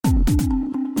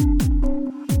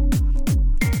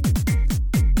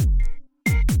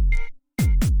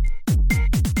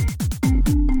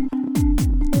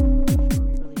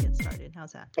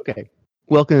Okay.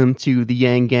 Welcome to the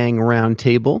Yang Gang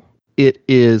Roundtable. It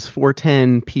is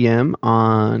 4:10 p.m.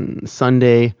 on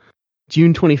Sunday,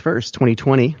 June 21st,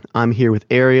 2020. I'm here with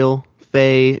Ariel,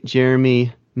 Faye,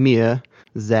 Jeremy, Mia,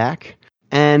 Zach,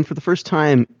 and for the first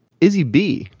time, Izzy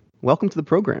B. Welcome to the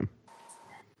program.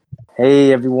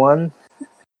 Hey everyone.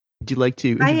 Would you like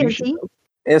to Hi, introduce Izzy.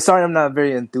 yourself? Sorry, I'm not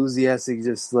very enthusiastic.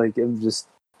 Just like I'm just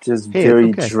Hey,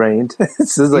 very it's okay. drained.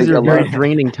 This is These like are a very lot.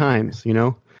 draining times, you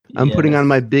know? I'm putting on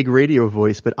my big radio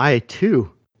voice, but I too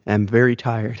am very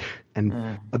tired and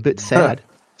a bit sad.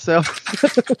 So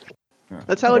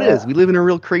that's how it is. We live in a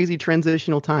real crazy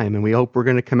transitional time, and we hope we're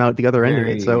going to come out the other end of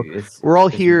it. So we're all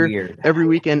here every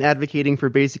weekend advocating for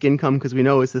basic income because we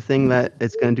know it's the thing that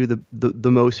it's going to do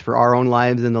the most for our own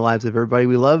lives and the lives of everybody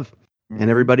we love and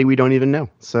everybody we don't even know.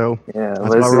 So Yeah, that's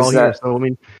why we're all here. So, I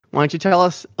mean, why don't you tell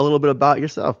us a little bit about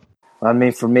yourself? I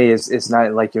mean, for me, it's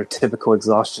not like your typical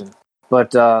exhaustion,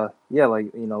 but yeah,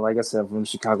 like like I said, I'm from the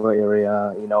Chicago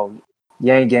area.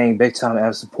 Yang Gang, big time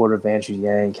avid supporter of Andrew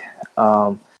Yang.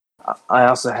 I'm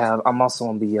also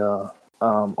on the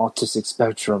autistic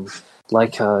spectrum,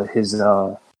 like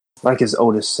his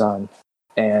oldest son,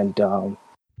 and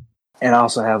I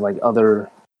also have like other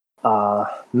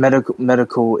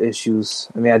medical issues.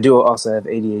 I mean, I do also have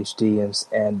ADHD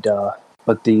and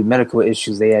but the medical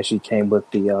issues, they actually came with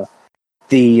the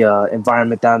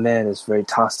environment that I'm in is very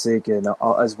toxic, and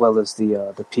as well as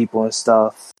the people and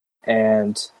stuff.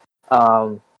 And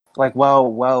like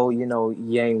while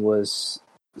Yang was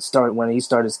when he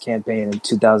started his campaign in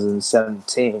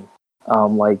 2017,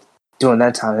 like during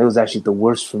that time, it was actually the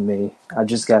worst for me. I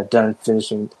just got done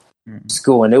finishing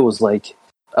school, and it was like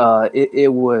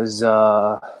it was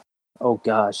oh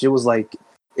gosh, it was like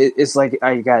it's like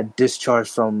I got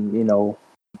discharged from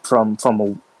from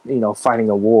a fighting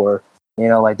a war.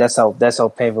 Like that's how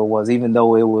painful it was, even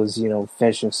though it was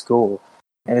finishing school.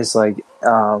 And it's like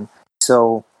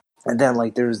so, and then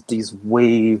like there's these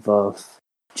wave of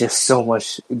just so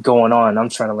much going on. I'm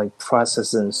trying to like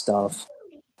process it and stuff,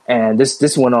 and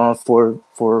this went on for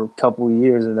a couple of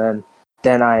years, and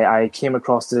then I came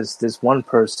across this one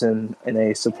person in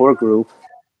a support group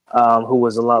who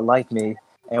was a lot like me,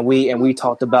 and we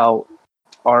talked about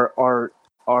our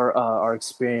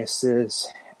experiences,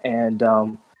 and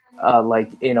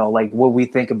like like what we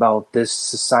think about this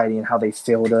society and how they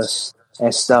failed us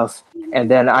and stuff.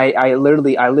 And then I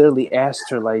literally asked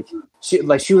her, like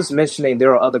she was mentioning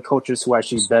there are other cultures who are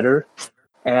actually better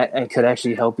and could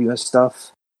actually help you and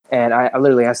stuff. And I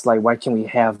literally asked, like, why can't we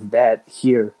have that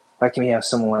here? Why can't we have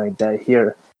someone like that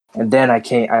here? And then I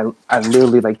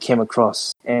literally like came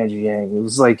across Andrew Yang. It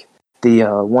was like the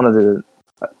one of the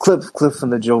clip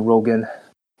from the Joe Rogan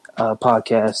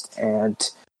podcast, and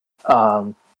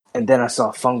then I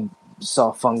saw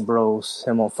Funk Bros,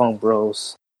 him on Funk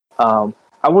Bros.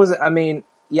 I wasn't. I mean,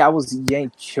 yeah, I was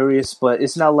Yang curious, but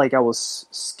it's not like I was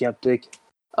skeptic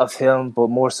of him, but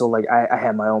more so like I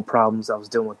had my own problems I was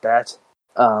dealing with that.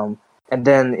 And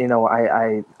then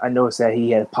I noticed that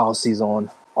he had policies on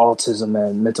autism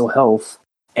and mental health,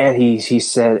 and he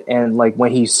said, and like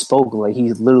when he spoke, like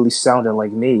he literally sounded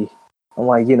like me. I'm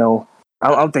like,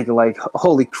 I'm thinking like,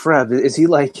 holy crap, is he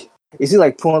like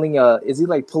pulling a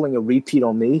repeat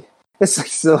on me? It's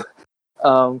like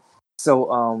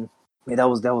yeah, that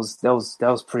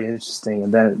was pretty interesting.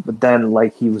 And then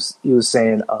like he was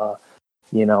saying, I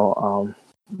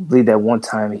believe that one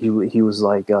time he was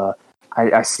like,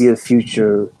 I see a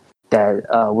future that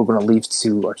we're going to leave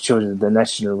to our children, the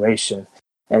next generation,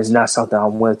 and it's not something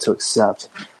I'm willing to accept.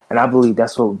 And I believe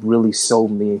that's what really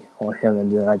sold me on him.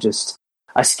 And then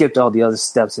I skipped all the other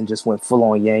steps and just went full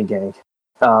on Yang Gang.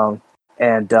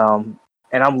 And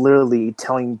I'm literally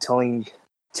telling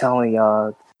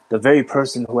the very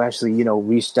person who actually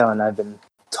reached out and I've been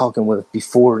talking with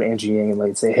before Andrew Yang,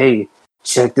 like, say, hey,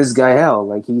 check this guy out.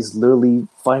 Like, he's literally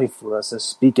fighting for us and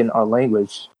speaking our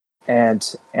language. And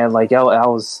like I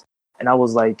was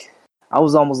almost like I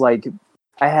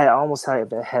almost had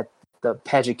the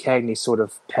Patrick Cagney sort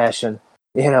of passion,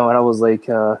 and I was like,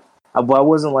 I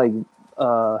wasn't like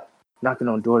knocking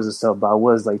on doors and stuff, but I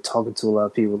was like talking to a lot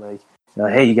of people, like,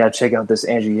 hey, you gotta check out this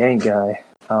Andrew Yang guy.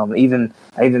 I even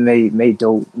made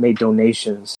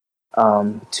donations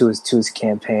to his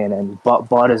campaign and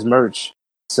bought his merch.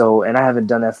 So, and I haven't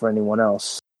done that for anyone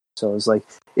else. So it's like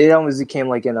it almost became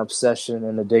like an obsession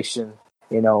and addiction.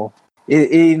 It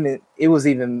was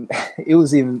even it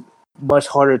was even much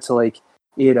harder to like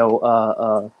forget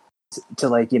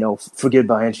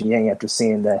about Andrew Yang after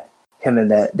seeing him in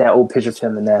that old picture of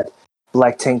him in that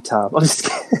black tank top. I'm just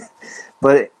kidding.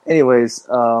 But anyways,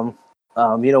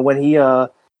 when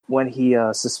he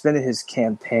suspended his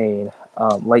campaign,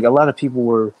 Like a lot of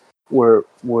people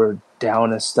were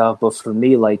down and stuff, but for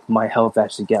me, like my health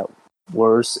actually got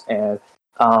worse. And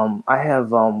I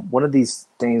have one of these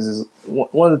things is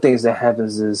one of the things that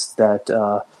happens is that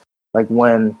like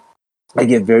when I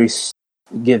get very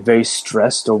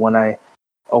stressed, or when I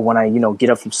get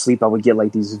up from sleep, I would get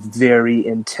like these very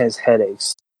intense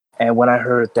headaches. And when I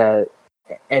heard that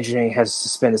Andrew Yang has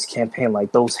suspended his campaign,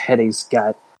 like those headaches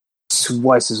got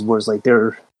twice as worse. Like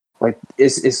they're like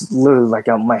it's literally like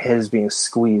my head is being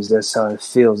squeezed. That's how it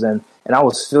feels, and I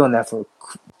was feeling that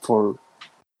for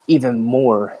even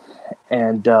more,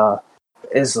 and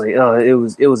it's like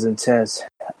it was intense.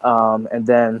 And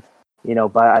then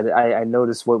but I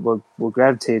noticed what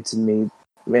gravitated to me,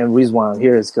 and the reason why I'm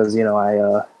here is because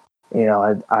the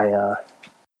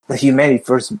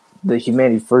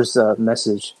humanity first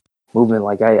message movement,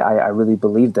 like I really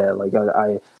believe that. Like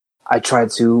I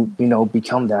tried to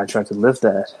become that. I tried to live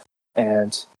that,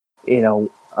 and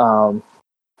and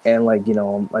like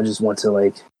I just want to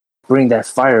like bring that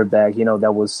fire back.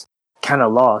 That was kind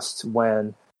of lost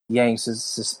when Yang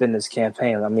suspended his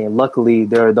campaign. I mean, luckily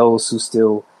there are those who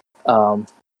still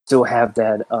have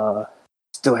that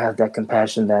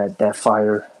compassion, that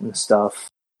fire and stuff.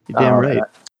 You're damn right.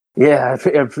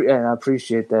 And I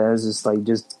appreciate that. It's just like,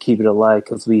 just keep it alive,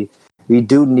 because we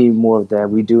do need more of that.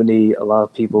 We do need a lot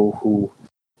of people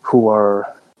who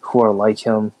are like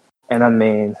him. And I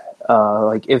mean,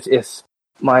 like if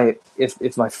my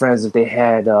friends, if they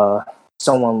had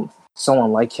someone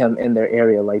like him in their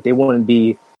area, like they wouldn't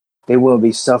be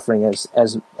suffering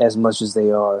as much as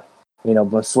they are. But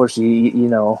unfortunately,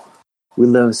 we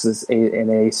live in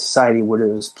a society where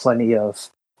there's plenty of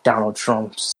Donald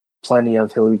Trumps, plenty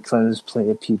of Hillary Clintons,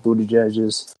 plenty of Pete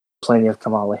Buttigieg's, plenty of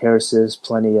Kamala Harris's,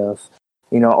 plenty of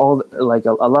all, like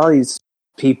a lot of these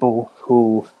people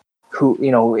who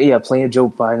plenty of Joe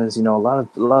Biden's. A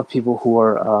lot of people who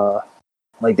are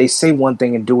like, they say one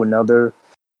thing and do another.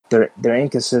 They're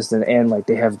inconsistent, and like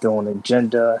they have their own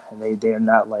agenda, and they're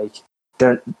not like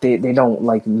they don't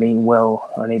like mean well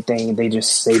or anything. They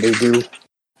just say they do.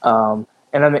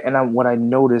 What I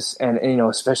notice, and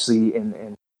especially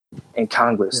in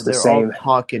Congress, the same all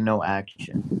talk and no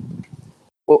action.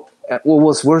 Well,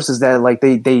 what's worse is that like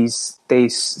they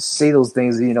say those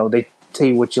things. They tell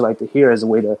you what you like to hear as a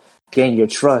way to gain your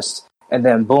trust, and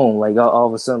then boom, like all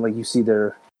of a sudden, like you see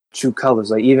their true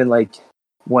colors. Like even like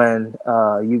when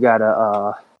you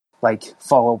gotta like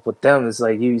follow up with them, it's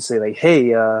like you say like,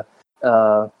 hey,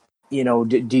 are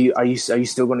you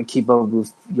still going to keep up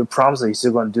with your promise? Are you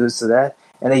still going to do this or that?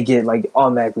 And they get like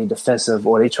automatically defensive,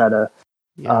 or they try to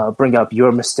bring up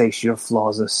your mistakes, your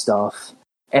flaws and stuff.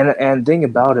 And thing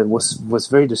about it, what's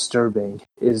very disturbing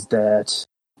is that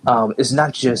it's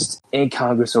not just in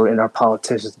Congress or in our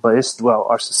politicians, but it's throughout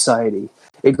our society.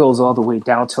 It goes all the way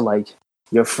down to like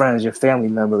your friends, your family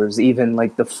members, even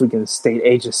like the freaking state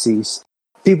agencies,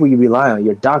 people you rely on,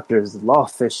 your doctors, the law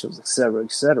officials, etc.,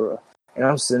 etc. And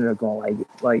I'm sitting there going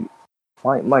like,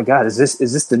 my God, is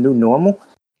this the new normal?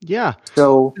 Yeah.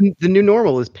 So the new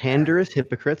normal is panderous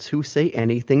hypocrites who say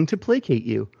anything to placate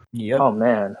you. Yep. Oh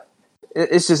man,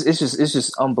 it's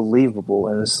just unbelievable,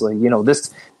 and it's like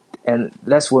this, and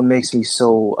that's what makes me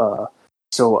so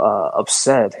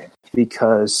upset,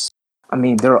 because I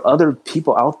mean there are other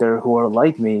people out there who are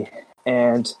like me,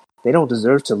 and they don't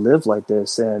deserve to live like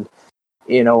this, and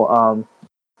and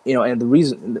the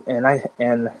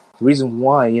reason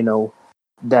why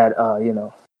that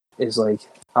is like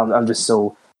I'm just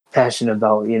so passionate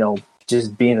about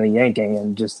just being a Yankee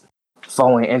and just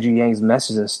following Andrew Yang's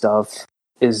message and stuff,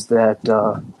 is that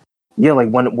like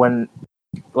when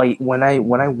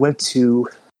I went to,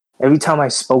 every time I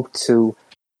spoke to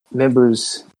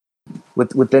members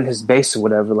within his base or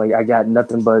whatever, like I got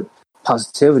nothing but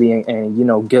positivity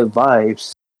and good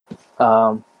vibes.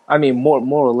 I mean, more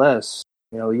or less,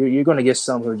 you're going to get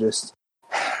some who are just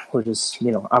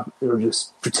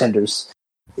pretenders.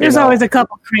 There's always a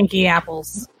couple cranky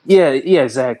apples. Yeah,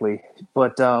 exactly.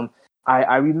 But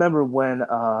I remember when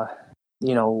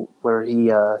where he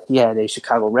had a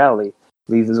Chicago rally. I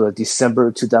believe it was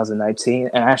December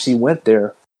 2019, and I actually went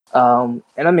there. And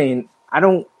I mean,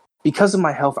 because of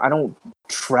my health, I don't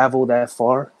travel that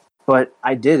far, but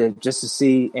I did it just to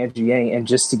see Andrew Yang and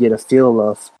just to get a feel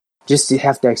of, just to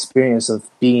have the experience of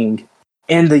being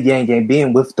in the Yang game,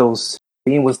 being with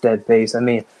that base. I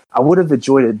mean, I would have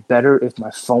enjoyed it better if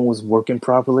my phone was working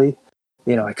properly.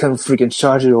 I couldn't freaking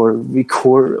charge it or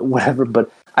record or whatever, but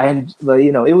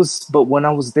it was. But when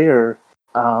I was there,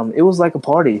 it was like a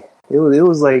party. It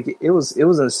was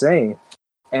insane.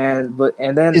 And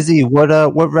then Izzy,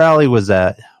 what rally was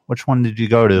that? Which one did you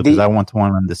go to? Because I went to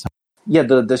one on this. Yeah,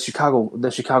 the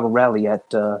Chicago rally at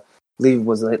I believe it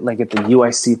was like at the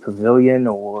UIC Pavilion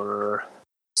or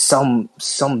some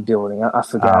building. I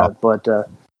forgot, but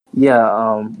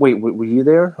yeah. Wait, were you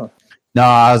there? No,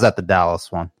 I was at the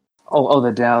Dallas one. Oh,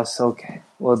 the Dallas. Okay.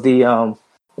 Well, the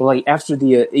like after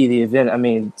the event, I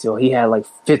mean, so he had like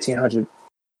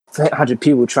 1,500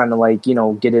 people trying to like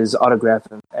get his autograph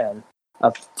and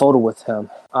a photo with him.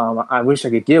 I wish I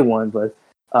could get one, but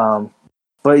my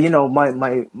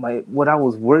what I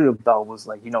was worried about was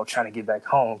like trying to get back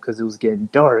home because it was getting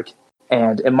dark,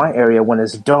 and in my area when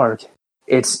it's dark,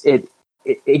 it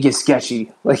gets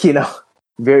sketchy, like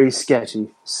very sketchy.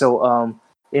 So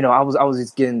I was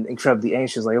just getting incredibly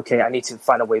anxious, like okay, I need to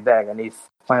find a way back. I need to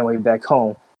find a way back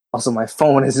home. Also, my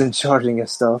phone isn't charging and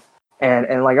stuff.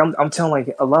 And like I'm telling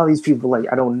like a lot of these people like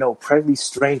I don't know, practically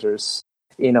strangers,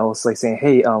 it's like saying,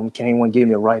 hey, can anyone give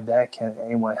me a ride back? Can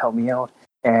anyone help me out?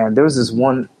 And there was this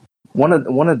one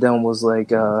of them was like,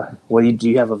 well, do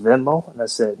you have a Venmo? And I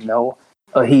said no.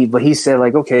 He said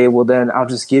like, okay, well then I'll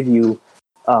just give you,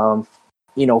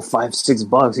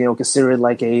 $5-6, consider it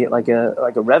like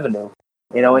a revenue,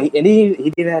 and he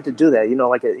didn't even have to do that,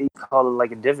 like he called it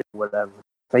like a dividend or whatever,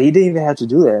 but he didn't even have to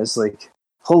do that. It's like,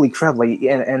 holy crap, like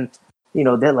and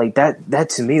that like that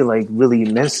to me like really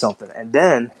meant something. And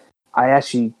then I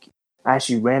actually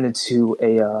ran into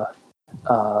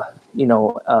a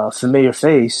familiar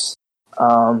face,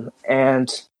 and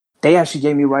they actually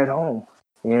gave me a ride home,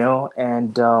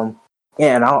 and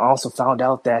and I also found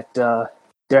out that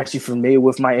they're actually familiar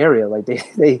with my area. Like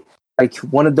they like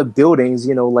one of the buildings,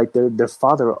 like their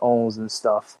father owns and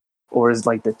stuff, or is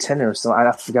like the tenant. So I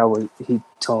forgot what he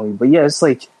told me, but yeah, it's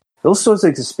like those sorts of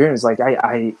experience. Like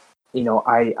I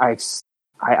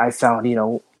found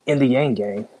in the Yang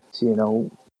Gang,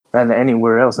 rather than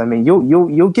anywhere else. I mean,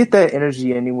 you'll get that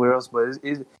energy anywhere else, but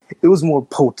it was more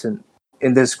potent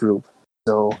in this group.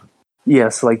 So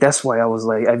yes, like that's why I was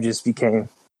like I just became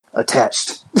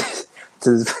attached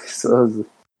to. So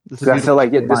I feel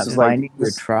like this is like finding your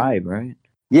tribe, right?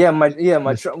 Yeah, my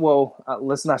well,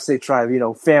 let's not say tribe.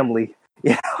 Family.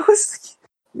 Yeah,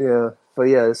 yeah, but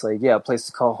yeah, it's like a place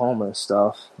to call home and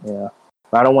stuff. Yeah,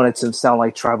 but I don't want it to sound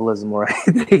like tribalism or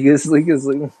anything. It's like because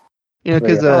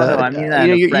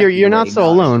you're not so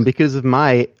alone because of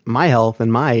my health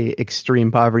and my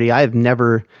extreme poverty. I've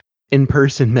never in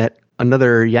person met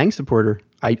another Yang supporter.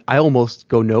 I almost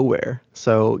go nowhere.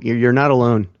 So you're not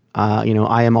alone.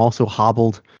 I am also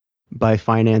hobbled by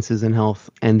finances and health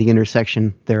and the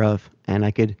intersection thereof, and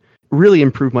I could really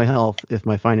improve my health if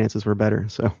my finances were better.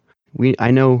 So I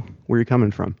know where you're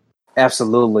coming from.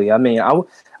 Absolutely. I mean, I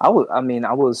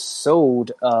was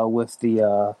sold with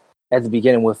the at the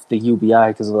beginning with the UBI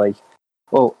because like,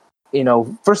 well,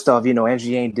 first off,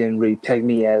 Andrew Yang didn't really peg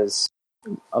me as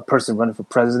a person running for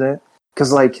president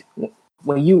because like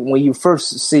when you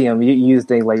first see him, you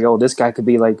think like, oh, this guy could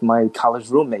be like my college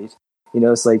roommate.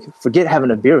 It's like forget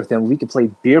having a beer with him. We could play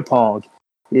beer pong,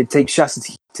 take shots of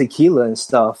tequila and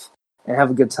stuff, and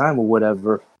have a good time or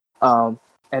whatever. And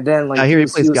then like I hear he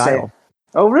plays Guile. Saying,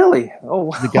 oh really? Oh,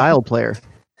 wow. The Guile player.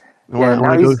 I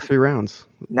want to go 3 rounds.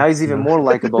 Now he's even more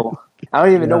likable. I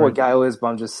don't even know what Guile is, but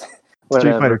I'm just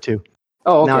Street Fighter 2.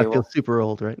 Oh, okay. Now I feel super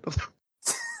old, right?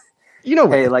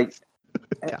 Hey, like,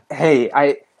 hey,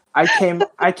 I came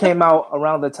out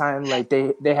around the time like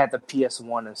they had the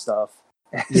PS1 and stuff.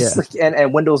 Yeah. Like,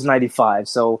 and Windows 95.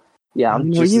 So yeah,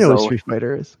 I'm just what Street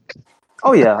Fighter is.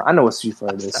 Oh yeah, I know what Street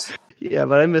Fighter is. Yeah,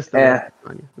 but I missed that.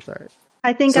 It's all right.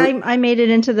 I think I made it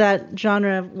into that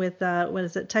genre with what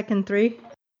is it, Tekken 3?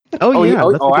 Oh yeah.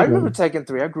 I remember Tekken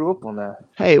 3. I grew up on that.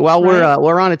 Hey, while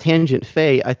we're on a tangent,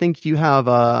 Faye, I think you have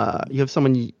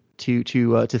someone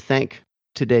to thank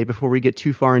today before we get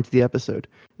too far into the episode,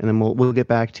 and then we'll get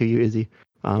back to you, Izzy.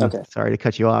 Okay. Sorry to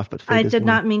cut you off, but I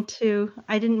didn't mean to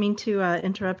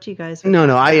interrupt you guys.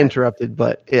 No, I interrupted,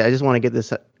 but yeah, I just want to get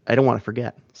this. I don't want to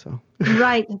forget. So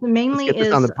right, mainly let's get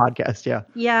this on the podcast.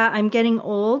 Yeah, I'm getting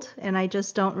old and I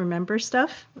just don't remember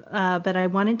stuff. But I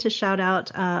wanted to shout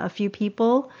out a few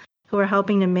people who are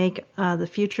helping to make the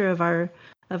future of our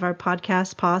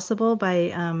podcast possible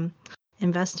by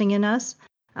investing in us.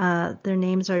 Their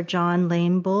names are John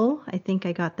Lanebull. I think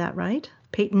I got that right.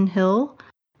 Peyton Hill,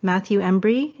 Matthew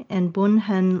Embry, and Bun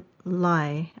Hen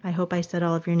Lai. I hope I said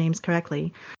all of your names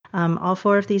correctly. All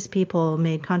 4 of these people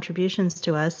made contributions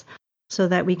to us so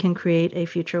that we can create a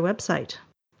future website.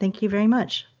 Thank you very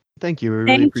much. Thank you. We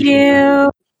really appreciate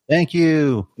that. Thank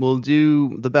you. We'll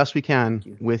do the best we can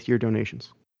with your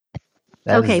donations.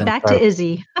 Okay, back to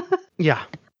Izzy. Yeah.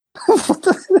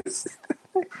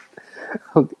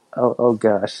 Oh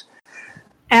gosh.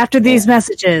 After these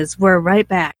messages, we're right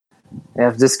back.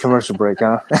 After this commercial break,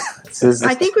 huh?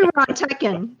 I think we were on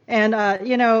Tekken, and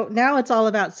now it's all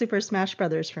about Super Smash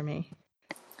Brothers for me.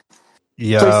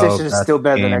 PlayStation is still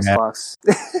better than Xbox.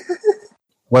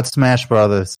 What's Smash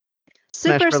Brothers?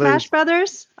 Super Smash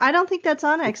Brothers? I don't think that's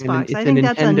on Xbox. It's I think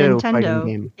that's a Nintendo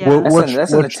game. Yeah.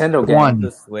 That's a Nintendo game.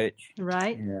 The Switch.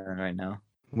 Right? Yeah, right now.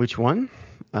 Which one?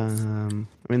 I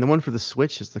mean, the one for the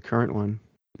Switch is the current one.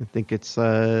 I think it's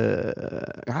I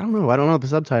don't know. I don't know the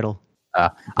subtitle.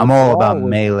 I'm all about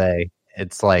Melee.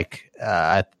 It's like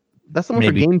that's the one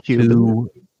for GameCube.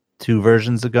 Two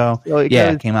versions ago.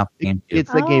 It came out for GameCube.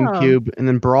 It's the GameCube, and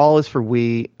then Brawl is for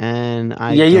Wii, and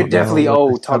you're definitely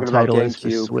talking about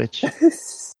GameCube. Switch.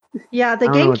 Yeah, the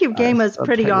GameCube game was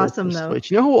pretty awesome, though.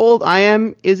 Switch. You know how old I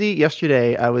am, Izzy?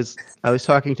 Yesterday, I was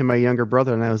talking to my younger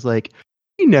brother, and I was like,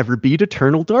 "You never beat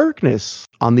Eternal Darkness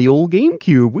on the old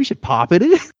GameCube. We should pop it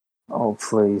in." Oh,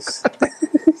 please.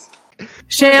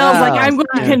 Shale's like, I'm going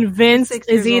to convince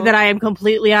Izzy that I am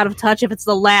completely out of touch if it's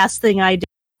the last thing I do.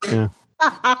 Yeah.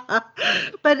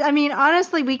 But I mean,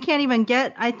 honestly, we can't even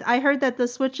get. I heard that the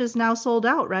Switch is now sold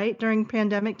out, right, during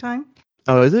pandemic time.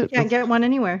 Oh, is it? You can't get one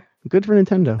anywhere. Good for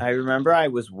Nintendo. I remember I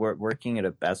was working at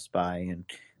a Best Buy, and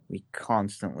we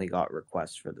constantly got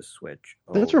requests for the Switch.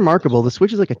 That's remarkable. The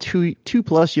Switch is like a two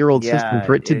plus year old system.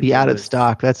 For it to be out of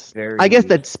stock, I guess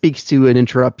that speaks to an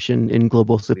interruption in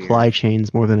global supply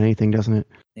chains more than anything, doesn't it?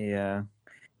 Yeah,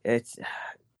 it's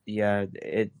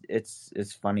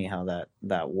funny how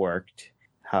that worked.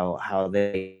 How now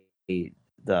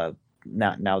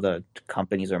the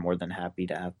companies are more than happy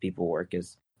to have people work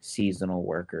as seasonal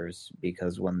workers,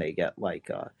 because when they get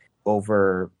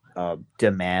over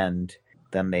demand,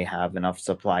 then they have enough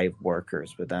supply of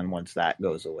workers. But then once that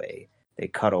goes away, they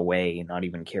cut away, not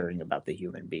even caring about the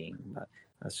human being. But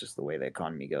that's just the way the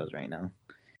economy goes right now.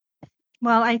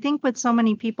 Well, I think with so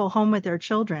many people home with their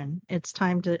children, it's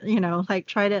time to,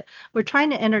 we're trying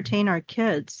to entertain our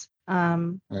kids.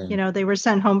 They were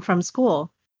sent home from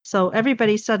school. So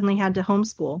everybody suddenly had to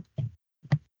homeschool.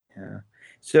 Yeah.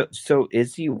 So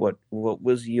Izzy, what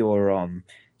was your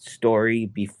story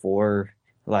before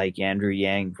Andrew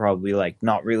Yang, probably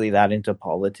not really that into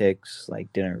politics,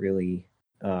 didn't really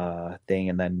thing,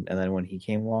 and then when he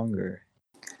came along, or?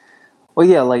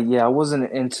 Well, I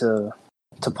wasn't into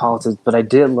politics, but I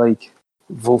did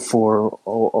vote for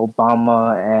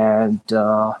Obama, and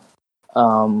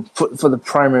for the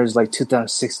primaries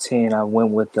 2016, I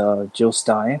went with Jill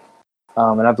Stein,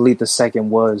 and I believe the second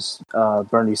was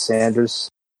Bernie Sanders.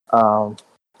 For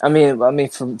me,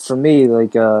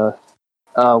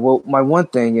 well, my one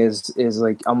thing is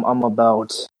I'm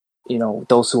about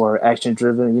those who are action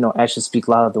driven. Actions speak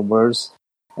louder than words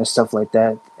and stuff like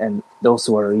that, and those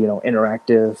who are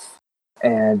interactive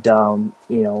and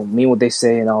mean what they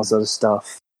say and all this other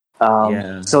stuff. So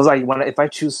it's if I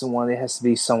choose someone, it has to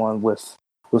be someone with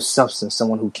substance,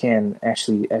 someone who can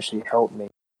actually help me.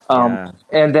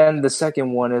 And then the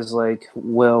second one is I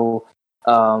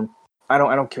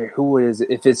don't care who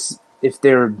it is. If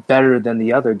they're better than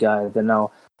the other guy, then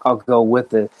I'll go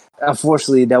with it.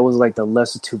 Unfortunately, that was the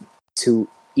lesser two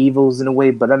evils in a way.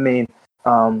 But I mean,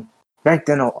 back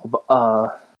then,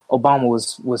 Obama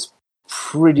was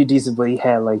pretty decent, but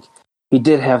he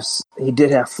did have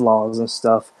flaws and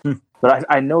stuff. But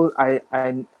I know I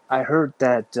heard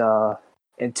that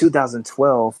in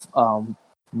 2012,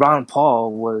 Ron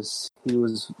Paul was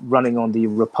running on the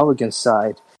Republican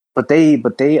side, but they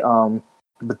gave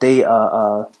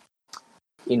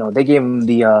him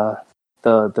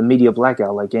the media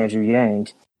blackout like Andrew Yang.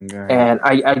 Right. And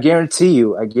I guarantee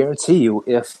you,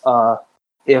 if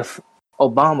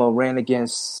Obama ran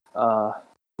against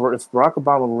if Barack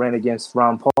Obama ran against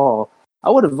Ron Paul, I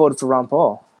would have voted for Ron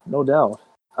Paul, no doubt.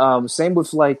 Same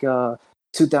with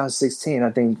 2016.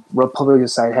 I think Republican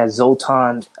side had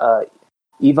Zoltan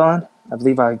Ivan. I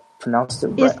believe I pronounced it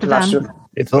right. I'm not sure.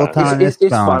 It's Zoltan. It's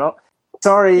fun.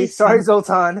 Sorry,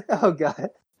 Zoltan. Oh God.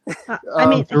 He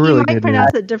might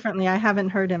pronounce it differently. I haven't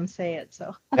heard him say it,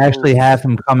 so. I actually have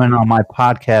him coming on my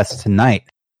podcast tonight.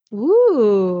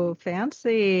 Ooh,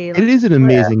 fancy! It is an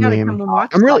amazing name.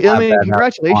 I'm really.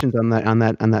 Congratulations on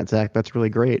that, Zach. That's really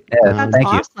great. Yeah, that's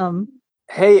awesome.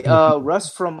 Hey,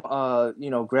 Russ from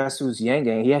Grassroots Yang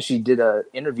Gang. He actually did an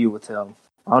interview with him.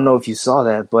 I don't know if you saw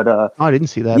that, but I didn't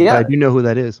see that. Yeah, but I do know who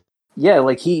that is. Yeah,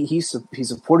 he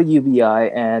supported UBI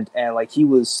and he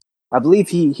was. I believe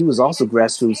he was also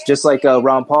grassroots, just like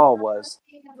Ron Paul was.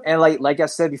 And like I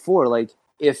said before,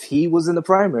 if he was in the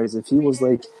primaries, if he was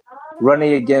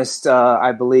running against,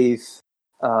 I believe,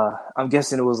 I'm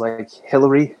guessing it was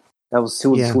Hillary. That was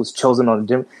who was chosen on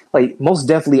the most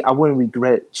definitely, I wouldn't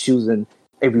regret choosing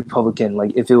a Republican.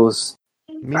 If it was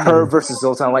her versus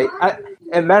Zoltan. Like,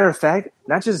 and matter of fact,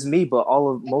 not just me, but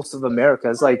most of America.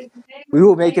 It's like we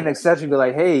will make an exception, be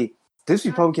like, hey, this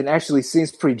Republican actually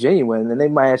seems pretty genuine, and they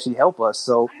might actually help us.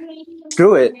 So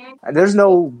screw it. There's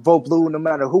no vote blue no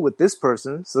matter who with this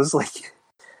person. So it's like,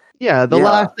 the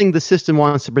last thing the system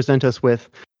wants to present us with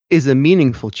is a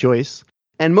meaningful choice.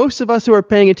 And most of us who are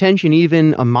paying attention,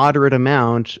 even a moderate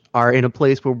amount, are in a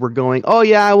place where we're going, oh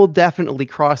yeah, I will definitely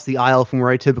cross the aisle from where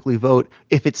I typically vote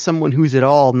if it's someone who's at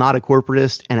all not a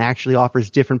corporatist and actually offers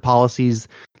different policies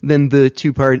than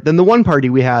the one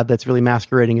party we have that's really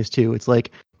masquerading as two. It's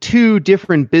like two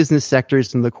different business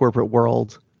sectors in the corporate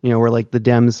world, where like the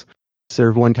Dems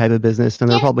serve one type of business and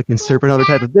the Republicans serve another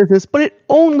type of business, but it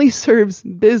only serves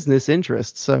business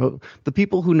interests. So the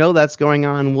people who know that's going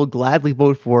on will gladly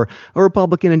vote for a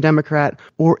Republican and Democrat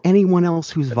or anyone else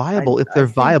who's viable if they're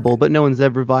viable, but no one's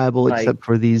ever viable except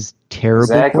for these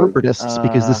terrible corporatists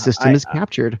because the system is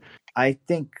captured. I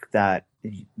think that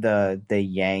the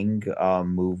Yang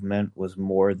movement was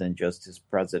more than just his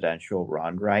presidential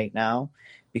run right now,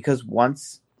 because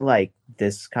once like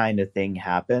this kind of thing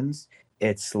happens,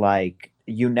 it's like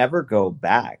you never go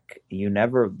back. You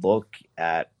never look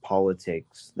at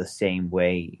politics the same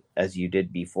way as you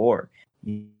did before.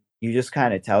 You just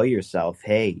kind of tell yourself,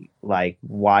 hey, like,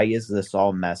 why is this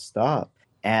all messed up?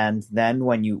 And then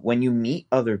when you meet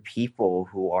other people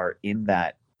who are in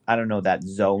that, I don't know, that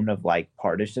zone of like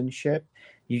partisanship,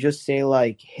 you just say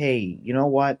like, hey, you know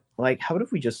what? Like, how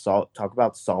if we just talk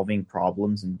about solving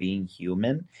problems and being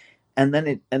human? And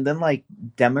then like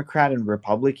Democrat and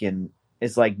Republican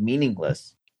is like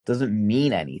meaningless, doesn't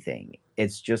mean anything.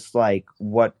 It's just like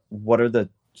what are the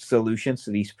solutions to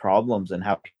these problems and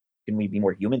how can we be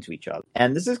more human to each other?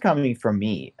 And this is coming from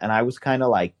me, and I was kind of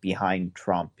like behind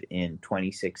Trump in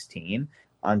 2016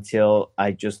 until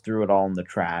I just threw it all in the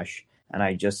trash and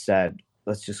I just said,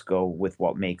 let's just go with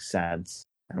what makes sense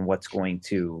and what's going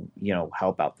to,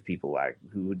 help out the people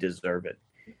who deserve it.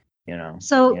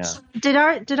 So did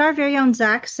our very own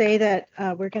Zach say that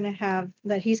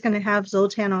he's gonna have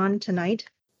Zoltan on tonight?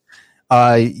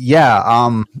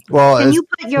 Yeah. Well,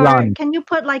 can you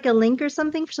put like a link or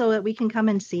something so that we can come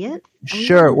and see it?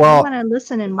 Sure. Well, I want to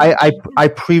listen and I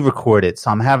pre-record it,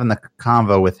 so I'm having the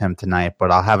convo with him tonight,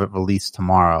 but I'll have it released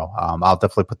tomorrow. I'll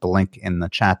definitely put the link in the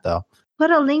chat though.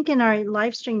 Put a link in our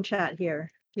live stream chat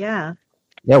here. Yeah.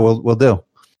 Yeah, we'll do.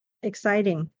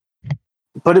 Exciting.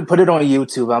 Put it on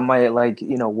YouTube. I might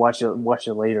watch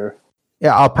it later.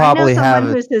 Yeah, I'll probably have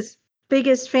someone who's his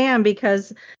biggest fan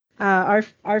because our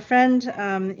friend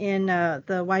in the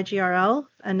YGRL,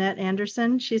 Annette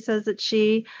Anderson, she says that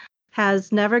she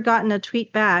has never gotten a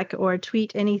tweet back or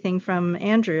tweet anything from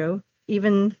Andrew,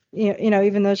 even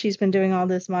though she's been doing all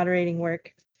this moderating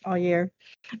work all year.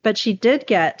 But she did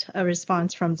get a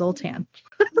response from Zoltan.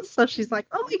 So she's like,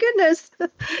 oh my goodness,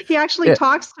 he actually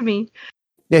talks to me.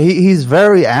 Yeah, he's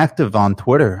very active on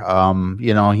Twitter.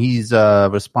 He's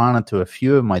responded to a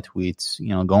few of my tweets,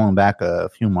 going back a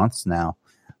few months now.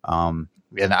 And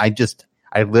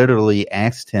I literally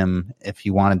asked him if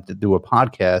he wanted to do a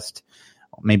podcast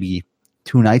maybe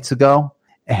 2 nights ago.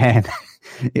 And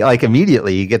like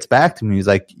immediately he gets back to me. He's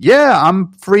like, yeah,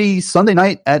 I'm free Sunday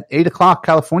night at 8:00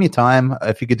 California time.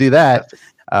 If you could do that.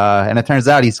 And it turns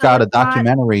out he's got a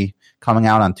documentary coming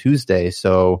out on Tuesday.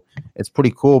 So it's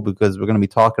pretty cool because we're going to be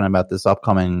talking about this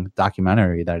upcoming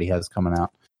documentary that he has coming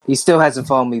out. He still hasn't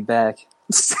phoned me back.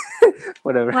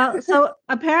 Whatever. Well, so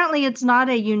apparently it's not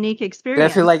a unique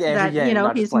experience. I feel like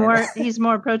Andrew he's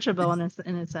more approachable in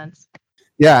a sense.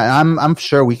 Yeah, I'm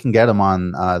sure we can get him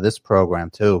on this program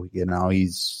too.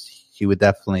 He would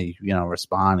definitely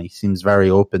respond. He seems very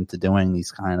open to doing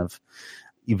these kind of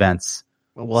events.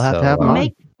 Well, we'll have to have him on.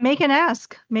 Make an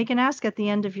ask. Make an ask at the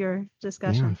end of your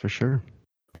discussion. Yeah, for sure.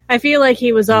 I feel like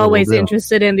he was always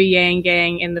interested in the Yang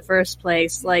Gang in the first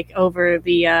place. Like over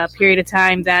the period of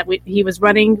time that he was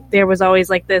running, there was always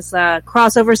like this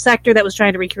crossover sector that was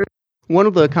trying to recruit. One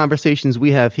of the conversations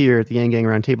we have here at the Yang Gang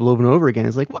Roundtable over and over again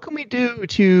is like, what can we do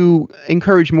to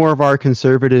encourage more of our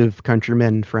conservative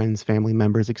countrymen, friends, family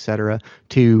members, etc.,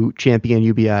 to champion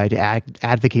UBI, to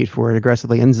advocate for it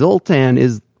aggressively? And Zoltan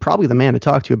is probably the man to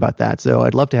talk to about that. So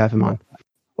I'd love to have him on.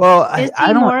 Well, is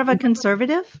he more of a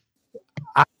conservative?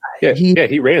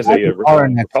 He ran as a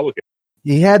Republican.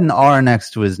 He had an R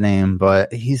next to his name,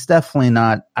 but he's definitely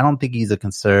not. I don't think he's a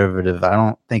conservative.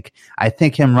 I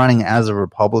think him running as a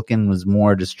Republican was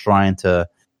more just trying to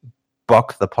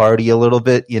buck the party a little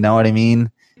bit. You know what I mean?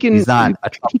 He's not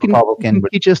a Trump Republican,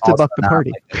 but he just to buck the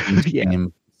party. Like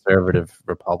conservative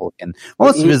Republican.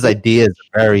 Most of his ideas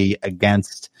are very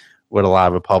against what a lot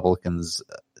of Republicans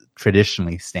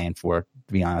traditionally stand for.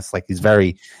 to be honest. Like, he's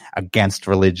very against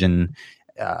religion,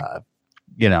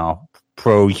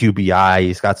 pro UBI.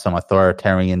 He's got some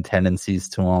authoritarian tendencies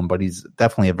to him, but he's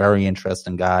definitely a very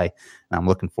interesting guy, and I'm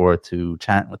looking forward to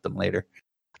chatting with him later.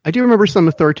 I do remember some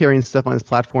authoritarian stuff on his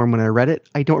platform when I read it.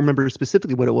 I don't remember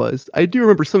specifically what it was. I do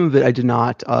remember some of it I did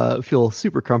not feel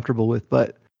super comfortable with,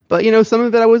 but some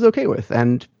of it I was okay with.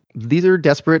 And these are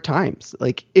desperate times.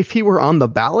 Like, if he were on the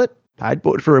ballot, I'd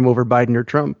vote for him over Biden or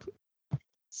Trump.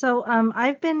 So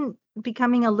I've been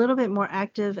becoming a little bit more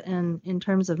active in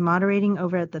terms of moderating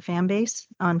over at the fan base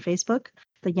on Facebook,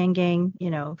 the Yang Gang,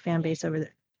 fan base over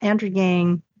there. Andrew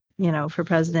Yang, for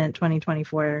president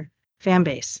 2024 fan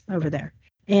base over there.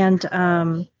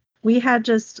 And we had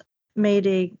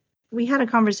a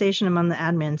conversation among the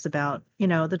admins about,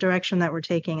 the direction that we're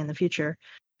taking in the future.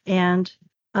 And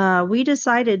we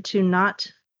decided to not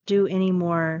do any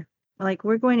more, like,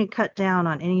 we're going to cut down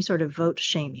on any sort of vote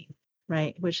shaming,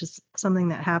 right? Which is something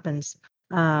that happens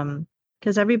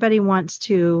because everybody wants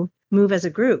to move as a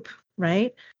group,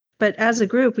 right? But as a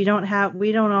group, we don't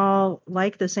all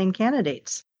like the same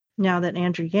candidates now that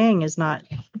Andrew Yang is not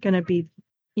going to be,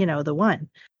 the one.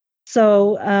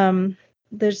 So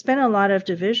there's been a lot of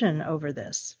division over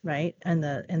this, right? In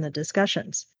the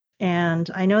discussions. And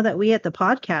I know that we at the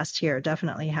podcast here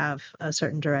definitely have a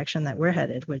certain direction that we're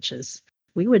headed, which is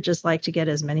we would just like to get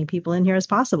as many people in here as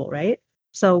possible, right?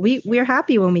 So we're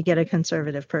happy when we get a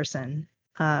conservative person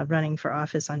running for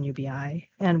office on UBI,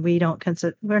 and we're not going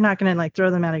to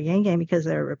throw them out of Yang Gang because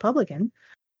they're a Republican,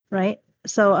 right?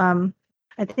 So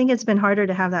I think it's been harder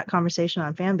to have that conversation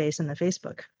on Fanbase in the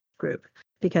Facebook group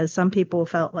because some people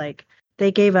felt like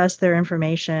they gave us their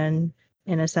information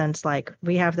in a sense, like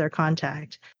we have their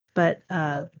contact. But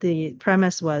the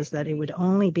premise was that it would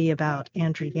only be about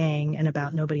Andrew Yang and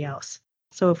about nobody else.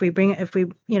 So if we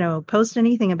post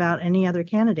anything about any other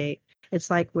candidate, it's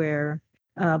like we're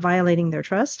violating their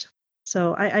trust.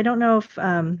 So I don't know if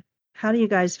how do you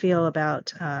guys feel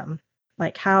about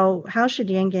how should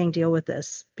Yang Gang deal with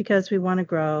this? Because we want to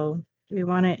grow, we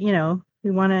want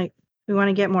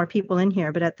to get more people in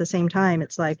here, but at the same time,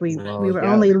 it's like we were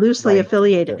only loosely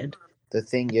affiliated. The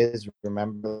thing is,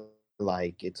 remember,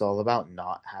 it's all about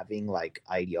not having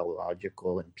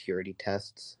ideological impurity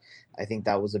tests. I think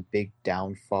that was a big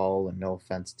downfall, and no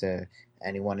offense to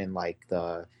anyone in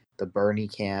the Bernie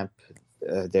camp.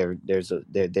 There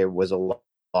was a lot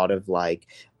of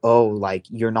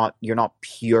you're not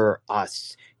pure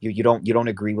us. You don't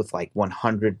agree with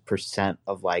 100%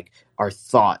 of our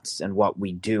thoughts and what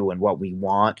we do and what we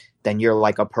want. Then you're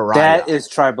a pariah. That is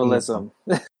tribalism,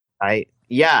 right?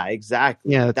 Yeah,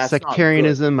 exactly. Yeah, it's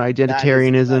sectarianism,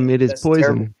 identitarianism. It is poison.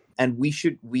 Terrible. And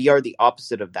we are the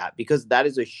opposite of that, because that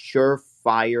is a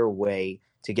surefire way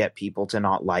to get people to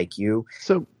not like you.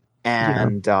 So,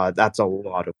 that's a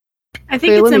lot of. I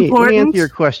think it's important. Let me answer your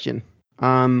question.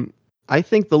 I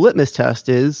think the litmus test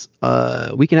is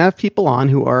we can have people on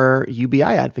who are UBI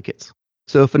advocates.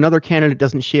 So if another candidate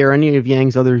doesn't share any of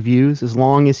Yang's other views, as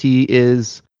long as he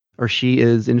is or she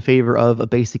is in favor of a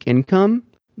basic income,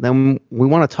 then we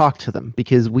want to talk to them,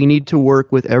 because we need to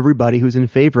work with everybody who's in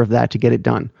favor of that to get it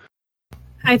done.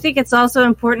 I think it's also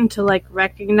important to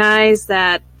recognize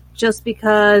that just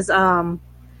because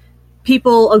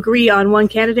people agree on one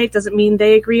candidate doesn't mean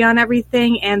they agree on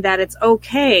everything, and that it's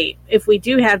okay if we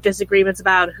do have disagreements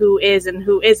about who is and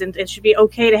who isn't. It should be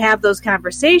okay to have those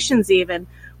conversations even.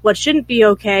 What shouldn't be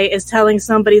okay is telling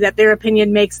somebody that their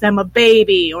opinion makes them a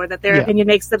baby, or that their opinion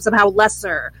makes them somehow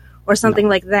lesser, or something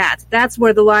like that. That's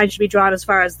where the line should be drawn as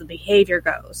far as the behavior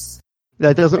goes.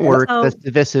 That doesn't work. That's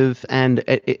divisive, and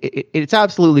it's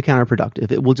absolutely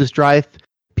counterproductive. It will just drive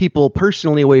people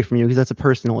personally away from you, because that's a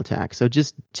personal attack. So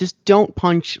just don't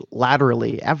punch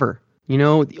laterally ever.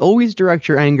 Always direct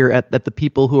your anger at the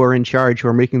people who are in charge, who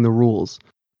are making the rules.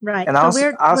 Right. And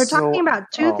so we're talking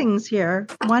about two things here.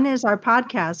 One is our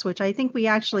podcast, which I think we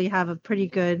actually have a pretty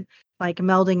good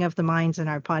melding of the minds in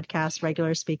our podcast,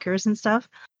 regular speakers and stuff.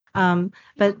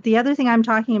 But the other thing I'm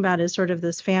talking about is sort of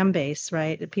this fan base,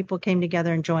 right? That people came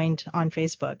together and joined on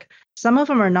Facebook. Some of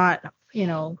them are not,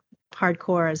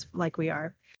 hardcore as we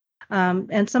are.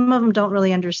 And some of them don't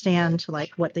really understand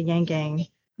what the Yang Gang,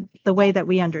 the way that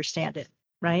we understand it,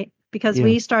 right? Because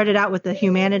we started out with the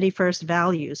humanity first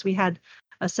values. We had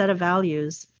a set of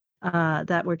values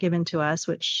that were given to us,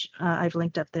 which I've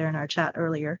linked up there in our chat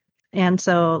earlier. And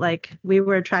so we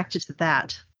were attracted to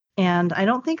that. And I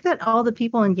don't think that all the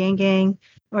people in Yang Gang,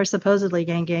 or supposedly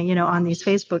Yang Gang, on these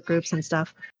Facebook groups and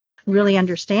stuff, really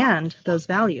understand those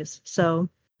values. So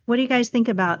what do you guys think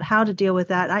about how to deal with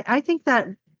that? I think that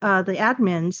the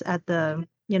admins at the,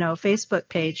 Facebook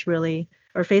page really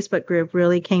or Facebook group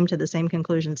really came to the same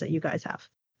conclusions that you guys have.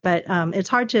 But it's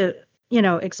hard to,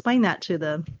 explain that to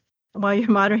them while you're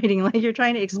moderating, like you're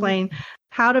trying to explain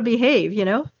how to behave,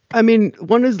 I mean,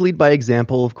 one is lead by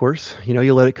example, of course.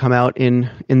 You let it come out in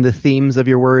the themes of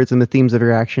your words and the themes of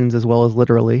your actions, as well as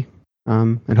literally.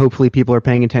 And hopefully people are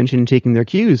paying attention and taking their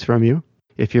cues from you.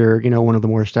 If you're, one of the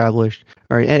more established,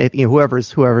 or if,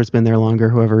 whoever's been there longer,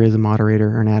 whoever is a moderator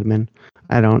or an admin.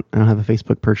 I don't have a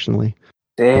Facebook personally.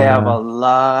 They have a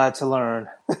lot to learn.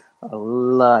 A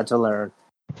lot to learn.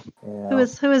 Who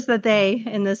is the they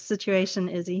in this situation,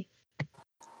 Izzy?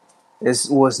 It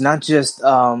was not just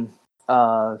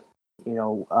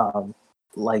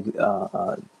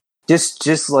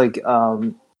just like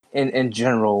in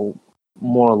general,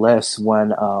 more or less,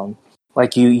 when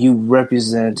like you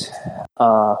represent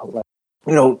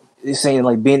saying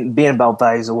like being about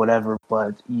values or whatever,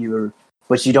 but you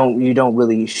don't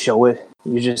really show it.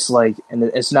 You're just like, and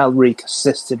it's not really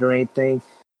consistent or anything.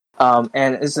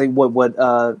 And it's like what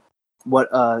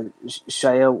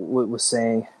Shia was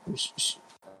saying.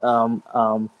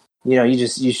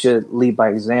 You should lead by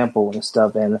example and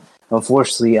stuff. And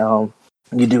unfortunately,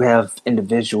 you do have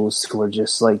individuals who are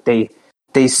just like they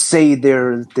say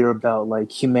they're about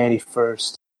like humanity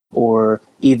first, or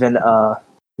even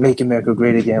make America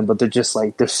great again, but they're just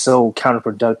like they're so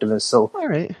counterproductive and so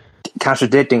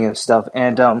contradicting and stuff.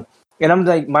 And I'm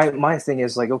like my thing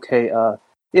is like, okay,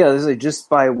 it's like just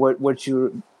by what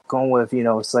you're going with,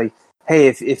 it's like, hey,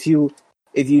 if you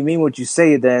mean what you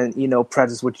say, then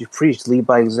practice what you preach, lead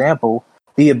by example,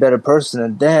 be a better person,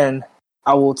 and then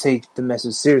I will take the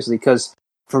message seriously. Because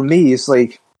for me, it's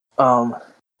like,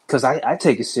 because I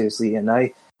take it seriously, and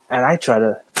I try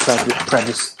to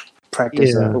practice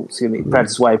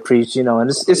what I preach, and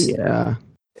it's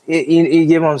you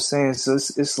get what I'm saying. So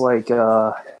it's like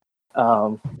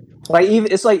like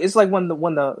even it's like when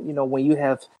when you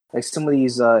have like some of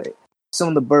these some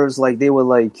of the birds, like they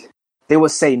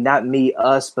would say not me,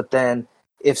 us, but then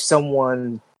if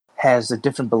someone has a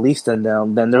different belief than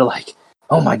them, then they're like,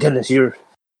 oh my goodness, you're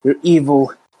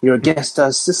evil, you're against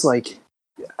us. It's like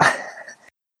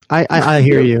I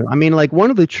hear you. I mean, like,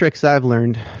 one of the tricks I've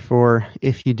learned for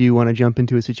if you do want to jump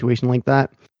into a situation like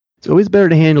that, it's always better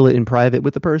to handle it in private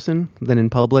with the person than in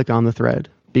public on the thread,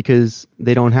 because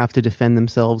they don't have to defend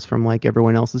themselves from like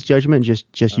everyone else's judgment,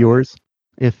 just yours.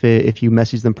 If you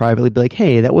message them privately, be like,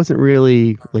 hey, that wasn't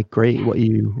really like great what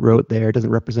you wrote there. It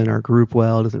doesn't represent our group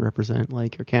well. It doesn't represent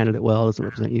like your candidate well. It doesn't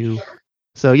represent you.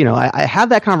 So, I have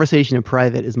that conversation in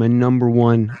private is my number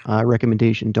one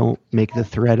recommendation. Don't make the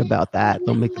thread about that.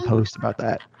 Don't make the post about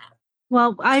that.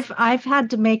 Well, I've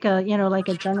had to make a like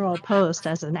a general post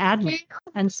as an admin,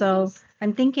 and so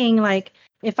I'm thinking like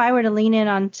if I were to lean in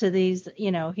onto these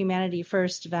humanity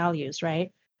first values,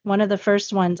 right? One of the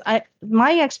first ones,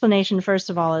 my explanation first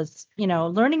of all is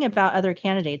learning about other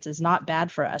candidates is not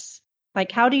bad for us.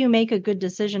 Like, how do you make a good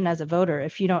decision as a voter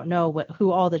if you don't know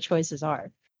who all the choices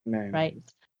are? Right.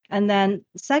 And then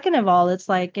second of all, it's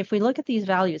like, if we look at these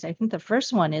values, I think the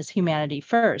first one is humanity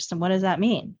first. And what does that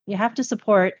mean? You have to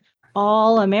support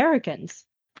all Americans.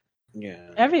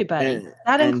 Yeah. Everybody.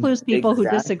 That includes people who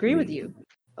disagree with you.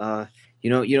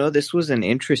 This was an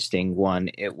interesting one.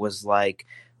 It was like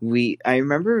I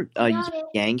remember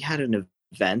Yang had an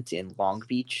event in Long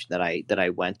Beach that I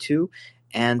went to.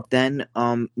 And then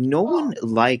no one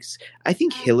likes, I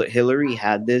think Hillary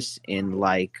had this in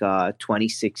like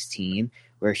 2016,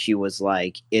 where she was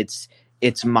like, it's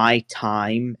my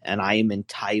time and I am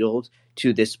entitled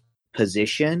to this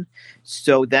position.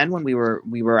 So then when we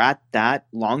were at that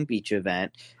Long Beach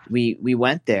event, we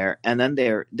went there, and then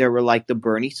there were like the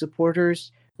Bernie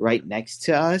supporters right next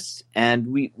to us, and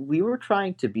we were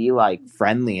trying to be like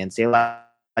friendly and say like,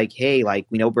 hey, like,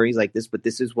 we know Bernie's like this, but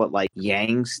this is what like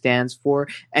Yang stands for.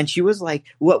 And she was like,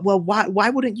 well, why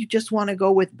wouldn't you just want to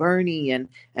go with Bernie and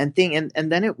thing?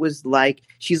 And then it was like,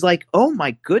 she's like, oh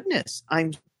my goodness,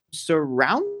 I'm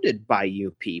surrounded by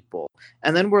you people.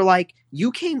 And then we're like,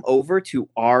 you came over to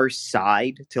our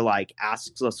side to like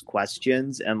ask us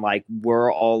questions, and like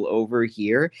we're all over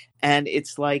here. And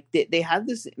it's like they had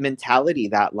this mentality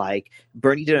that like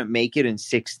Bernie didn't make it in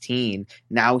 2016,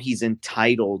 now he's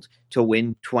entitled to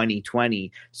win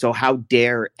 2020, so how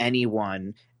dare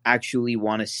anyone actually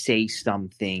want to say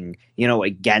something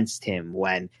against him,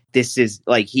 when this is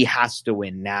like he has to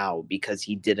win now because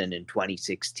he didn't in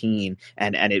 2016,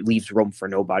 and it leaves room for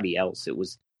nobody else. It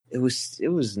was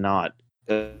not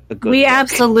a good we look.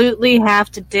 Absolutely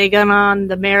have to dig on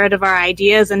the merit of our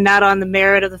ideas and not on the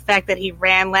merit of the fact that he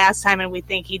ran last time and we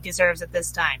think he deserves it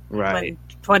this time. Right.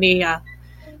 When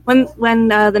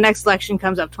the next election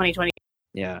comes up, 2020.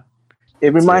 Yeah.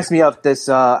 It reminds me of this.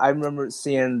 I remember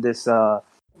seeing this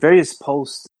various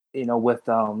posts, with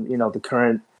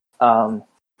the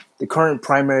current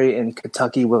primary in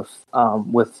Kentucky with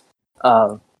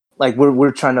like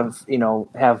we're trying to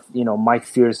have Mike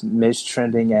Fear's Mitch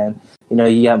trending, and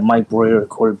you have Mike Breuer,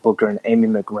 Cory Booker, and Amy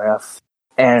McGrath,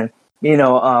 and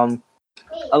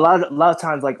a lot of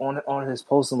times like on his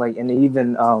posts, and like, and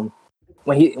even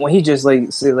when he just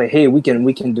like say like, hey, we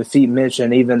can defeat Mitch,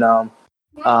 and even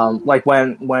like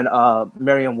when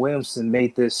Marianne Williamson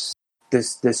made this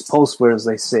post where it was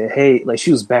like, say, hey, like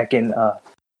she was backing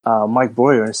Mike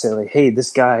Breuer and said like, hey,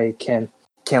 this guy can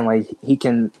like, he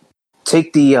can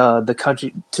take the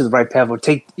country to the right path, or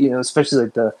take, especially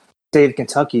like the state of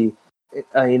Kentucky,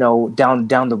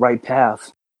 down the right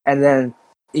path. And then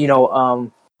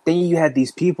then you had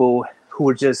these people who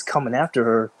were just coming after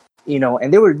her,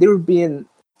 and they were being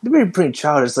pretty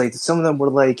childish. Like some of them were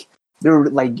like, they were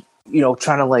like,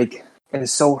 trying to like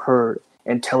insult her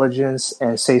intelligence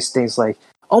and say things like,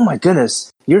 "Oh my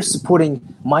goodness, you're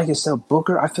supporting Mike instead of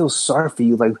Booker. I feel sorry for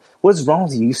you. Like, what's wrong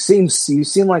with you? You seem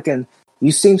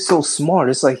so smart.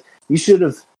 It's like you should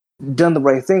have done the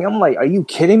right thing." I'm like, are you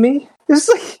kidding me? It's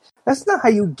like, that's not how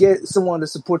you get someone to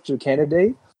support your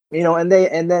candidate, but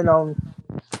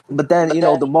then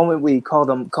the moment we call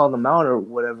them out or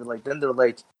whatever, like then they're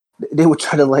like, they would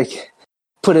try to like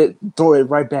throw it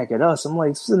right back at us. I'm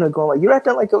like sitting there going like, you're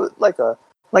acting like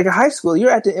a high school.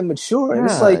 You're acting immature, and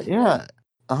it's like, 100%.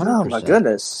 Oh my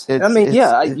goodness.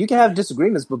 You can have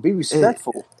disagreements, but be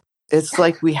respectful. It's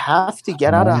like we have to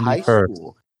get out of high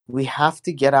school. We have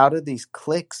to get out of these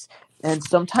cliques. And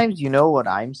sometimes, what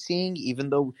I'm seeing,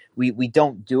 even though we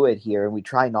don't do it here and we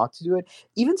try not to do it,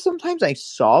 even sometimes I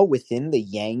saw within the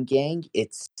Yang Gang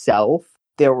itself,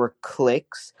 there were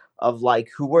cliques of like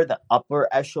who were the upper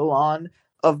echelon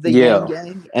of the Yang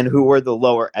Gang and who were the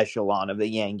lower echelon of the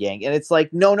Yang Gang. And it's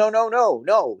like, no,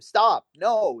 stop.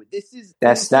 No,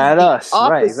 that's not us.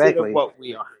 Opposite right, exactly. of what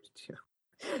we are.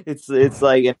 It's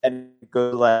like, and it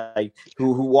goes like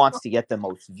who wants to get the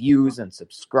most views and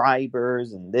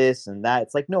subscribers and this and that.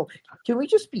 It's like, no, can we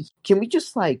just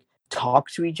like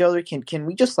talk to each other? Can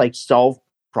we just like solve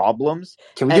problems?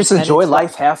 Can we just enjoy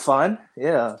life, have fun?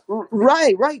 Yeah.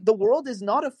 Right. The world is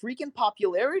not a freaking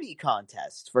popularity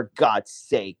contest, for God's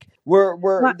sake.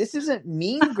 This isn't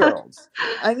Mean Girls.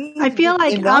 I mean, I feel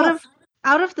like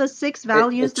out of the 6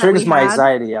 values it triggers my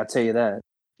anxiety, I'll tell you that.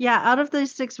 Yeah, out of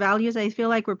those 6 values, I feel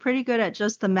like we're pretty good at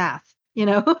just the math.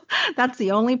 That's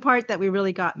the only part that we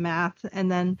really got, math.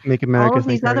 And then all of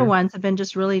these other ones have been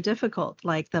just really difficult,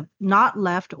 like the not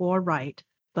left or right,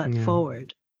 but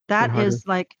forward. That is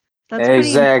like, that's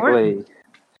pretty important.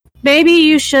 Maybe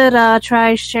you should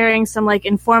try sharing some like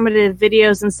informative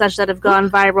videos and such that have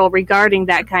gone viral regarding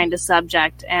that kind of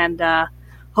subject, and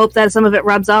hope that some of it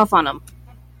rubs off on them.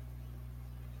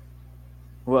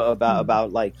 Well,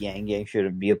 about like Yang Gang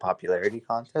shouldn't be a popularity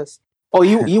contest. Oh,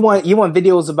 you want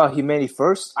videos about humanity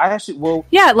first?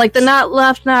 Yeah, like the not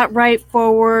left, not right,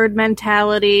 forward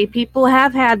mentality. People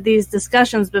have had these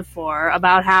discussions before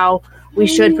about how we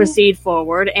should proceed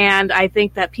forward, and I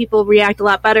think that people react a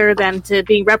lot better than to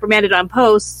being reprimanded on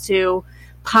posts to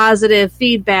positive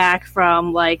feedback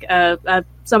from like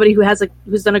somebody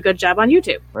who's done a good job on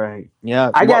YouTube. Right.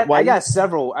 Yeah. I got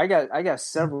several.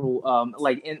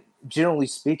 Generally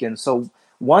speaking, so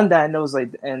one that I know is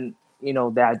like, and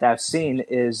that I've seen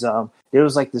is there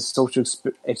was like this social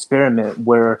experiment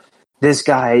where this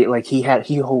guy, like he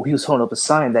was holding up a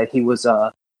sign that he was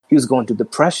going through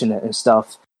depression and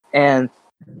stuff, and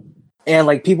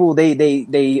like people they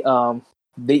came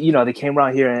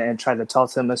around here and tried to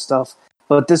talk to him and stuff,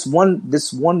 but this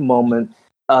one moment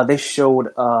they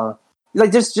showed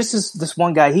like this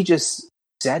one guy, he just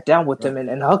sat down with him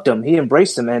and hugged him, he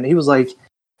embraced him, and he was like.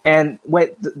 And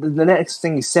the next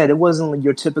thing he said, it wasn't like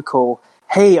your typical,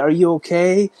 "Hey, are you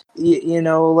okay? Do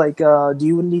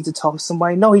you need to talk to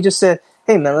somebody?" No, he just said,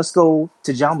 "Hey, man, let's go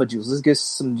to Jamba Juice. Let's get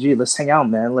some G. Let's hang out,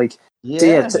 man. Like,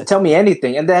 tell me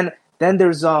anything." And then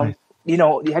there's I don't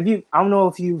know if any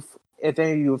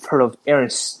of you have heard of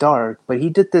Aaron Stark, but he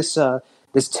did this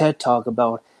TED talk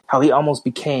about how he almost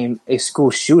became a school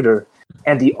shooter,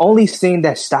 and the only thing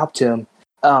that stopped him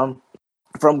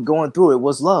from going through it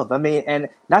was love. I mean, and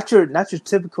not your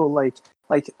typical like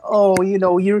oh,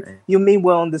 you mean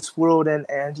well in this world, and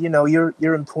you're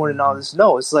important and all this.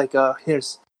 No, it's like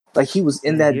here's like he was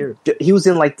in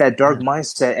like that dark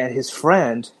mindset, and his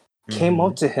friend came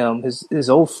up to him, his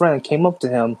old friend came up to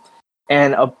him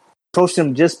and approached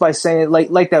him just by saying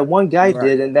like that one guy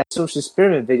did in that social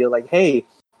experiment video, like, "Hey,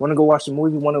 want to go watch a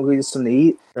movie? Want to get something to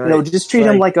eat?" Just treat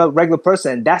him like a regular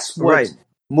person. That's what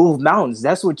move mountains.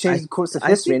 That's what changed the course of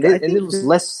history, and it was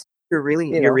less. You're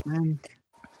really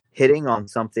hitting on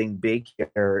something big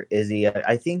here, Izzy.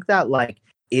 I think that like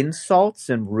insults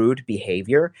and rude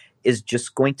behavior is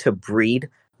just going to breed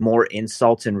more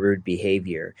insults and rude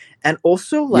behavior. And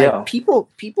also like people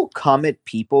come at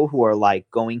people who are like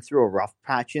going through a rough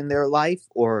patch in their life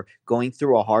or going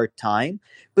through a hard time,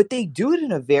 but they do it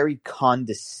in a very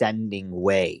condescending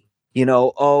way. You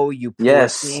know, oh, you poor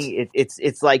thing.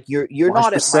 It's like you're 100%.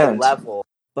 Not at my level,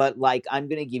 but like I'm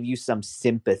gonna give you some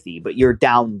sympathy, but you're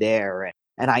down there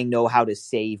and I know how to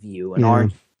save you, and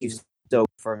aren't you so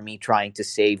for me trying to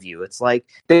save you? It's like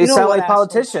they sound like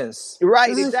politicians,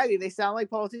 right? Exactly, they sound like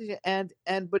politicians,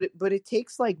 but it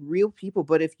takes like real people.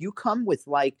 But if you come with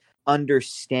like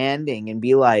understanding and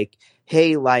be like,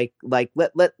 hey,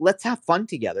 let's have fun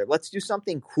together, let's do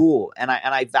something cool, and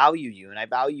I value you and I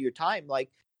value your time, like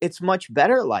it's much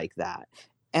better like that.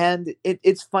 And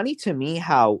it's funny to me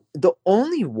how the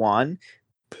only one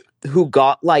who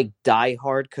got like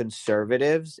diehard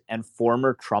conservatives and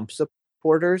former Trump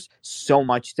supporters so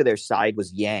much to their side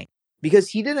was Yang, because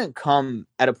he didn't come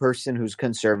at a person who's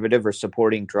conservative or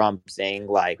supporting Trump saying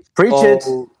like, preach it,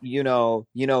 you know,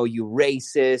 you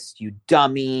racist, you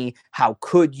dummy, how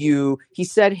could you? He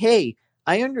said, hey,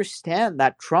 I understand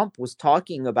that Trump was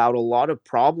talking about a lot of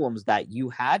problems that you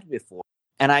had before.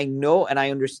 And I know and I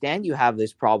understand you have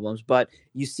these problems, but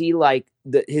you see, like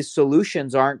his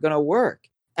solutions aren't going to work.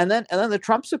 And then the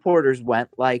Trump supporters went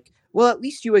like, well, at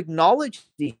least you acknowledge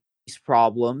these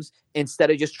problems instead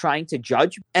of just trying to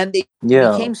judge. And they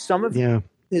became some of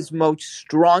his most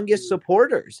strongest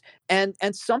supporters. And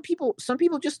some people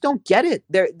just don't get it.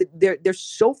 They're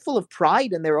so full of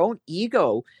pride and their own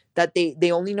ego that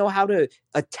they only know how to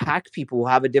attack people who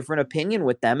have a different opinion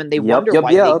with them, and they wonder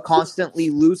why they constantly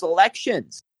lose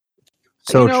elections.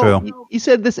 So true. You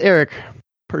said this Eric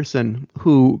person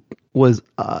who was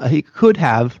he could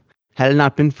have, had it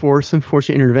not been for some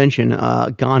fortunate intervention,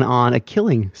 gone on a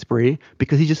killing spree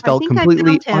because he just felt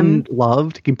completely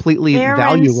unloved, completely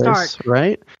valueless,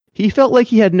 right? He felt like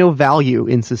he had no value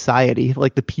in society,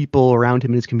 like the people around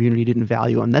him in his community didn't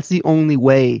value him. That's the only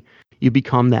way you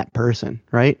become that person,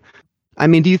 right? I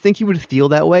mean, do you think he would feel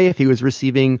that way if he was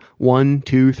receiving $1,000,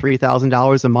 $2,000,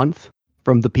 $3,000 a month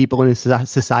from the people in his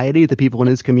society, the people in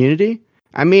his community?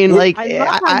 I mean, like,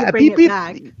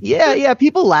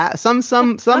 people laugh. Some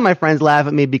of my friends laugh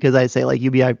at me because I say like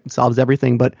UBI solves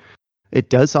everything, but it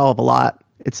does solve a lot.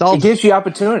 It gives you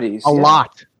opportunities, a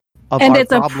lot of and our it's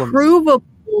problems.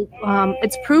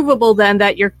 It's provable then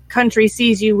that your country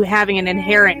sees you having an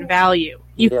inherent value.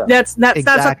 That's exactly.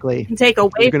 not something you can take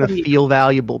away from you. You're going to feel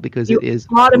valuable because it is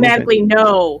automatically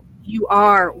know you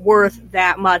are worth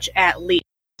that much at least.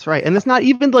 That's right. And it's not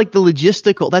even like the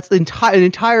logistical. That's an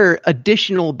entire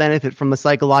additional benefit from the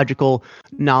psychological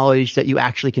knowledge that you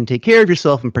actually can take care of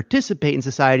yourself and participate in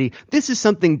society. This is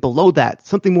something below that,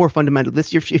 something more fundamental.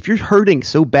 If you're hurting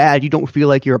so bad, you don't feel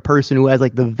like you're a person who has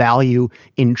like the value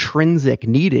intrinsic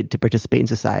needed to participate in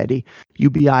society.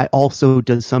 UBI also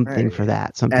does something for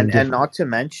that. And not to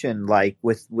mention, like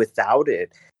without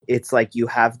it, it's like you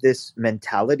have this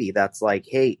mentality that's like,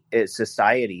 hey, it's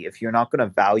society. If you're not going to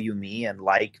value me and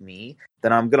like me,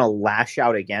 then I'm going to lash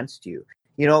out against you.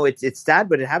 You know, it's sad,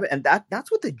 but it happened. And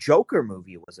that's what the Joker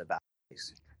movie was about.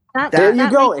 There you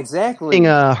go. Exactly.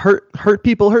 Hurt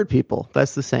people.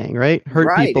 That's the saying, right?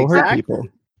 Hurt people.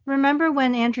 Remember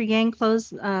when Andrew Yang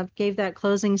gave that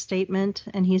closing statement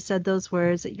and he said those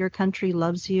words that your country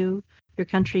loves you, your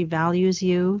country values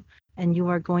you, and you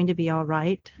are going to be all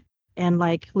right. And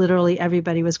like literally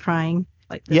everybody was crying.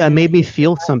 Like it made me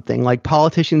feel something. Like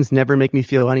politicians never make me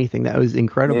feel anything. That was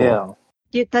incredible.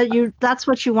 That's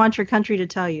what you want your country to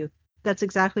tell you. That's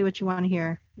exactly what you want to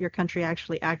hear your country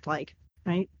actually act like,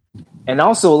 right? And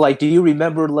also, like, do you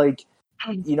remember, like,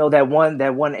 you know, that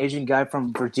one Asian guy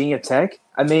from Virginia Tech?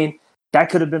 I mean, that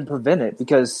could have been prevented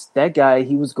because that guy,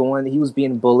 he was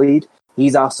being bullied.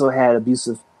 He's also had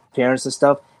abusive parents and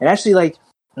stuff. And actually, like,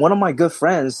 one of my good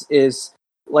friends is,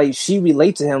 like, she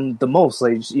relate to him the most.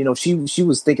 Like, you know, she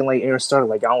was thinking like Aaron Stark,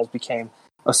 like, I almost became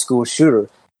a school shooter.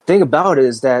 Thing about it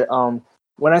is that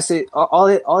when I say all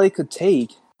it could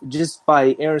take, just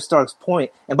by Aaron Stark's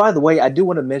point. And by the way, I do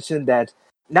want to mention that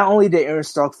not only did Aaron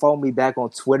Stark follow me back on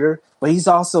Twitter, but he's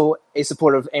also a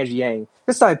supporter of Andrew Yang.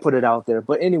 Just thought I'd put it out there.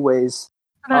 But anyways,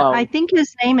 I think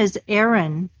his name is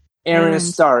Aaron. Aaron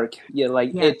Stark. Yeah,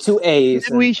 like 2 A's.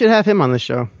 Maybe we should have him on the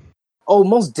show. Oh,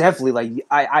 most definitely. Like,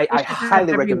 I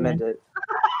highly recommend it.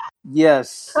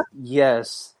 Yes.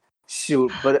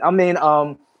 Shoot, but I mean,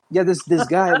 this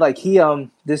guy, like, he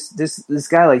this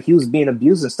guy, like, he was being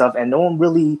abused and stuff, and no one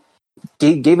really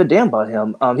gave a damn about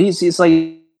him. He's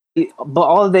like, but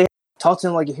all they talk to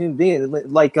him like a human being,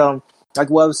 like what I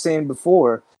was saying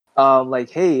before, like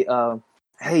hey,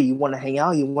 you want to hang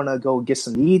out, you want to go get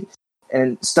some weed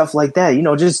and stuff like that,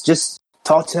 just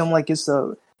talk to him like it's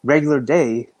a regular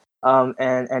day,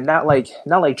 and not like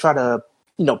try to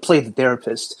play the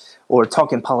therapist or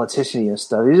talking politician and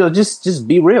stuff. Just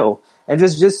be real and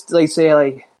just like say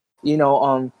like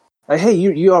like, hey,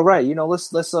 you all right?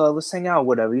 Let's hang out,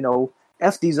 whatever.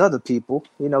 F these other people.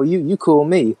 You cool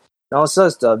me. And all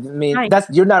such stuff. I mean, Nice.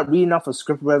 you're not reading off a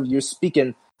script, whatever. You're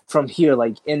speaking from here,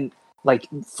 like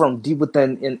from deep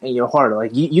within in your heart.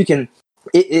 Like you can,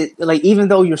 like even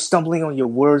though you're stumbling on your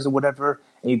words or whatever,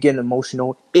 and you're getting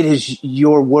emotional, it is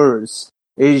your words.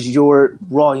 It is your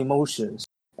raw emotions,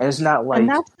 and it's not like. And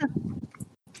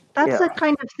that's the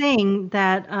kind of thing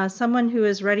that someone who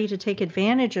is ready to take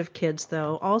advantage of kids,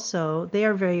 though, also, they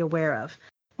are very aware of.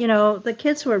 The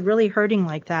kids who are really hurting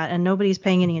like that and nobody's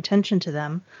paying any attention to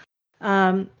them,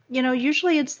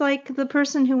 usually it's like the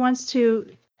person who wants to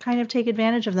kind of take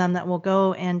advantage of them that will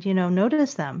go and,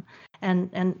 notice them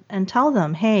and tell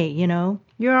them, hey,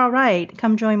 you're all right.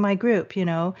 Come join my group,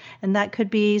 and that could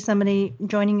be somebody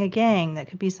joining a gang. That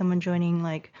could be someone joining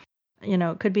like,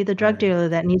 it could be the drug dealer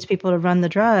that needs people to run the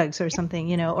drugs or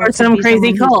something, or some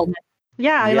crazy cult.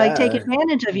 I like take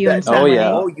advantage of you in some Oh way.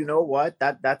 yeah. Oh, you know what?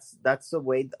 That's the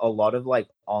way a lot of like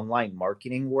online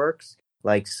marketing works.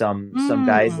 Like some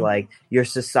guys like your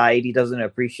society doesn't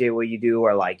appreciate what you do,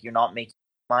 or like you're not making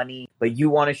money, but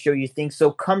you want to show your things. So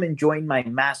come and join my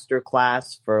master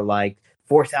class for like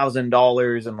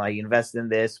 $4,000 and like invest in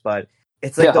this. But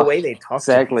it's like the way they talk.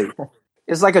 Exactly.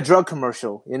 It's like a drug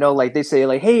commercial, like they say,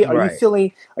 like, "Hey, are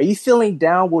you feeling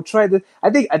down? We'll try this." I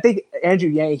think Andrew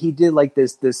Yang, he did like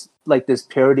this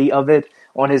parody of it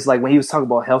on his, like, when he was talking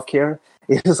about healthcare.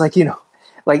 It was like,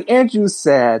 like Andrew's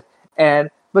sad,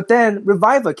 but then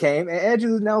Reviva came and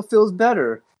Andrew now feels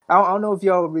better. I don't know if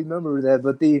y'all remember that,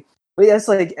 but it's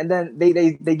like, and then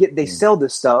they sell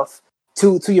this stuff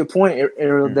to your point,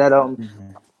 Ariel, that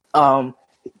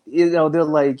they're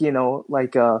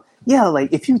like,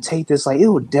 like if you take this, like it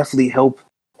will definitely help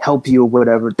you or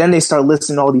whatever. Then they start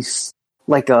listing all these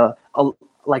like a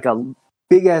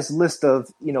big ass list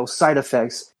of side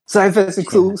effects. Side effects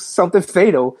include something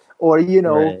fatal, or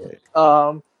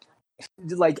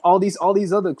like all these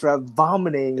other crap,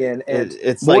 vomiting and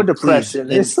it's more like, depression.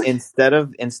 Please, instead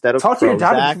of talk to your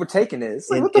doctor before taking it.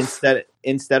 Like,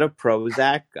 instead of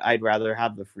Prozac, I'd rather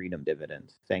have the freedom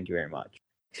dividend. Thank you very much.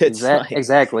 It's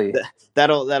exactly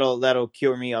that'll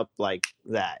cure me up like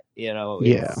that.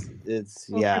 It's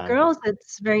for girls,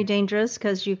 it's very dangerous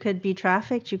because you could be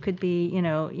trafficked. You could be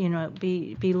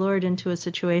be lured into a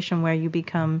situation where you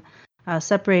become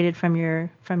separated from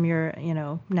your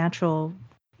natural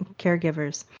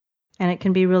caregivers, and it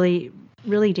can be really,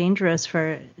 really dangerous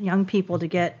for young people to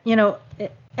get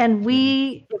and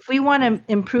if we want to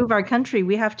improve our country,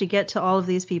 we have to get to all of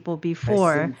these people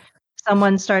before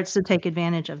someone starts to take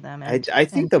advantage of them. I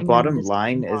think the bottom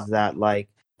line is that like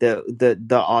the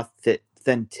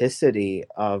authenticity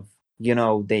of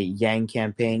the Yang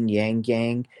campaign, Yang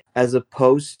gang, as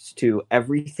opposed to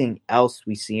everything else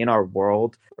we see in our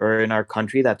world or in our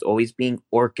country that's always being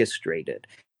orchestrated,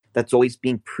 that's always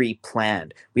being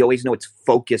pre-planned. We always know it's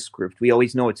focus grouped. We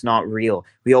always know it's not real.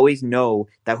 We always know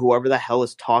that whoever the hell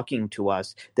is talking to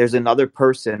us, there's another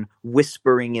person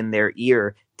whispering in their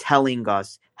ear telling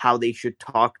us how they should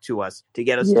talk to us to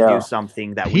get us to do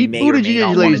something that we may or may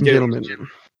not want to do.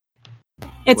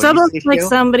 It's almost like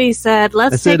somebody said,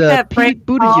 let's take that phrase,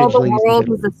 all the world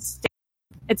was a stage.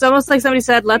 It's almost like somebody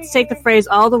said, let's take the phrase,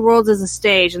 all the world is a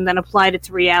stage, and then applied it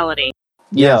to reality.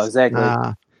 Yeah, exactly.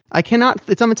 I cannot.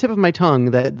 It's on the tip of my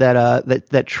tongue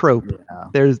that trope.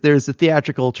 Yeah. There's a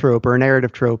theatrical trope or a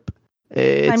narrative trope.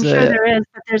 I'm sure there is,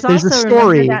 but there's also a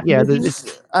story.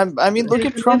 I mean, look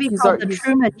at Trump. He's called The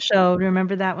Truman Show.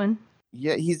 Remember that one?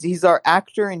 Yeah, he's our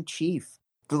actor in chief.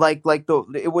 Like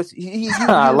it was.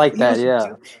 I like that.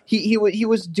 Yeah, he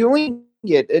was doing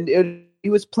it, and he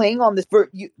was playing on this.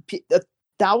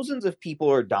 Thousands of people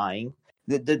are dying.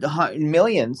 The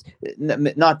millions,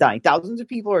 not dying. Thousands of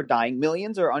people are dying.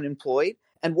 Millions are unemployed.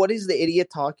 And what is the idiot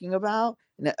talking about?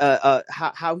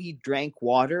 How he drank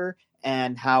water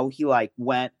and how he like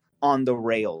went on the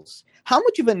rails. How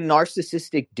much of a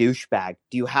narcissistic douchebag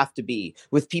do you have to be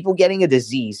with people getting a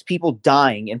disease, people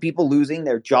dying, and people losing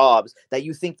their jobs that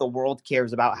you think the world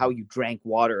cares about how you drank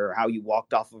water or how you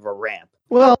walked off of a ramp?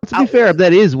 Well, to be fair,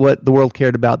 that is what the world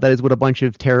cared about. That is what a bunch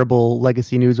of terrible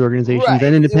legacy news organizations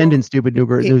and independent stupid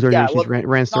news organizations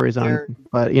ran stories on.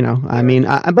 But I mean,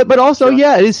 but also,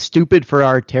 it is stupid for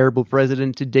our terrible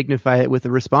president to dignify it with a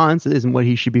response. It isn't what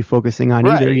he should be focusing on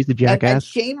either. He's a jackass. And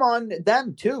shame on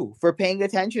them too for paying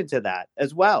attention to that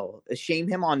as well. Shame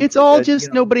him on. It's all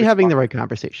just nobody having the right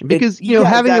conversation, because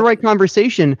having the right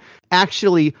conversation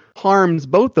actually harms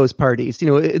both those parties.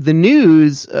 The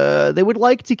news, they would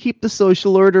like to keep the social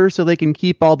order so they can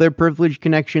keep all their privileged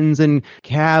connections and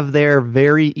have their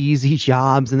very easy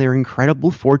jobs and their incredible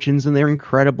fortunes and their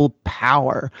incredible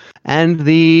power. And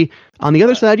on the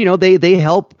other side, they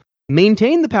help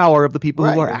maintain the power of the people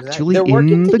who are actually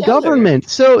in the government.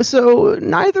 So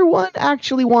neither one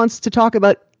actually wants to talk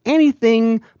about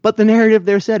anything but the narrative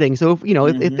they're setting. So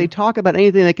if they talk about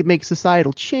anything that could make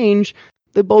societal change,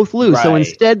 they both lose. So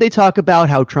instead they talk about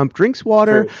how Trump drinks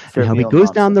water and how he goes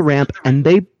down the ramp, and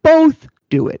they both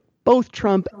do it. Both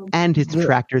Trump and his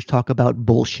detractors talk about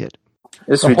bullshit.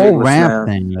 It's the whole ramp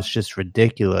thing is just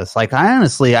ridiculous. Like, I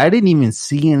didn't even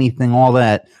see anything all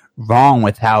that wrong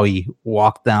with how he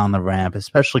walked down the ramp,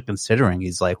 especially considering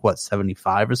he's like,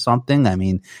 75 or something? I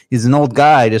mean, he's an old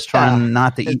guy just trying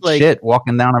not to eat shit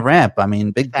walking down a ramp. I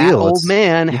mean, big deal. Old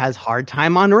man has hard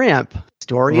time on ramp.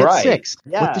 Story at 6.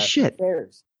 Yeah, what the shit?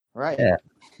 Right. Yeah.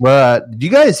 Did you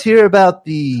guys hear about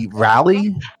the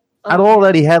rally at all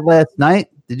that he had last night?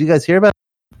 Did you guys hear about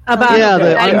the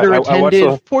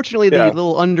underattended? Fortunately, the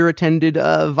little underattended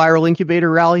viral incubator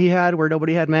rally he had, where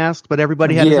nobody had masks, but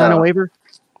everybody had to sign a waiver.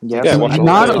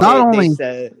 Not only they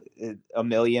said 1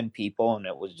 million people, and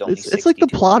it was only. It's like the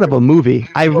plot of a movie.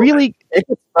 It's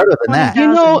better than that.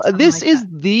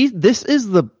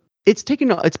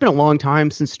 It's been a long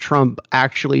time since Trump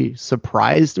actually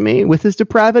surprised me with his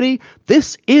depravity.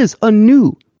 This is a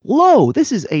new low.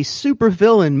 This is a super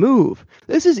villain move.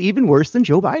 This is even worse than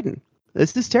Joe Biden.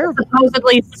 This is terrible.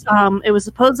 It was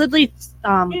supposedly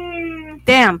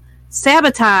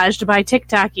sabotaged by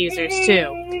TikTok users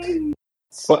too.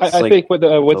 Well, I think with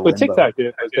TikTok,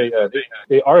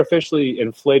 they artificially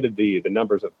inflated the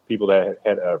numbers of people that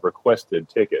had requested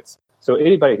tickets. So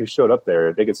anybody who showed up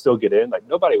there, they could still get in. Like,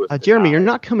 nobody was. Jeremy, you're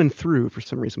not coming through for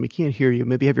some reason. We can't hear you.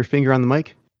 Maybe have your finger on the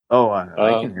mic. Oh,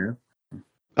 I can hear.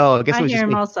 Oh, I guess it was hear just him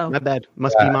me. also. My bad.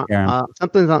 Must be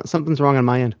my something's wrong on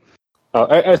my end. So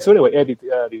anyway, Andy,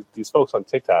 these folks on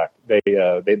TikTok, they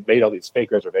made all these fake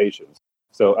reservations.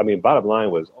 So I mean, bottom line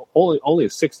was only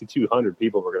 6,200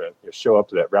 people were going to show up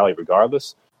to that rally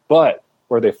regardless. But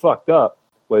where they fucked up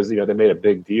was they made a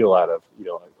big deal out of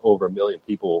over 1 million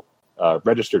people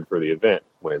registered for the event,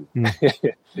 when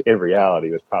in reality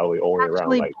it was probably only around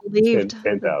like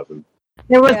 10,000.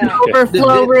 There was an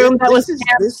overflow room that was.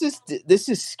 This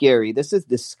is scary. This is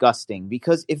disgusting,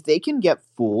 because if they can get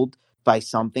fooled by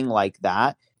something like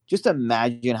that, just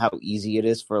imagine how easy it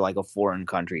is for like a foreign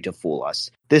country to fool us.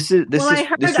 I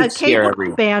heard a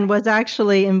K-pop band was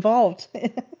actually involved.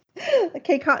 A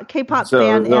K-pop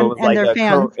band and their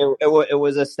fans. It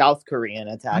was a South Korean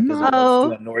attack as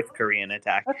opposed to a North Korean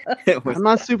attack. I'm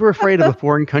not super afraid of a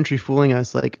foreign country fooling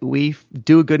us. Like, we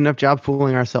do a good enough job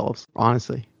fooling ourselves,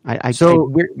 honestly.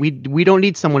 We don't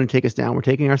need someone to take us down. We're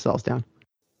taking ourselves down.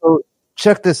 So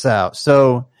check this out.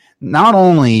 So not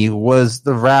only was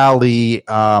the rally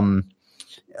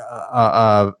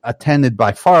attended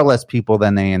by far less people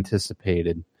than they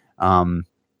anticipated,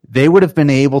 they would have been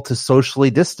able to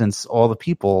socially distance all the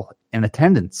people in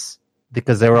attendance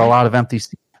because there were a lot of empty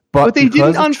seats. But they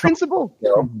didn't on principle.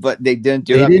 But they didn't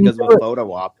do that because of a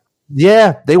photo op.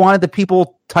 Yeah, they wanted the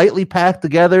people tightly packed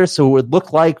together so it would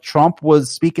look like Trump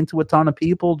was speaking to a ton of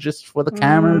people just for the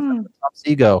camera, for Trump's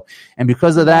ego. And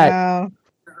because of that,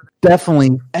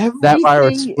 definitely that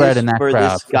virus spread in that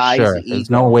crowd. For sure. There's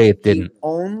no way it didn't. He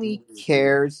only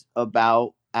cares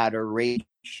about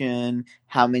adoration,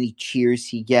 how many cheers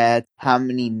he gets, how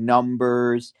many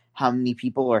numbers, how many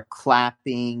people are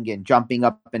clapping and jumping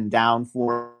up and down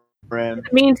for him. In the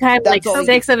meantime, like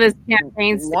 6 of his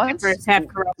campaign staffers have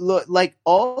corona. Look, like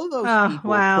all of those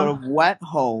people could have went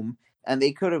home and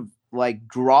they could have like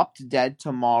dropped dead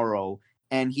tomorrow,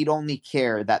 and he'd only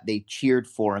care that they cheered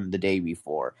for him the day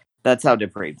before. That's how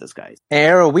depraved this guy is.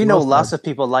 Arrow, we know lots of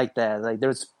people like that. Like,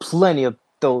 there's plenty of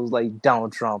those like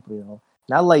Donald Trump,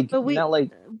 But we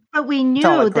knew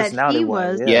that he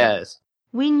was. Yeah. Yes.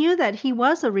 We knew that he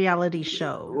was a reality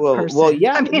show person. Well,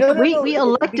 yeah. I mean, we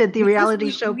elected the reality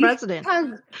show president.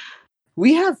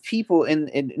 We have people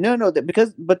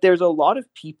but there's a lot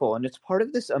of people, and it's part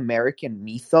of this American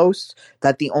mythos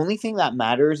that the only thing that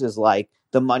matters is like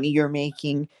the money you're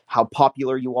making, how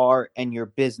popular you are, and your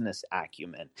business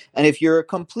acumen. And if you're a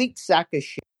complete sack of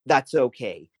shit, that's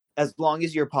okay. as long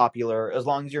as you're popular, as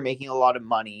long as you're making a lot of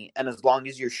money, and as long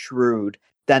as you're shrewd,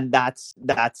 then that's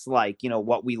like, you know,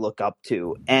 what we look up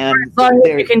to. And as long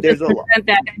as you can there's just present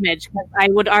that image. I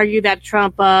would argue that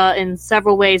Trump, in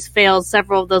several ways, fails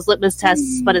several of those litmus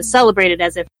tests, but is celebrated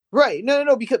as if right.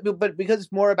 No, because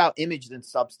it's more about image than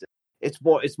substance.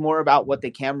 It's more about what the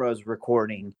camera is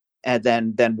recording and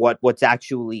than what's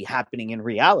actually happening in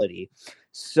reality.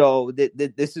 So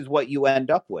this is what you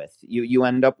end up with. You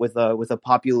end up with a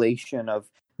population of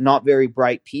not very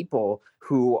bright people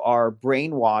who are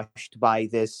brainwashed by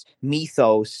this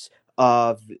mythos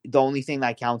of the only thing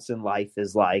that counts in life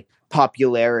is like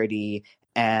popularity,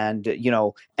 and you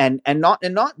know, and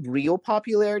not real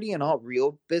popularity and not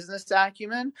real business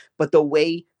acumen, but the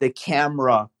way the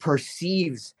camera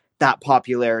perceives that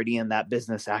popularity and that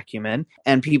business acumen,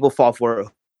 and people fall for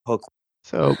a hook.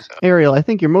 So, Ariel, I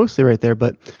think you're mostly right there,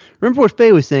 but remember what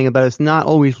Faye was saying about us not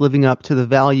always living up to the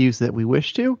values that we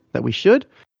wish to, that we should?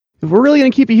 If we're really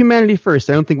going to keep humanity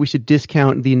first, I don't think we should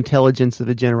discount the intelligence of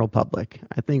the general public.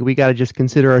 I think we got to just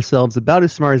consider ourselves about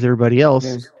as smart as everybody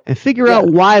else and figure out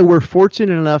why we're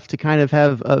fortunate enough to kind of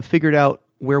have figured out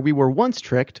where we were once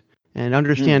tricked and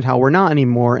understand how we're not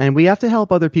anymore. And we have to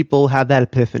help other people have that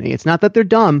epiphany. It's not that they're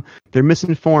dumb. They're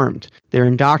misinformed. They're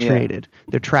indoctrinated.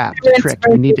 They're trapped. They're tricked.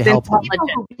 We need to help them. People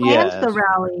who planned the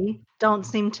rally don't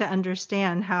seem to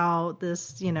understand how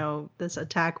this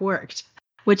attack worked,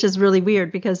 which is really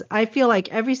weird, because I feel like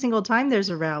every single time there's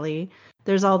a rally,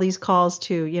 there's all these calls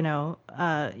to,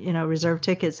 reserve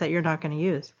tickets that you're not going to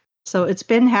use. So it's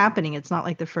been happening. It's not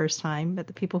like the first time, but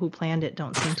the people who planned it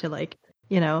don't seem to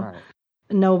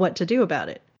know what to do about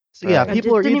it. So yeah,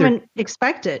 people didn't even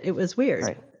expect it. It was weird.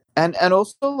 Right. And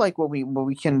also, like, what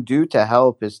we can do to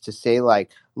help is to say,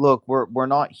 like, look, we're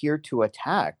not here to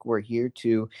attack. We're here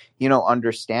to,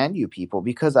 understand you people.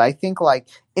 Because I think, like,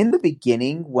 in the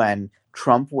beginning when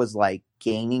Trump was like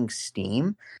gaining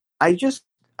steam, I just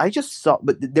saw,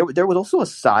 but there was also a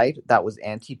side that was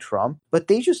anti-Trump, but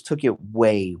they just took it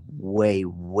way, way,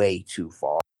 way too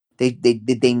far.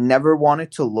 They never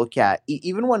wanted to look at,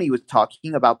 even when he was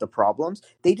talking about the problems,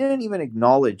 they didn't even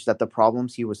acknowledge that the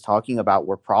problems he was talking about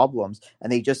were problems.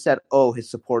 And they just said, oh,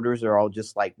 his supporters are all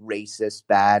just like racist,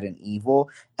 bad, and evil.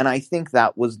 And I think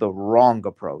that was the wrong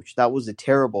approach. That was a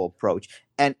terrible approach.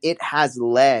 And it has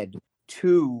led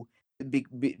to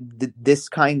this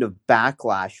kind of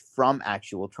backlash from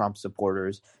actual Trump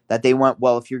supporters, that they went,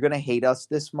 well, if you're going to hate us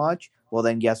this much, well,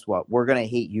 then guess what? We're going to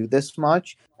hate you this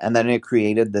much. And then it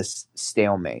created this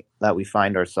stalemate that we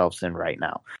find ourselves in right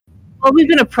now. Well, we've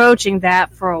been approaching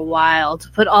that for a while.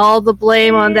 To put all the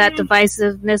blame on that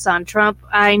divisiveness on Trump,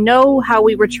 I know how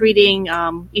we were treating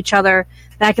each other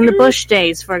back in the Bush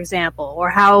days, for example,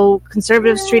 or how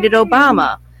conservatives treated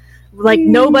Obama. Like,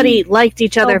 nobody liked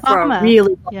each other for a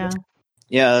really long time.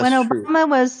 Yeah, when true.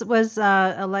 Obama was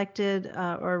elected,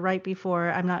 or right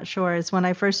before, I'm not sure, is when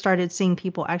I first started seeing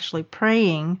people actually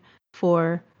praying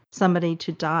for somebody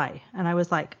to die, and I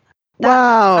was like,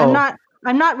 "Wow,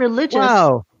 I'm not religious,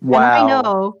 wow, and I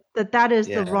know that is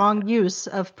the wrong use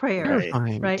of prayer."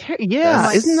 Terrifying, right? Yeah,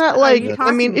 Like, isn't that like?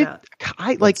 I mean, if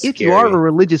you are a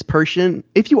religious person,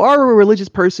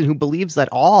 who believes at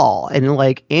all in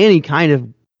like any kind of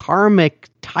karmic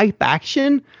type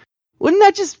action, wouldn't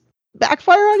that just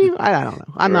backfire on you? I don't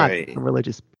know. I'm not a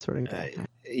religious sort of guy.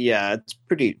 Yeah, it's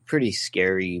pretty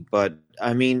scary. But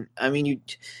I mean,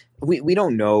 we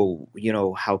don't know,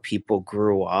 how people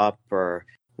grew up or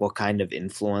what kind of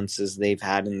influences they've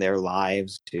had in their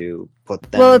lives to put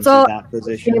them into that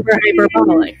position.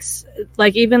 Hyperbolics.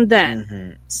 Like, even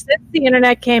then, since the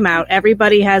internet came out,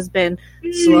 everybody has been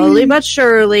slowly but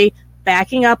surely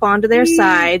backing up onto their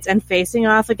sides and facing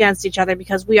off against each other,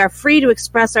 because we are free to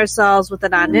express ourselves with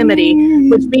anonymity,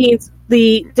 which means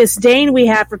the disdain we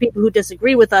have for people who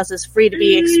disagree with us is free to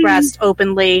be expressed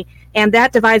openly, and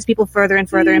that divides people further and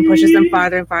further and pushes them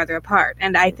farther and farther apart.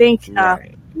 And I think a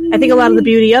lot of the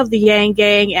beauty of the Yang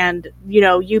Gang and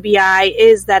UBI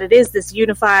is that it is this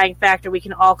unifying factor we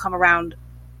can all come around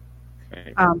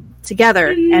together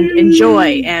and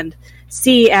enjoy and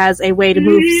see as a way to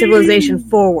move civilization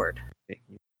forward.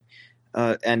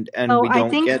 And we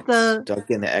don't get stuck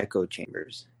in the echo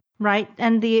chambers. Right,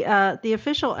 and the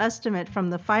official estimate from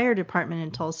the fire department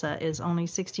in Tulsa is only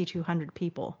 6,200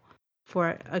 people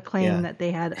for a claim that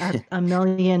they had a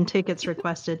million tickets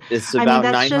requested. It's about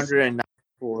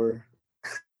 994.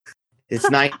 It's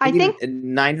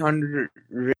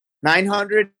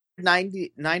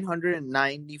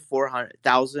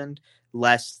 994,000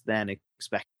 less than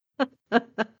expected.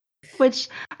 Which,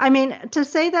 I mean, to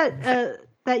say that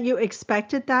you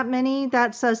expected that many,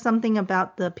 that says something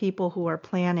about the people who are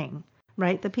planning.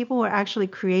 right? The people who are actually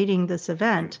creating this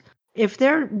event, if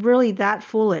they're really that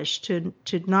foolish to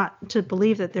not to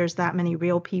believe that there's that many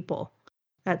real people,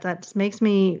 that makes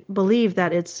me believe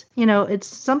that it's it's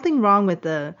something wrong with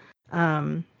the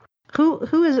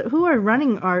who's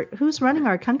running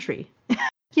our country.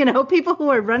 People who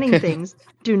are running things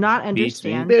do not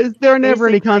understand. There are never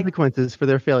any basic, like, consequences for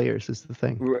their failures. Is the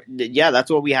thing. Yeah,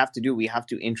 that's what we have to do. We have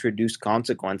to introduce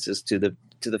consequences to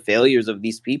the failures of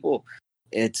these people.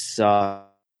 It's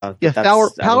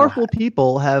powerful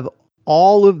people have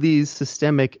all of these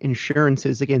systemic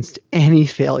insurances against any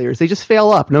failures. They just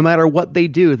fail up no matter what they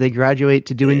do. They graduate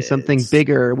to doing something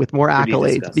bigger with more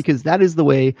accolades disgusting. Because that is the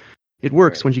way it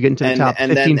works once you get into the top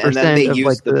 15% of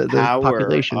like the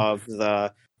population of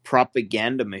the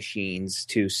propaganda machines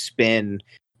to spin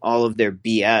all of their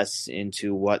BS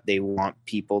into what they want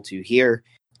people to hear.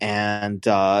 And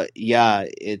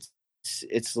it's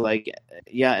like,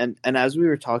 and as we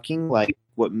were talking, like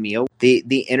what Mio,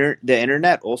 the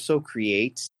internet also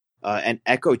creates an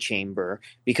echo chamber,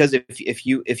 because if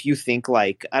you think,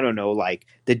 like, I don't know, like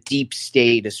the deep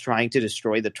state is trying to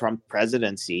destroy the Trump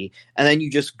presidency, and then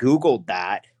you just Googled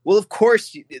that, well, of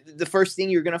course the first thing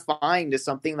you're going to find is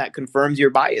something that confirms your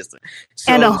bias,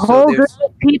 and a whole group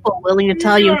of people willing to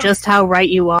tell you just how right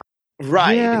you are.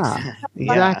 Right. Yeah,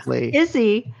 exactly.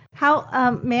 Izzy,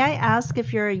 how may I ask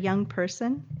if you're a young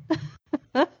person?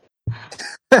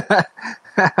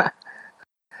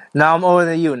 No, I'm older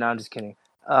than you. No, I'm just kidding.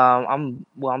 I'm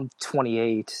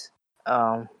 28. So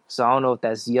I don't know if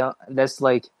that's young. That's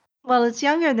like. Well, it's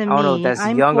younger than me. I don't know if that's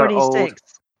I'm young 46. or old.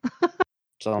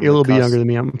 So you're a little bit younger than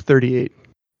me. I'm 38.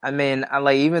 I mean,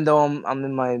 even though I'm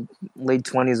in my late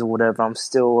 20s or whatever, I'm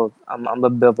still I'm a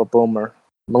bit of a boomer,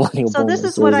 millennial so boomer. This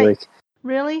is what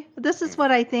This is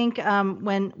what I think.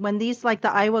 When these, like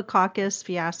the Iowa caucus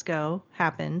fiasco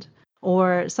happened,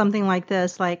 or something like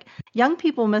this, like young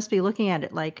people must be looking at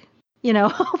it like,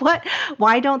 what?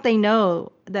 Why don't they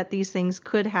know that these things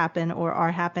could happen or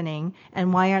are happening,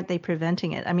 and why aren't they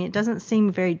preventing it? I mean, it doesn't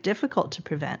seem very difficult to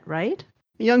prevent, right?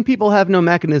 Young people have no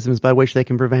mechanisms by which they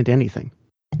can prevent anything.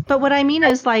 But what I mean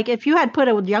is, like, if you had put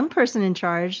a young person in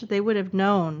charge, they would have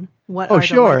known what are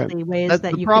the likely ways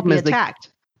that you could be attacked.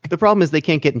 The problem is they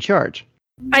can't get in charge.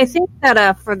 I think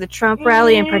that for the Trump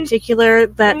rally in particular,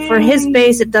 that for his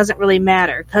base, it doesn't really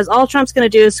matter, because all Trump's going to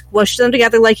do is squish them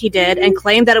together like he did and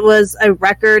claim that it was a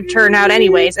record turnout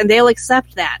anyways, and they'll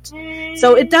accept that.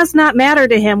 So it does not matter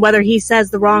to him whether he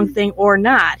says the wrong thing or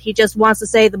not. He just wants to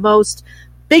say the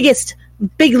biggest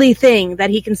bigly thing that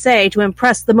he can say to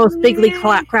impress the most bigly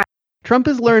crowd. Trump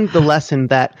has learned the lesson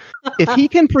that if he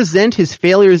can present his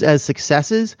failures as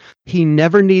successes, he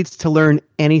never needs to learn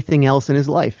anything else in his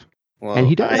life. Well, and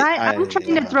he does. I'm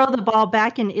trying to throw the ball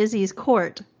back in Izzy's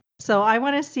court. So I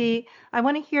want to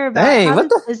hear about how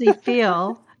does Izzy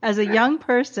feel as a young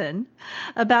person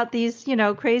about these,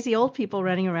 crazy old people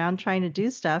running around trying to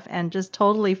do stuff and just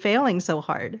totally failing so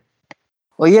hard.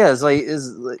 Well, yeah, it's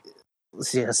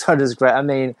hard to describe. I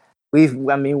mean, we've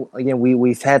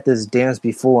had this dance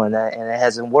before, and it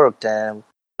hasn't worked. And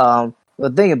the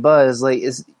thing about it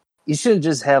is you shouldn't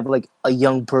just have like a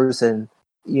young person,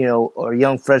 or a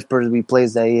young fresh person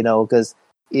replace that, because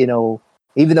even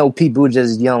though Pete Buttigieg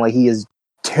is young, like he is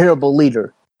terrible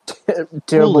leader,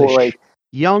 terrible, foolish. Like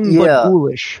young but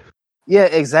foolish. Yeah,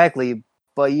 exactly.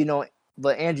 But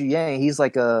but Andrew Yang, he's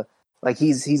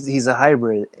he's a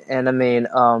hybrid, and I mean,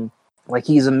 like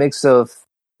he's a mix of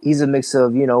Bernie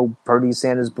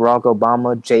Sanders, Barack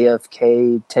Obama,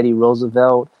 JFK, Teddy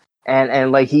Roosevelt,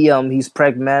 and like he's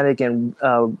pragmatic and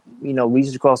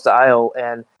reaches across the aisle,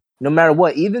 and no matter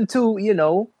what, even to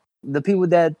the people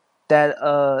that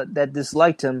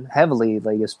disliked him heavily,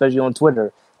 like especially on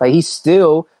Twitter, like he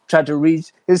still tried to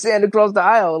reach his hand across the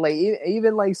aisle. Like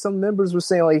even like some members were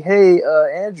saying like, "Hey,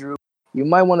 Andrew, you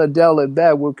might want to dial it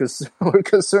back. We're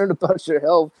concerned about your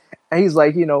health." And he's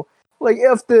like, like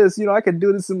F this, I can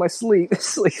do this in my sleep.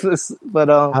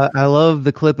 But I love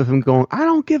the clip of him going, "I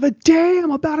don't give a damn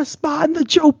about a spot in the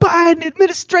Joe Biden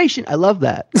administration." I love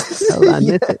that. I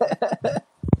miss it.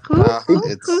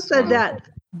 Who said that?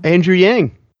 Andrew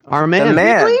Yang, our man. The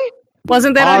man. Really?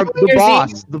 Wasn't that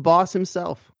the boss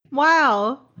himself?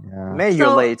 Wow. Yeah. Man,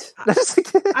 you're late.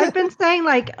 I've been saying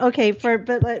like, okay, but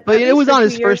it was on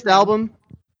his first album.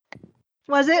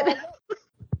 Was it?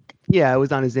 Yeah, it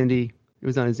was on his indie. It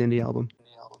was on his indie album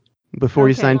before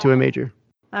he signed to a major.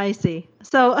 I see.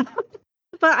 So,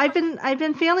 but I've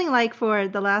been feeling like for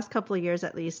the last couple of years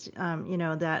at least,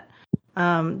 that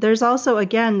there's also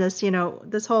again this,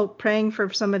 this whole praying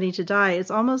for somebody to die. It's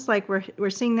almost like we're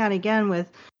seeing that again with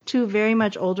two very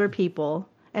much older people,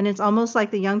 And it's almost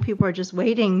like the young people are just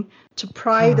waiting to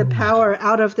pry the power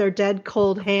out of their dead,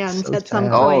 cold hands So at some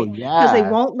sad. point because they yeah.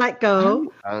 won't let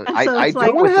go. I So it's do I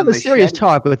like, want with to have the a serious machete.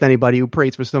 talk with anybody who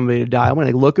prays for somebody to die. I want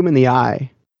to look them in the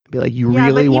eye and be like, you yeah, but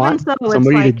really even want so, it's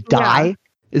somebody like, to die?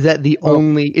 Is that the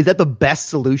is that the best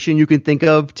solution you can think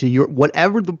of to your,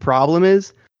 whatever the problem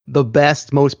is, the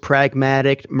best, most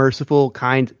pragmatic, merciful,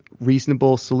 kind,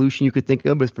 reasonable solution you could think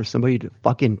of is for somebody to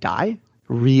fucking die?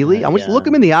 Really? I want you to look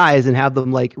them in the eyes and have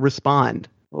them like respond.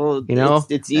 Well, You know?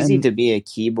 it's easy And- to be a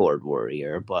keyboard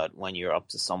warrior, but when you're up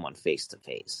to someone face to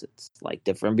face, it's like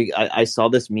different. I saw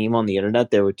this meme on the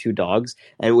internet. There were two dogs,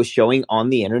 and it was showing on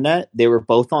the internet. They were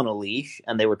both on a leash,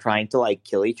 and they were trying to like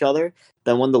kill each other.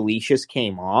 Then when the leashes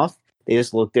came off, they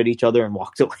just looked at each other and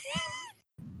walked away.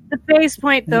 The base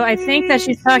point, though, I think that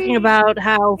she's talking about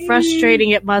how frustrating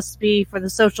it must be for the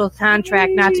social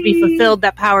contract not to be fulfilled,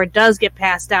 that power does get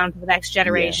passed down to the next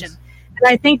generation. Yes. And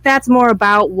I think that's more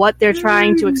about what they're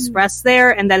trying to express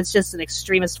there, and that it's just an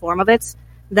extremist form of it,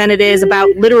 than it is about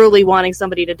literally wanting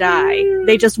somebody to die.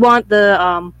 They just want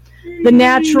the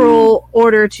natural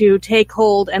order to take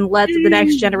hold and let the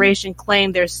next generation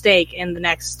claim their stake in the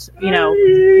next,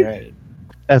 Right.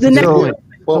 That's The a good next- point.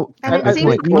 Well, and it I- seems I-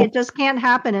 like it just can't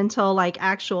happen until like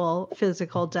actual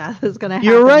physical death is going to happen.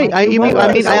 You're right. Like,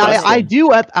 I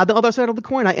do at the other side of the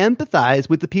coin. I empathize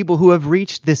with the people who have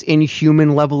reached this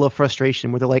inhuman level of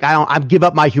frustration where they're like, I give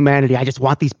up my humanity. I just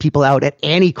want these people out at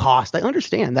any cost. I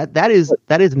understand that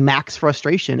is max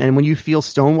frustration. And when you feel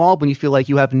stonewalled, when you feel like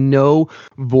you have no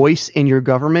voice in your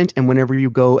government, and whenever you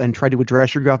go and try to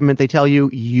address your government, they tell you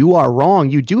you are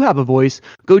wrong. You do have a voice.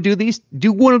 Go do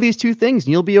one of these two things,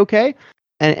 and you'll be okay.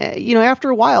 And after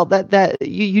a while, that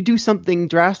you do something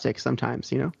drastic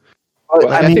sometimes. Well, Like,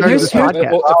 I think here's-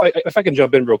 if I can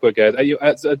jump in real quick, guys.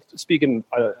 Speaking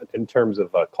in terms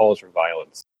of calls for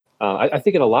violence, I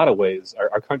think in a lot of ways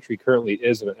our country currently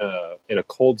is in a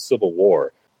cold civil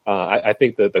war. I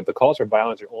think that the calls for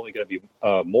violence are only going to be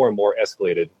more and more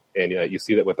escalated, and you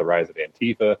see that with the rise of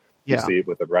Antifa. You see it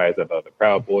with the rise of the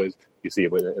Proud Boys. You see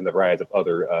it in the rise of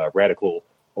other radical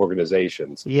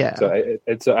organizations. Yeah.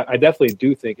 So I definitely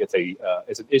do think it's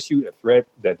an issue, a threat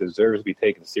that deserves to be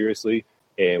taken seriously,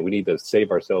 and we need to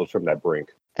save ourselves from that brink.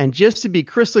 And just to be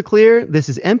crystal clear, this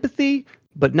is empathy,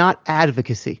 but not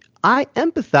advocacy. I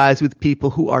empathize with people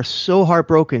who are so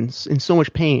heartbroken, in so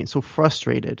much pain, so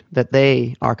frustrated that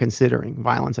they are considering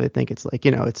violence. I think it's like,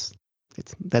 it's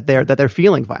that they're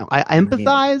feeling violent. I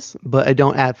empathize, but I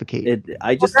don't advocate.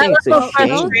 I just Well, think it's that a shame.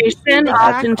 frustration that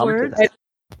has often come to words. that.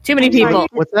 too many I'm sorry. people.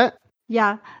 What's that?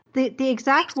 Yeah, the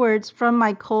exact words "from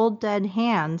my cold dead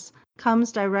hands"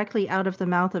 comes directly out of the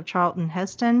mouth of Charlton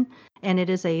Heston, and it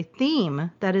is a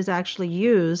theme that is actually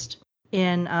used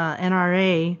in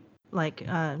NRA, like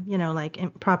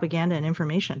in propaganda and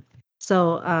information.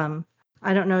 So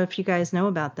I don't know if you guys know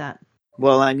about that.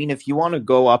 Well, I mean, if you want to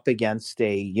go up against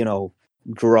a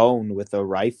drone with a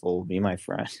rifle, be my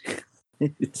friend.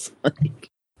 It's like.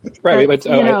 Right, But,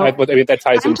 but I mean that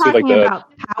ties I'm into like talking the about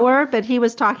power, but he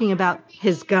was talking about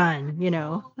his gun.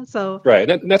 So right.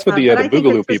 And that's what the but I think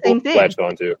Boogaloo it's the people same thing. latched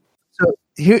onto. So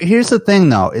here's the thing,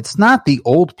 though. It's not the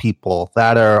old people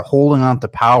that are holding on to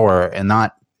power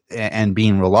and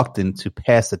being reluctant to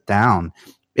pass it down.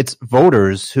 It's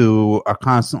voters who are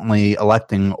constantly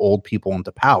electing old people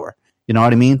into power. You know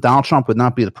what I mean? Donald Trump would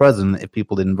not be the president if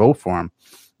people didn't vote for him.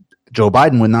 Joe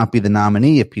Biden would not be the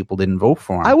nominee if people didn't vote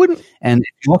for him. I wouldn't. And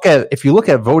if you look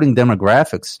at voting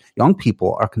demographics, young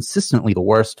people are consistently the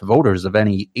worst voters of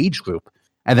any age group.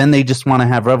 And then they just want to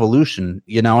have revolution.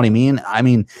 You know what I mean? I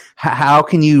mean, how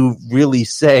can you really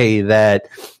say that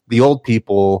the old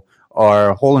people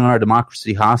are holding our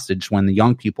democracy hostage when the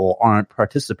young people aren't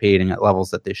participating at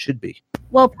levels that they should be?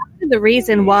 Well, part of the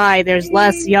reason why there's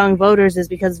less young voters is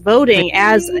because voting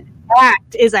as an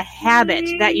act is a habit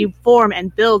that you form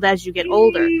and build as you get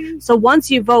older. So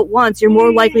once you vote once, you're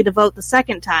more likely to vote the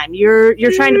second time. You're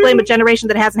trying to blame a generation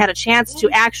that hasn't had a chance to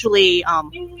actually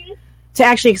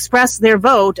express their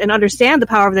vote and understand the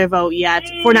power of their vote yet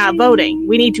for not voting.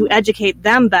 We need to educate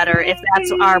them better if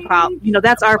that's our problem.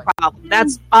 That's our problem.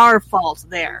 That's our fault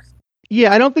there.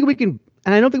 Yeah, I don't think we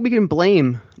can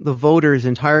blame the voters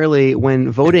entirely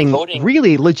when voting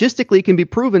really logistically can be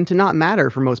proven to not matter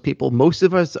for most people. Most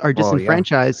of us are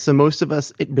disenfranchised, so most of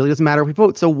us, it really doesn't matter if we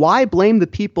vote. So why blame the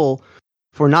people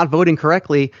for not voting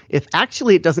correctly if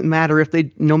actually it doesn't matter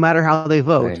no matter how they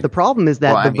vote? Right. The problem is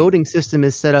that the voting system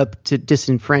is set up to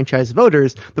disenfranchise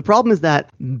voters. The problem is that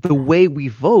the way we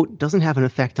vote doesn't have an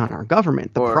effect on our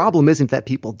government. The problem isn't that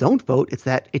people don't vote, it's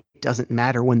that it doesn't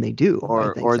matter when they do.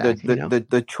 Or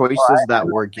the choices that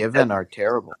we're given are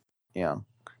terrible. Yeah.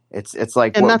 It's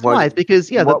like, and that's why. It's because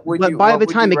by the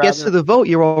time it gets to the vote,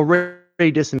 you're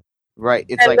already disengaged. Right.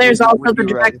 It's and like, there's also the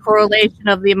direct correlation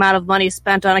of the amount of money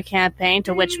spent on a campaign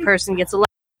to which person gets elected.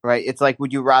 Right. It's like,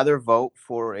 would you rather vote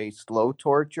for a slow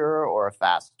torture or a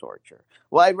fast torture?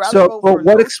 Well, I'd rather vote for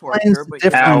what slow explains torture, the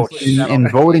difference in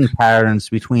voting patterns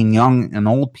between young and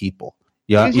old people?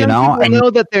 Yeah, because young people know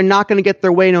that they're not going to get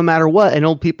their way no matter what, and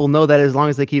old people know that as long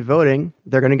as they keep voting,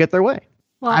 they're going to get their way.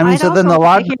 Well, I mean, so then the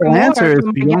logical answer is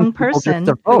for a young person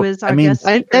who is our guest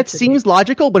that seems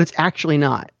logical, but it's actually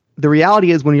not. The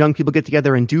reality is, when young people get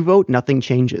together and do vote, nothing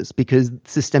changes because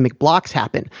systemic blocks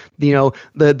happen.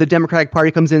 The Democratic Party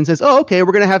comes in and says, "Oh, okay,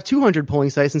 we're going to have 200 polling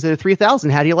sites instead of 3,000.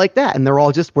 How do you like that?" And they're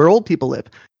all just where old people live.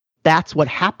 That's what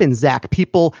happens, Zach.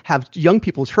 Young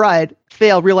people tried,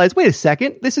 fail, realize, wait a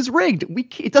second, this is rigged.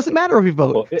 It doesn't matter if we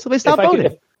vote, so they stop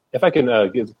voting. If I can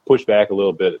push back a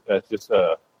little bit, just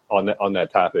on that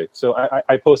topic. So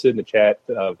I posted in the chat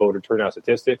voter turnout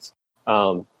statistics.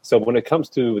 So when it comes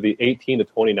to the 18 to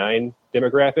 29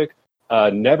 demographic,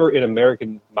 never in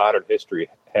American modern history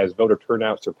has voter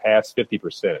turnout surpassed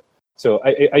 50%. So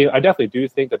I definitely do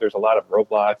think that there's a lot of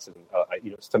roadblocks and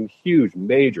some huge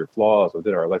major flaws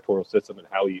within our electoral system and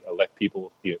how we elect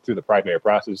people through the primary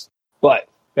process. But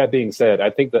that being said, I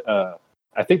think the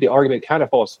argument kind of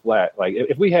falls flat. Like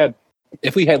if we had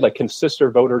like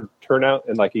consistent voter turnout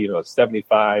in like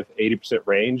 75-80%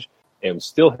 range and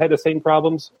still had the same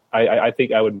problems, I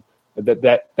think I would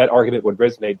that argument would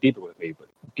resonate deeper with me. But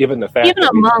given the fact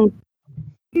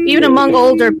even among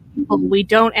older people, we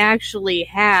don't actually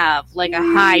have like a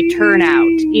high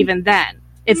turnout. Even then,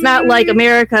 it's not like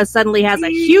America suddenly has a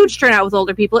huge turnout with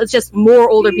older people. It's just more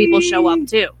older people show up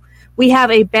too. We have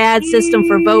a bad system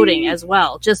for voting as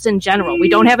well, just in general. We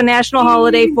don't have a national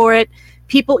holiday for it.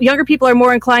 Younger people are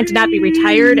more inclined to not be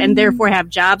retired and therefore have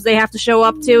jobs they have to show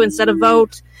up to instead of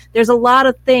vote. There's a lot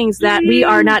of things that we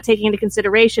are not taking into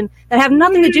consideration that have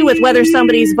nothing to do with whether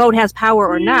somebody's vote has power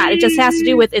or not. It just has to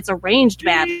do with it's arranged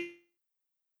badly.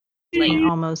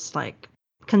 Almost like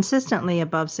consistently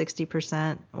above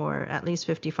 60% or at least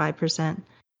 55%.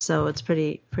 So it's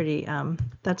pretty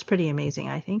that's pretty amazing,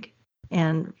 I think.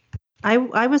 And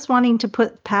I was wanting to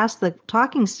pass the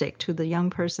talking stick to the young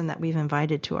person that we've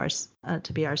invited to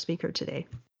to be our speaker today.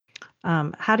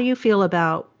 How do you feel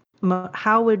about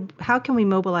how can we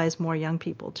mobilize more young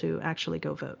people to actually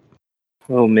go vote?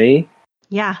 Oh, me?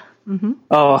 Yeah. Mm-hmm.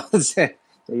 Oh, so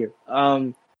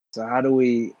how do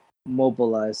we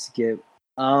mobilize to get?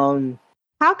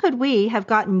 How could we have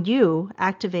gotten you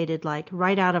activated like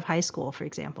right out of high school, for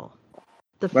example?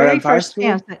 The very first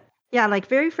chance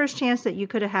very first chance that you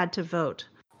could have had to vote.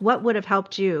 What would have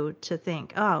helped you to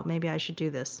think, oh, maybe I should do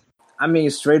this? I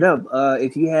mean, straight up,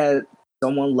 if you had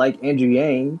someone like Andrew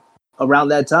Yang around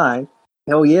that time,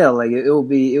 hell yeah, like it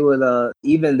would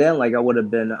even then, like I would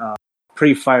have been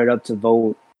pretty fired up to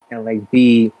vote and like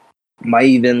might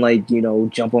even like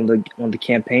jump on the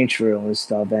campaign trail and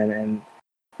stuff and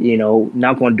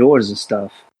knock on doors and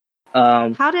stuff.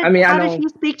 How did he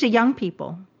speak to young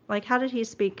people? Like, how did he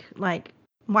speak? Like,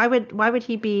 why would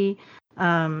he be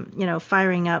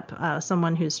firing up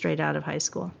someone who's straight out of high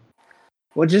school?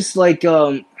 Well, just like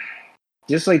the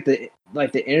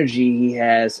energy he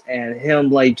has and him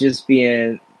like just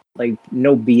being like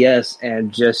no BS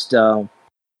and just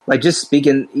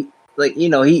speaking like he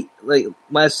like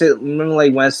when I said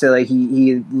like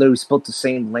he literally spoke the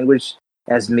same language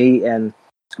as me and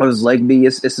it was like me.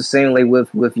 It's the same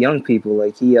like with young people.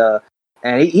 Like he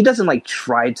doesn't like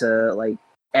try to like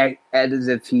act as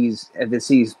if he's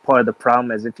part of the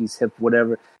problem, as if he's hip,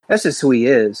 whatever. That's just who he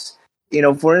is.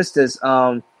 For instance,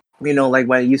 like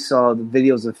when you saw the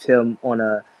videos of him on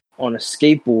a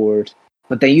skateboard,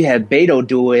 but then you had Beto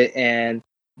do it, and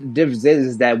the difference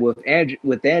is that with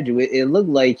Andrew, it looked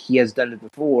like he has done it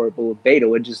before, but with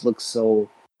Beto, it just looks so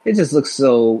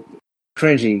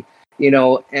cringy,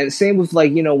 And same with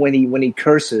like when he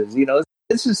curses,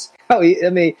 it's just how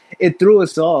it threw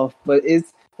us off, but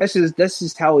that's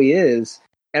just how he is.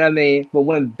 And I mean, but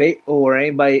when Beto or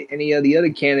any of the other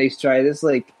candidates tried, it's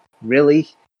like, really?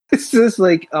 It's just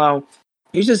like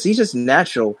he's just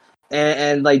natural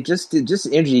and like just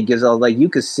energy he gives off. Like you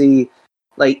could see,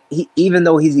 like even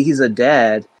though he's a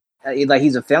dad, like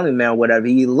he's a family man or whatever,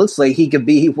 he looks like he could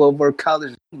be one of our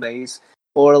college roommates,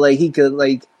 or like he could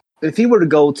like if he were to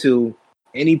go to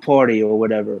any party or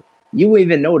whatever, you wouldn't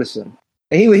even notice him,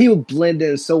 and he would blend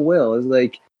in so well. It's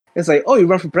like oh, you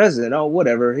run for president, oh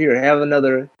whatever, here have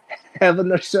another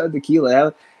shot of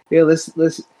tequila,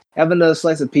 let's have another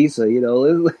slice of pizza,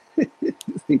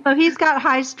 So he's got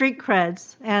high street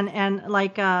creds, and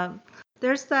like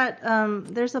There's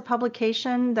a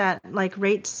publication that like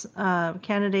rates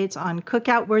candidates on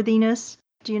cookout worthiness.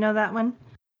 Do you know that one?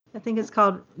 I think it's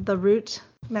called The Root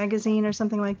magazine or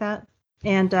something like that.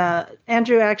 And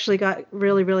Andrew actually got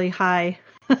really, really high,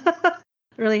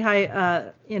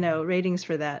 ratings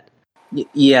for that.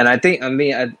 Yeah, and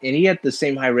and he had the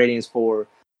same high ratings for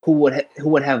who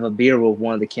would have a beer with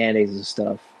one of the candidates and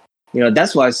stuff.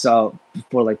 That's what I saw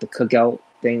for like the cookout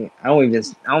thing. I think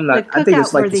it's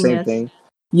like the same thing.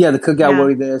 Yeah, the cookout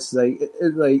worthiness, like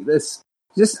this.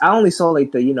 Just I only saw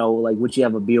like the like would you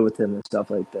have a beer with him and stuff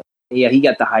like that. Yeah, he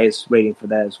got the highest rating for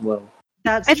that as well.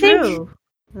 That's true.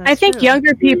 I think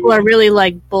younger people are really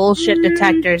like bullshit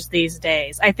detectors these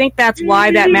days. I think that's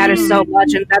why that matters so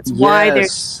much, and that's why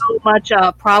there's so much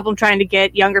problem trying to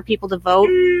get younger people to vote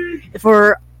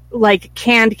for like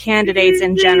canned candidates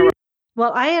in general.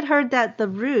 Well, I had heard that The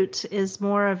Root is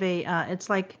more of a, it's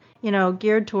like,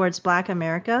 geared towards Black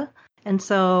America. And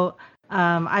so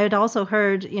I had also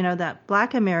heard, that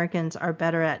Black Americans are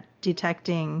better at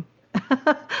detecting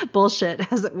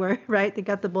bullshit, as it were, right? They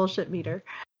got the bullshit meter.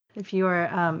 If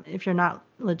you're not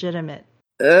legitimate.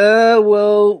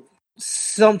 Well,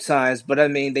 sometimes, but I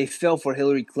mean, they fell for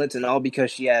Hillary Clinton all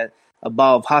because she had a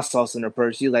bottle of hot sauce in her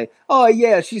purse. She's like, oh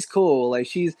yeah, she's cool. Like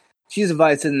she's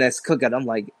invited to the next cookout. I'm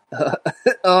like,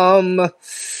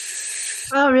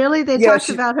 Oh really? They talked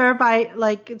about her by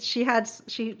like she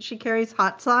carries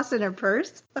hot sauce in her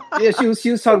purse. Yeah, she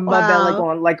was talking about that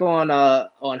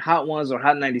on Hot Ones or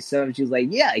Hot 97. She was like,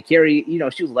 yeah, I carry.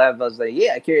 She was laughing. I was like,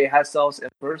 yeah, I carry hot sauce in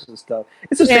purse and stuff.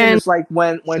 It's the same as like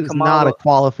when Kamala. Not a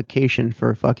qualification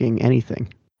for fucking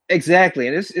anything. Exactly,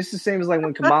 and it's the same as like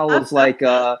when Kamala was like.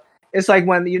 It's like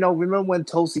when remember when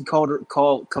Tulsi called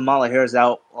Kamala Harris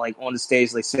out like on the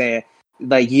stage, like saying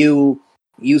like you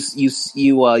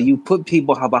put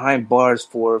people behind bars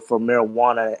for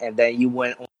marijuana, and then you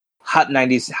went on Hot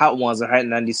Ones or Hot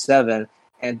 97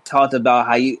 and talked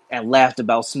about and laughed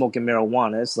about smoking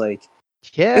marijuana. It's like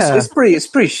it's pretty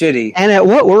shitty. And at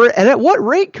what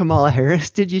rate, Kamala Harris,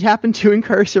 did you happen to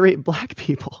incarcerate Black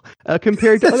people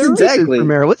compared to other races for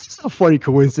marijuana? What's a funny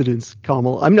coincidence,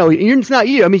 Kamala? It's not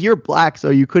you. I mean, you're Black, so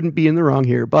you couldn't be in the wrong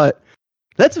here. But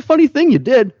that's a funny thing you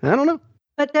did. I don't know.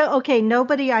 But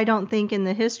nobody, I don't think, in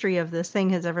the history of this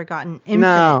thing has ever gotten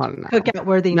infinite cookout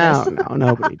worthiness. No,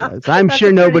 nobody does. I'm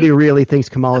sure nobody really thinks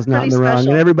Kamala's not in the wrong,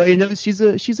 and everybody knows she's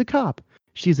a cop.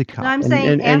 She's a cop. No, I'm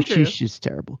saying Andrew. And she's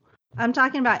terrible. I'm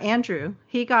talking about Andrew.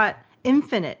 He got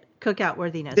infinite cookout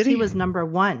worthiness. He was number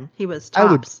one. He was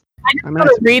tops. I'm going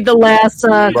to read the last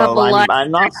couple lines.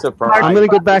 I'm not surprised. I'm going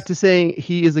to go back to saying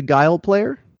he is a guile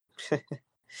player. I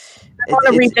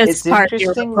want to read this part.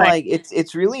 Interesting. Like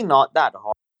it's really not that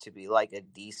hard to be like a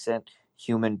decent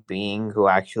human being who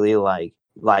actually like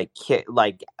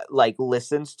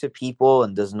listens to people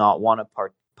and does not want to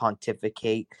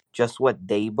pontificate just what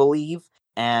they believe.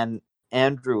 And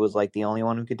Andrew was like the only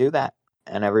one who could do that,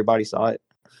 and everybody saw it.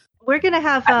 We're going to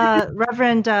have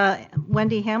Reverend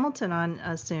Wendy Hamilton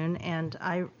on soon, and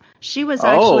she was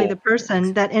actually the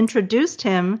person that introduced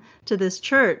him to this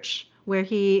church where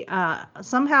he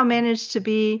somehow managed to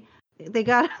be. They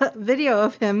got a video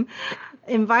of him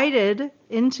invited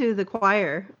into the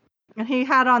choir, and he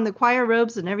had on the choir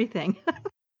robes and everything.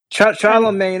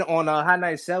 Charlemagne on Hot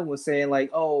 97 was saying like,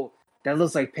 "Oh, that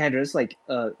looks like Panda." It's like,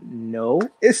 no.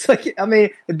 It's like, I mean,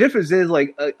 the difference is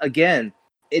like, again,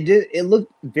 it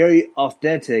looked very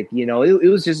authentic. It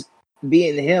was just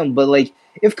being him. But like,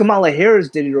 if Kamala Harris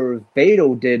did it, or if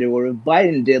Beto did it, or if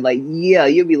Biden did, like, yeah,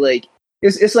 you'd be like,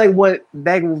 it's like what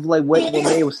back with like what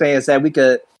May was saying is that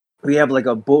we have like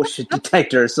a bullshit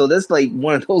detector. So that's like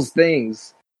one of those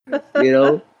things,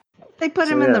 They put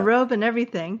him in the robe and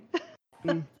everything.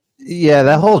 Yeah,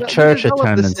 that whole church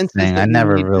attendance thing, I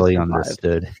never really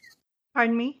understood.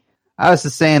 Pardon me? I was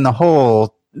just saying the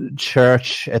whole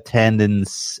church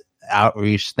attendance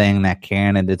outreach thing that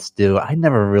candidates do. I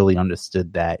never really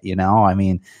understood that. I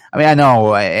mean, I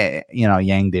know,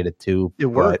 Yang did it too. It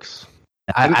works.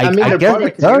 I guess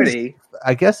it does.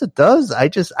 I guess it does. I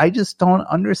just don't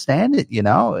understand it.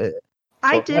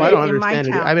 I did it in my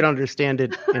town. I don't understand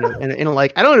it. I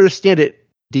don't understand it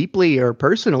deeply or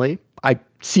personally. I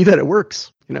see that it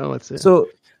works. It's so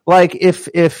like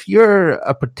if you're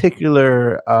a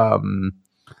particular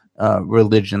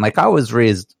religion, like I was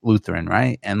raised Lutheran,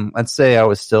 right? And let's say I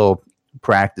was still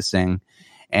practicing,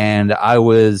 and I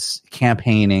was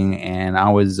campaigning, and I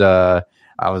was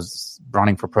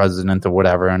running for president or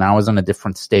whatever, and I was in a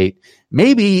different state.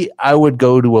 Maybe I would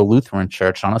go to a Lutheran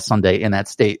church on a Sunday in that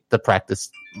state to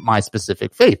practice my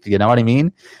specific faith. You know what I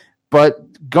mean?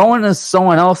 But going to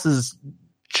someone else's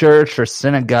church or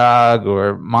synagogue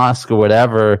or mosque or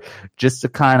whatever, just to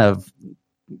kind of,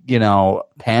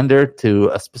 pander to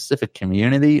a specific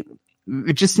community.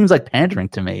 It just seems like pandering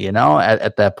to me,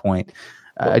 at that point.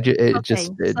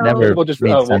 It never made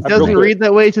sense. It doesn't read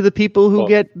that way to the people who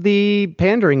get the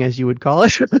pandering, as you would call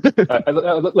it.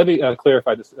 Let me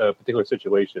clarify this particular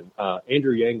situation.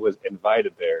 Andrew Yang was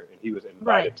invited there, and he was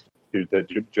invited to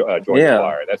join the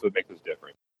choir. That's what makes us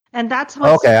different. And that's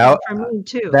what's for me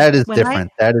too. That is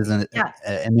different. That is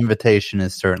an invitation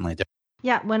is certainly different.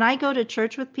 Yeah, when I go to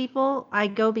church with people, I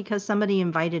go because somebody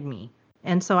invited me,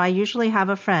 and so I usually have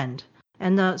a friend.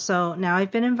 And so now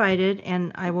I've been invited,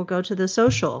 and I will go to the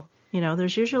social.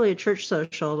 There's usually a church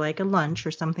social, like a lunch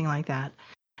or something like that.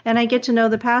 And I get to know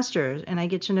the pastor, and I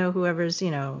get to know whoever's,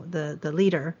 the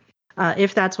leader,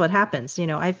 if that's what happens.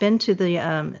 I've been to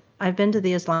the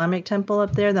Islamic temple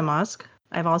up there, the mosque.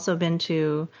 I've also been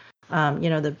to,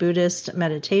 the Buddhist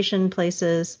meditation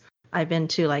places. I've been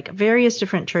to like various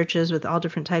different churches with all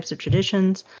different types of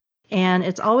traditions. And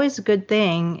it's always a good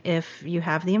thing if you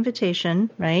have the invitation,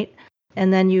 right?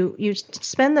 And then you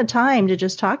spend the time to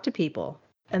just talk to people.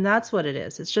 And that's what it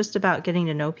is. It's just about getting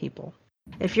to know people.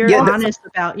 If you're honest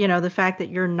about, the fact that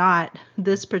you're not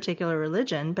this particular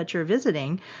religion, but you're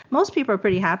visiting, most people are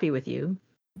pretty happy with you.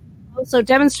 Also,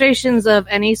 demonstrations of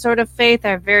any sort of faith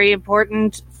are very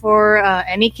important for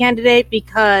any candidate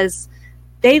because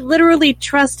they literally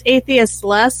trust atheists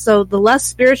less. So the less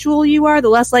spiritual you are, the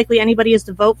less likely anybody is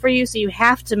to vote for you. So you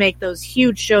have to make those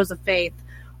huge shows of faith.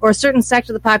 Or a certain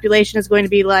sector of the population is going to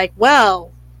be like,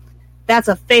 well, that's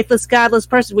a faithless, godless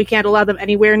person. We can't allow them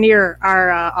anywhere near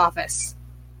our office.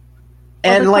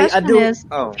 And the question is,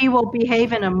 if he will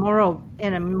behave in a moral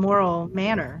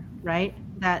manner, right?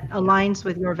 That aligns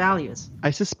with your values. I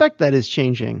suspect that is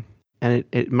changing, and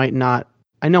it might not.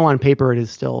 I know on paper it is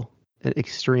still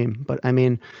extreme, but I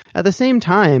mean, at the same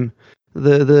time,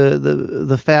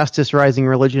 the fastest rising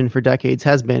religion for decades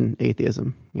has been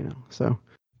atheism. So.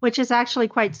 Which is actually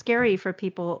quite scary for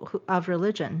people of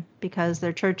religion because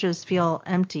their churches feel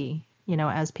empty,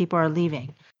 as people are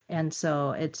leaving, and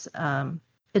so it's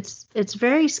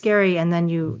very scary. And then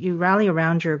you rally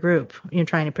around your group, you're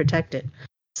trying to protect it.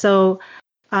 So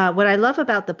what I love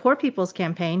about the Poor People's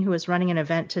Campaign, who is running an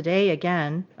event today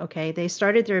again, they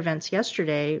started their events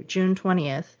yesterday, June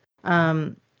 20th,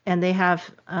 and they have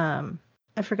I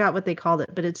forgot what they called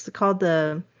it, but it's called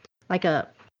a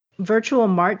virtual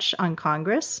march on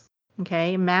Congress,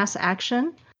 mass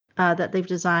action that they've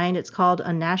designed. It's called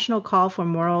a National Call for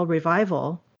Moral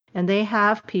Revival, and they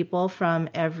have people from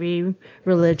every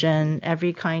religion,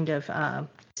 every kind of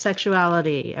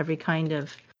sexuality, every kind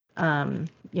of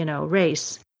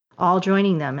race, all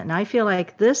joining them. And I feel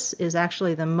like this is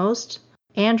actually the most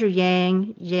Andrew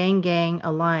Yang Gang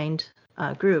aligned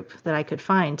group that I could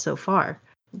find so far,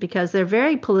 because they're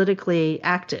very politically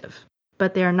active,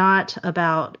 but they're not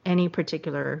about any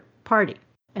particular party.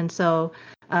 And so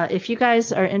if you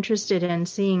guys are interested in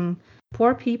seeing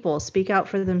poor people speak out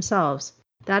for themselves,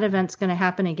 that event's going to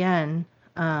happen again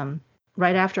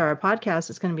right after our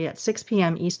podcast. It's going to be at 6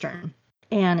 p.m. Eastern,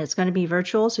 and it's going to be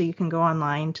virtual, so you can go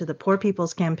online to the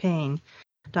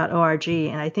poorpeoplescampaign.org.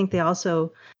 And I think they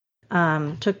also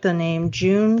took the name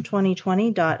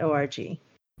June2020.org.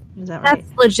 Is that right?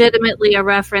 That's legitimately a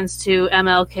reference to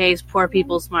MLK's Poor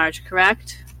People's March,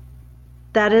 correct?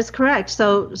 That is correct.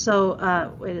 So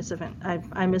wait a second.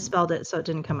 I misspelled it, so it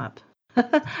didn't come up.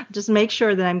 Just make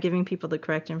sure that I'm giving people the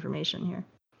correct information here.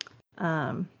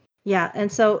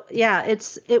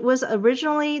 It was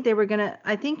originally they were gonna.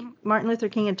 I think Martin Luther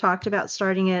King had talked about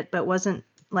starting it, but wasn't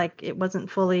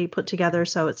fully put together.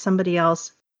 So it's somebody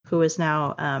else who is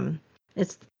now.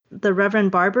 It's the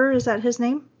Reverend Barber. Is that his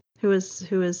name? Who is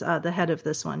the head of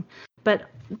this one? But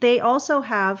they also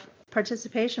have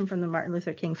participation from the Martin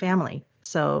Luther King family.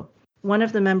 So one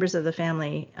of the members of the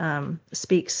family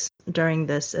speaks during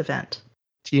this event.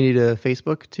 Do you need a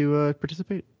Facebook to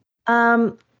participate? I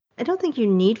don't think you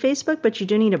need Facebook, but you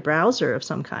do need a browser of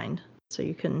some kind, so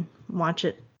you can watch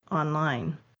it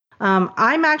online.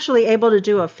 I'm actually able to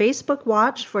do a Facebook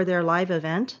watch for their live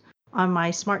event on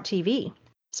my smart TV.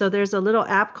 So there's a little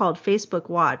app called Facebook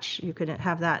Watch. You could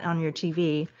have that on your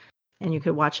TV, and you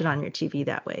could watch it on your TV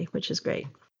that way, which is great.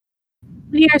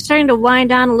 We are starting to wind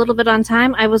down a little bit on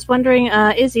time. I was wondering,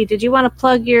 Izzy, did you want to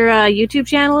plug your YouTube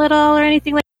channel at all or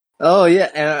anything like that? Oh, yeah,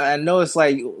 and I know it's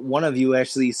like one of you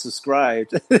actually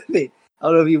subscribed. I don't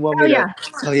know if you want me to...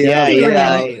 Oh,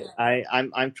 yeah.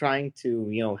 I'm trying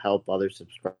to, help other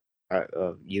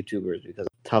YouTubers because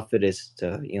tough it is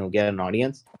to get an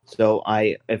audience. So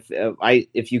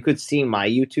if you could see my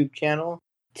YouTube channel,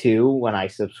 too when I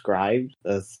subscribed.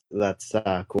 That's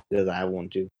cool because I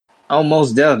won't do.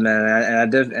 Almost deaf, man,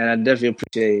 and I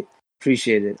definitely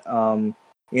appreciate it.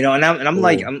 You know, and I'm Cool.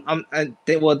 like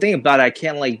the thing about it, I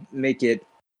can't like make it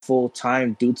full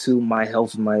time due to my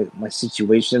health, my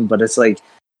situation. But it's like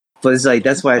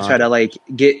that's why I try to like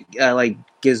get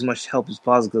as much help as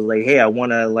possible. Like, hey, I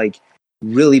want to like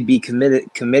really be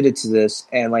committed to this,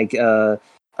 and like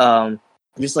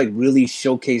just like really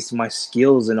showcase my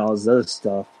skills and all this other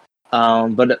stuff.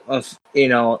 But you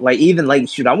know, like even like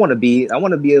shoot, I want to be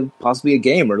possibly a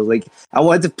gamer. Like I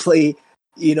wanted to play,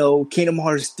 you know, Kingdom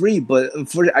Hearts 3, but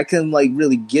unfortunately I couldn't like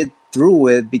really get through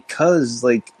it because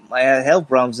like I had health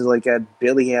problems and like I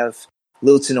barely have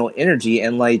little to no energy,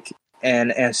 and like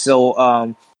and so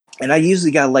and I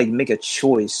usually gotta like make a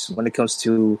choice when it comes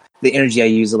to the energy I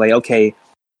use. Like, okay,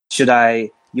 should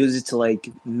I use it to like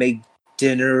make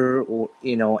dinner, or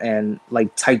you know, and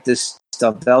like type this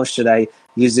stuff out? Should I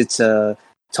use it to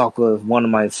talk with one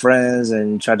of my friends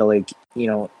and try to like, you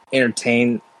know,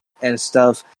 entertain and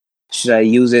stuff? Should I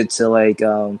use it to like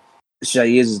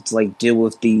deal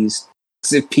with these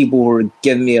sick people who are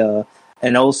giving me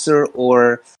an ulcer,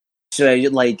 or should I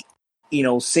like, you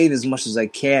know, save as much as I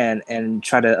can and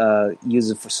try to use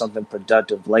it for something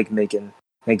productive, like make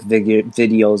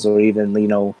videos, or even, you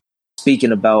know,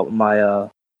 speaking about my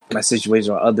my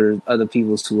situation, or other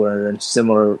people's who are in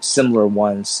similar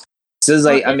ones. So it's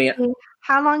like, I mean,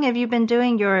 how long have you been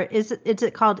doing your? Is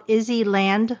it called Izzy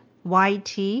Land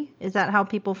YT? Is that how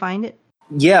people find it?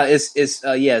 Yeah, it's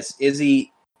yes,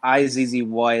 Izzy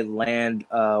IZZY Land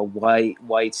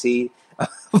YT.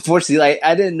 Unfortunately, like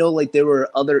I didn't know like there were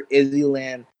other Izzy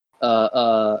Land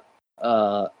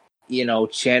you know,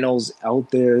 channels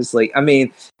out there. It's like, I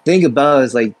mean, think about it,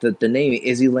 is like the name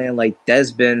Izzy Land, like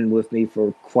that's been with me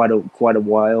for quite a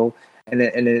while, and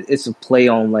it's a play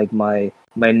on like my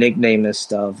nickname and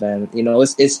stuff, and you know,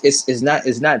 it's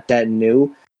not that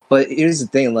new. But here's the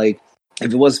thing, like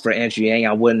if it was for Andrew Yang,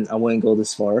 I wouldn't go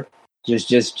this far.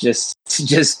 Just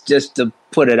to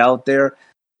put it out there.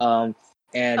 And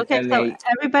okay, so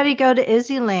everybody go to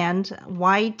Izzyland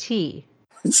YT.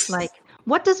 Like,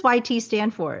 what does YT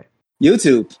stand for?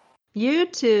 YouTube.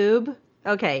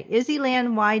 Okay,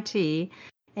 Izzyland YT,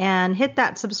 and hit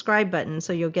that subscribe button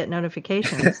so you'll get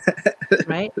notifications.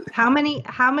 Right? How many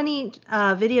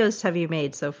videos have you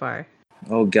made so far?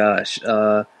 Oh gosh,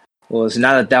 well, it's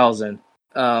not 1,000.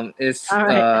 It's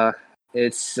right.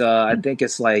 It's I think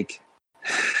it's like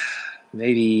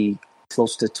maybe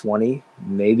close to 20,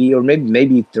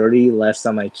 maybe 30. Last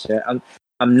time I checked,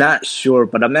 I'm not sure,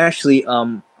 but I'm actually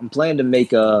I'm planning to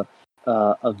make a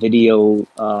video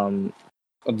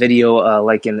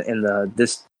like in the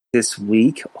this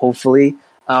week, hopefully,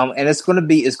 and it's gonna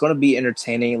be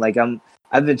entertaining. Like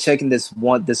I've been checking this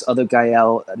other guy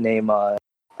out named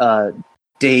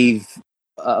Dave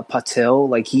Patel.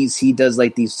 Like he does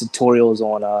like these tutorials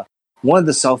on one of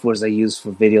the softwares I use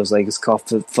for videos. Like it's called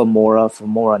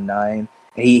Filmora 9.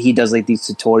 And he does like these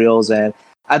tutorials, and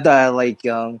I thought I like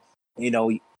you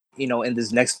know in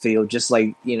this next video, just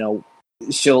like, you know,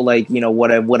 show like, you know,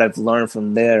 what I've learned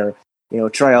from there. You know,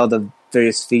 try all the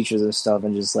various features and stuff,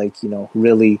 and just like, you know,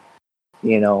 really,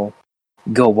 you know,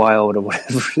 go wild or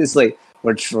whatever. It's like,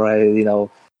 or try, you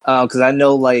know, because I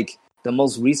know like the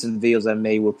most recent videos I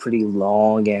made were pretty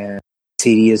long and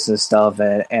tedious and stuff,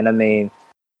 and I mean,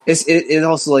 it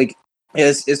also like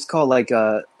it's called like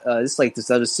it's like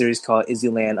this other series called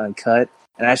Izzyland Uncut,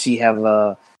 and I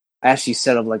actually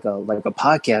set up like a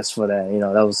podcast for that. You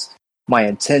know, that was my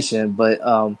intention, but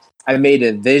I made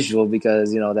it visual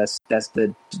because, you know, that's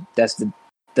the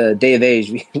day of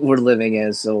age we're living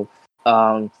in. So,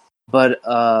 yeah,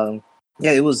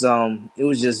 it was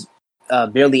just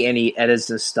barely any edits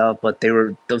and stuff, but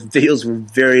the videos were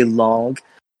very long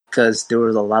because there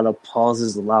was a lot of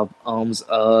pauses, a lot of ums,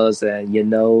 uhs, and you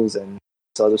knows, and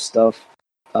other stuff.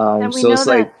 And we so know it's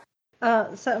that,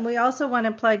 like, so we also want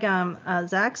to plug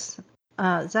Zach's.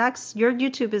 Zach's, your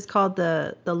YouTube is called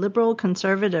the Liberal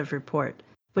Conservative Report,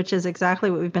 which is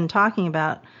exactly what we've been talking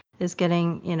about, is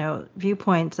getting, you know,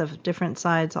 viewpoints of different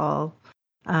sides all,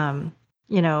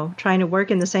 you know, trying to work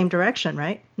in the same direction,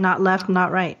 right? Not left,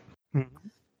 not right.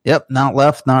 Yep, not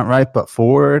left, not right, but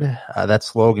forward. That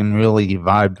slogan really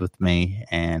vibed with me,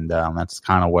 and that's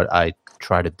kind of what I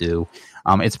try to do.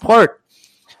 It's part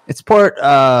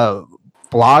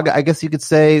blog, I guess you could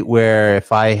say, where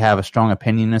if I have a strong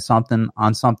opinion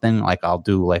on something, like I'll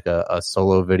do like a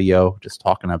solo video just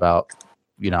talking about,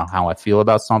 you know, how I feel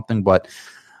about something. But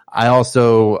I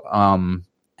also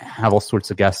have all sorts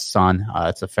of guests on.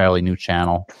 It's a fairly new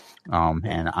channel.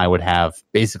 And I would have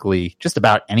basically just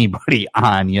about anybody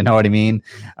on, you know what I mean?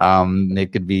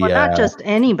 It could be not just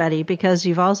anybody, because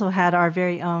you've also had our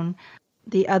very own,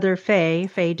 the other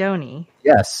Faye Doney.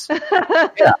 Yes.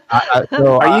 Yeah.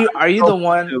 Are you the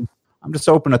one? I'm just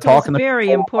open to talking. Very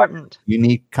important.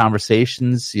 Unique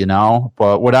conversations, you know.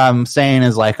 But what I'm saying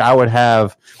is, like, I would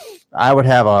have a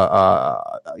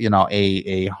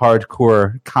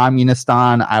hardcore communist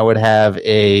on. I would have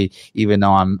even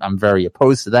though I'm very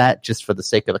opposed to that, just for the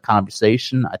sake of the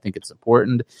conversation, I think it's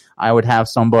important. I would have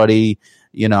somebody,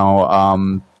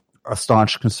 a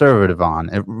staunch conservative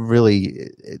on. It really,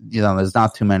 there's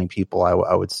not too many people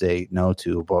I would say no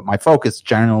to. But my focus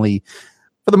generally,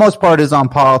 for the most part, is on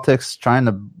politics, trying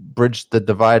to bridge the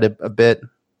divide a bit,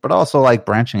 but also like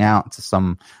branching out to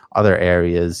some other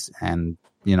areas. And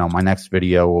my next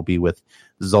video will be with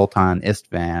Zoltan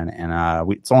Istvan,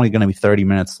 and it's only going to be 30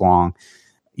 minutes long.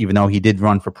 Even though he did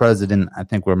run for president, I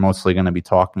think we're mostly going to be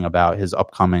talking about his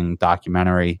upcoming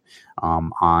documentary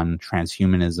on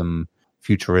transhumanism,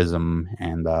 futurism,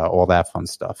 and all that fun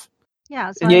stuff.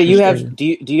 Yeah. So you have. Do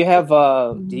you have?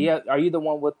 Are you the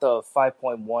one with the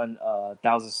 5.1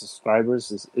 thousand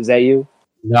subscribers? Is that you?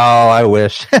 No, I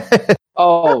wish.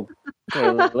 Oh,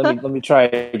 okay, let me try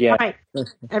it again. All right.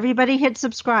 Everybody hit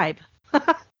subscribe.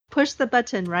 Push the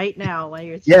button right now while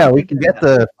you're. Yeah, we can get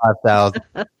the 5,000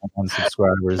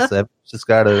 subscribers. Just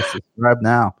gotta subscribe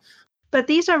now. But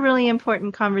these are really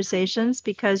important conversations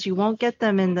because you won't get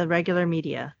them in the regular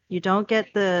media. You don't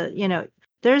get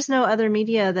there's no other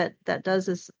media that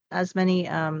does as many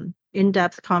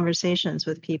in-depth conversations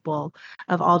with people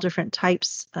of all different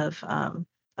types of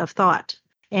thought.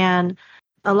 And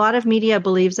a lot of media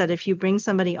believes that if you bring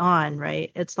somebody on,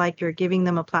 right, it's like you're giving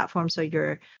them a platform, so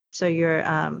you're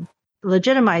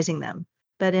legitimizing them.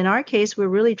 But in our case, we're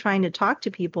really trying to talk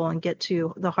to people and get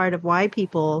to the heart of why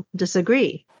people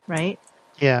disagree, right?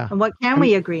 Yeah. And what can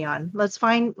we agree on? Let's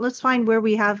find where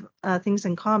we have things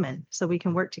in common so we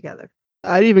can work together.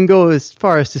 I'd even go as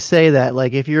far as to say that,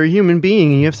 like, if you're a human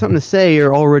being and you have something to say,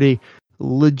 you're already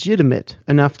legitimate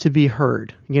enough to be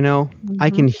heard. Mm-hmm. I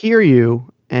can hear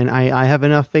you, and I have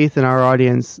enough faith in our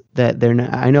audience that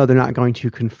I know they're not going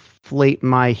to conflate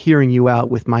my hearing you out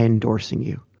with my endorsing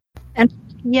you. And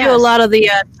do a lot of the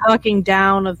talking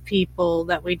down of people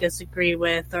that we disagree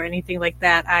with or anything like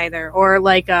that either. Or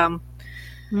like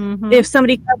if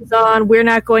somebody comes on, we're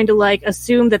not going to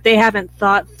assume that they haven't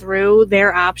thought through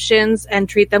their options and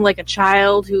treat them like a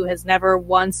child who has never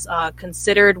once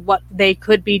considered what they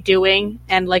could be doing.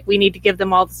 And we need to give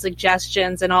them all the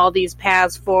suggestions and all these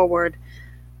paths forward.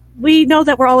 We know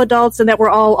that we're all adults and that we're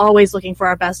all always looking for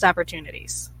our best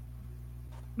opportunities.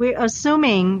 We're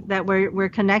assuming that we're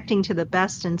connecting to the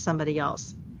best in somebody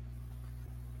else.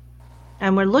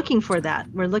 And we're looking for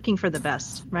that. We're looking for the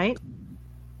best, right?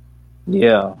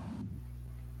 Yeah.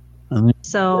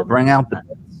 So bring out the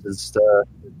best is to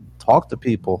talk to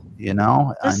people,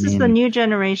 This is the new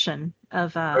generation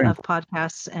of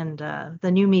podcasts and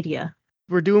the new media.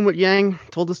 We're doing what Yang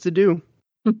told us to do.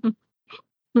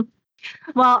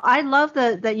 Well, I love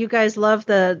that you guys love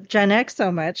the Gen X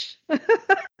so much.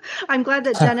 I'm glad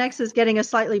that Gen X is getting a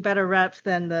slightly better rep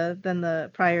than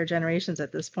the prior generations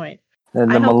at this point.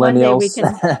 And the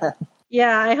millennials.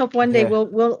 I hope one day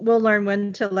we'll learn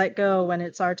when to let go when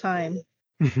it's our time.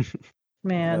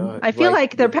 Man, I feel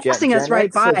like they're passing us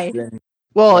right by.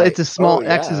 Well, it's a small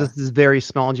X is this very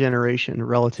small generation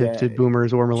relative to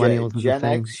boomers or millennials. Gen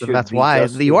X so that's why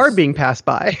you are being passed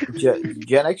by.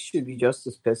 Gen X should be just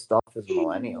as pissed off as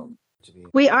millennials.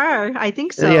 We are, I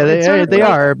think so. Yeah, they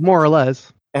are more or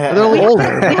less. They're a little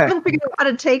older. We haven't figured out how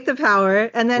to take the power,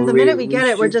 and then the minute we get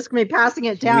it, we're just going to be passing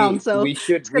it down. It's going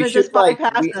to just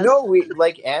bypass us. No,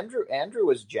 Andrew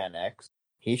was Gen X.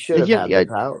 He should have had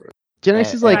the power. Gen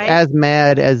X is as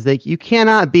mad as you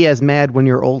cannot be as mad when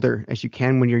you're older as you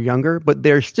can when you're younger, but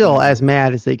they're still as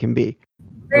mad as they can be.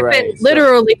 They've been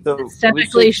literally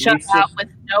systemically shut out with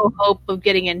no hope of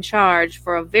getting in charge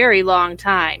for a very long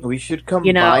time. We should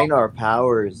combine our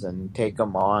powers and take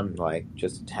them on,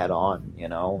 just head on,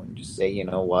 and just say, you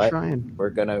know what,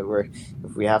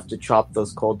 if we have to chop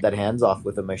those cold dead hands off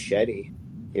with a machete,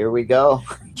 here we go.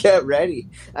 Get ready.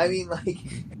 I mean,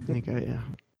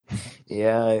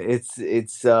 yeah, because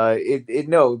it's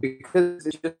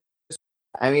just.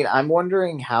 I mean, I'm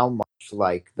wondering how much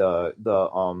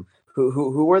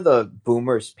who were the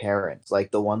boomers' parents,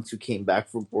 the ones who came back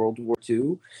from World War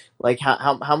II?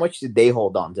 How much did they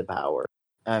hold on to power?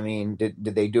 I mean, did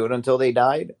they do it until they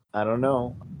died? I don't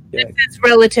know. Yeah. It's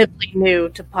relatively new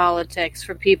to politics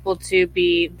for people to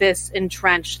be this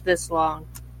entrenched this long.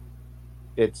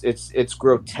 It's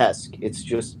grotesque. It's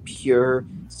just pure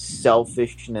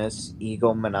selfishness,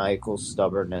 egomaniacal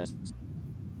stubbornness.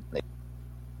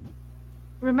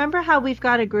 Remember how we've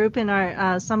got a group in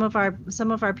our some of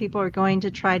our people are going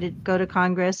to try to go to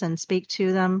Congress and speak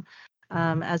to them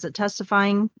as a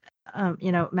testifying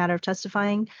matter of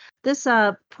testifying. This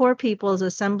Poor People's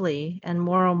Assembly and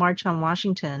Moral March on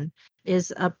Washington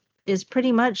is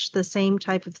pretty much the same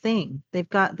type of thing.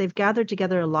 They've gathered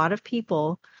together a lot of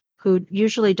people who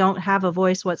usually don't have a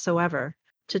voice whatsoever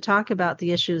to talk about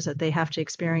the issues that they have to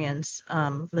experience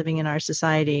living in our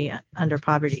society under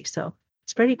poverty. So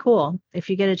it's pretty cool if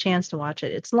you get a chance to watch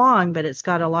it. It's long, but it's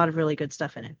got a lot of really good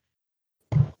stuff in it.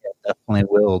 Yeah, definitely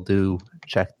will do.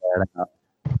 Check that out.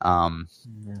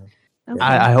 Okay.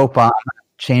 I hope I'm not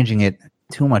changing it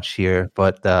too much here,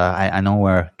 but I know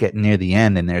we're getting near the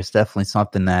end, and there's definitely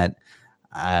something that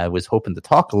I was hoping to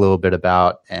talk a little bit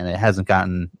about, and it hasn't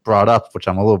gotten brought up, which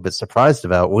I'm a little bit surprised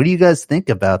about. What do you guys think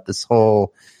about this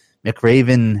whole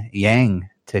McRaven Yang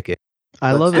ticket?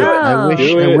 I love it. Oh.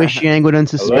 I wish Yang would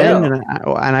unsuspend,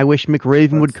 and I wish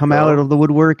McRaven would come out of the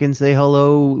woodwork and say,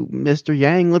 "Hello, Mr.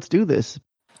 Yang, let's do this."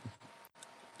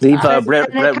 Leave And Brett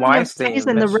it kind of Weinstein plays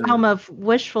in the mentioned- realm of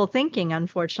wishful thinking,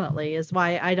 unfortunately, is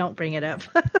why I don't bring it up.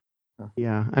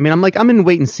 Yeah, I mean, I'm in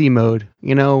wait and see mode.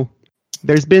 You know,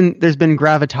 there's been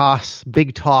gravitas,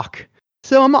 big talk,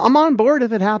 so I'm on board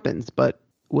if it happens. But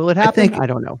will it happen? I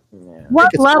don't know.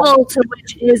 What level to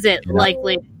which is it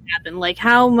likely to happen? Like,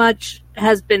 how much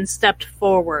has been stepped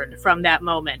forward from that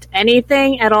moment?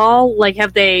 Anything at all? Like,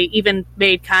 have they even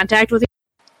made contact with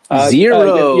you?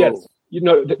 Zero. Yes.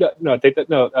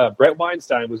 Brett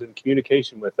Weinstein was in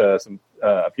communication with a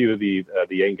few of the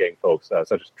Yang Gang folks,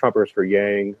 such as Trumpers for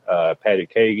Yang, Patty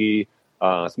Kagi,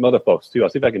 some other folks too. I'll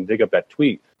see if I can dig up that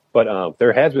tweet. But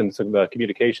there has been some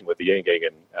communication with the Yang Gang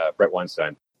and Brett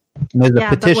Weinstein.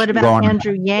 Yeah, but what about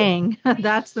Andrew Yang?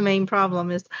 That's the main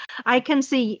problem. Is I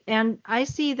see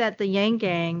that the Yang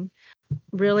Gang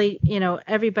really,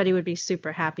 everybody would be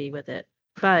super happy with it,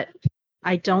 but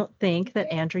I don't think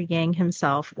that Andrew Yang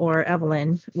himself or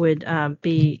Evelyn would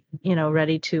be,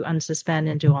 ready to unsuspend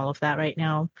and do all of that right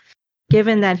now,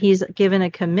 given that he's given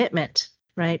a commitment,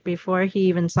 right? Before he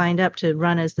even signed up to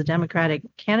run as the Democratic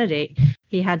candidate,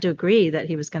 he had to agree that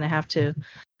he was going to have to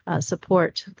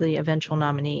support the eventual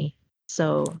nominee.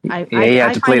 So I find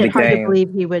it hard to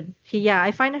believe he would.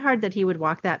 I find it hard that he would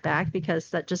walk that back, because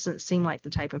that just doesn't seem like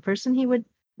the type of person he would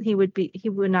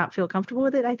not feel comfortable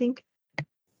with it, I think.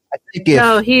 I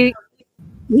think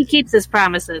he keeps his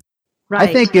promises. Right.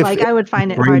 I think I would find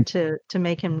it hard to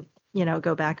make him,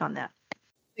 go back on that. I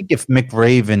think if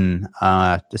McRaven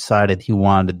decided he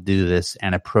wanted to do this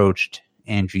and approached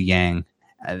Andrew Yang,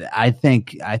 I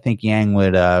think Yang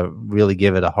would really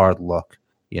give it a hard look.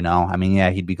 I mean, yeah,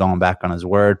 he'd be going back on his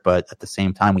word, but at the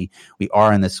same time, we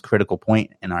are in this critical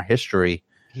point in our history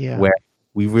where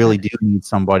we really do need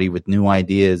somebody with new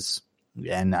ideas.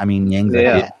 And I mean, Yang's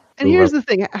And here's the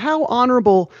thing. How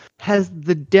honorable has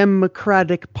the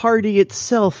Democratic Party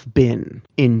itself been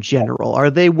in general? Are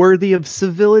they worthy of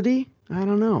civility? I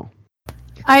don't know.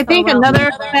 I think another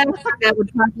factor that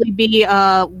would probably be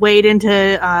weighed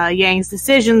into Yang's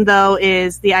decision, though,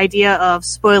 is the idea of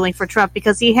spoiling for Trump,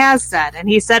 because he has said, and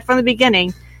he said from the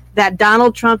beginning, that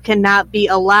Donald Trump cannot be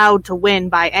allowed to win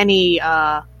by any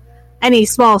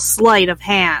small sleight of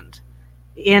hand.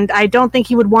 And I don't think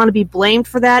he would want to be blamed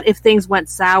for that if things went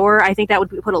sour. I think that would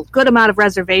put a good amount of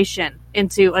reservation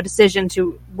into a decision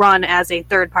to run as a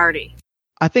third party.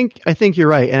 I think you're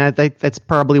right, and I think that's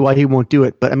probably why he won't do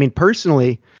it. But I mean,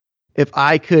 personally, if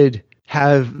I could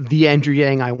have the Andrew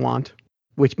Yang I want,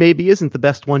 which maybe isn't the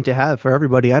best one to have for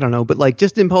everybody, I don't know, but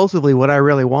just impulsively, what I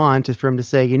really want is for him to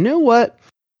say, you know what?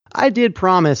 I did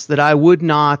promise that I would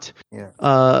not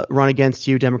run against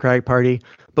you, Democratic Party.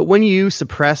 But when you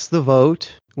suppress the vote,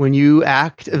 when you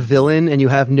act a villain and you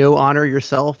have no honor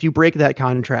yourself, you break that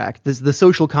contract. The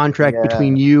social contract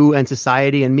between you and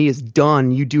society and me is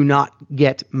done. You do not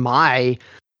get my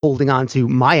holding on to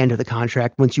my end of the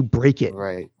contract once you break it.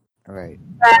 Right.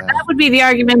 That would be the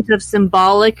argument of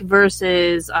symbolic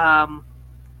versus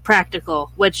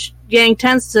practical, which Yang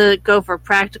tends to go for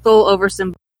practical over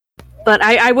symbolic. But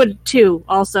I would, too,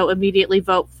 also immediately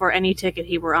vote for any ticket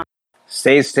he were on.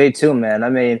 Stay tuned, man. I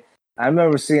mean, I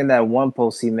remember seeing that one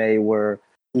post he made where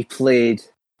he played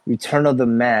Return of the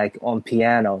Mac on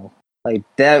piano. Like,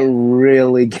 that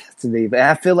really gets to me. But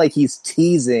I feel like he's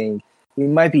teasing. He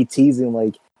might be teasing,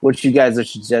 like, what you guys are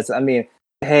suggesting. I mean,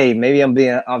 hey, maybe I'm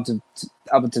being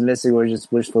optimistic or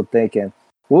just wishful thinking.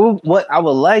 Well, what I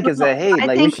would like is that, hey,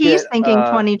 I think he's thinking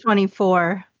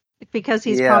 2024 because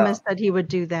he's promised that he would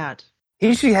do that.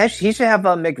 He should have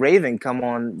McRaven come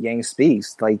on Yang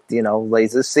Speaks. Like,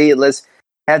 let's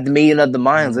have the meeting of the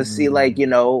minds. Let's see,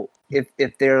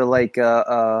 if they're like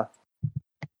like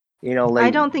I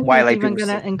don't think why he's like even people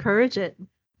going say. to encourage it.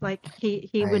 Like he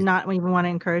would not even want to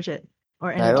encourage it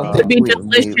or I don't entertain think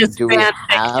it. do we fan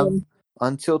have fiction.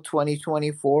 until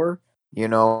 2024,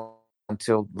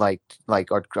 until like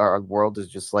our world is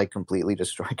just like completely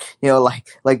destroyed,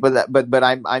 but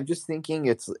I'm just thinking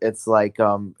it's like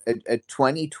at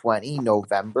 2020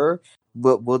 November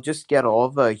we'll just get all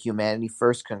the Humanity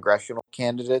First congressional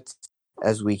candidates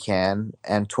as we can,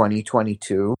 and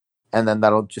 2022, and then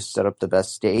that'll just set up the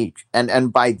best stage,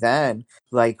 and by then,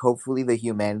 like, hopefully the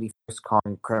Humanity First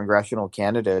congressional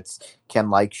candidates can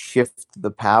like shift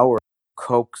the power,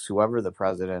 coax whoever the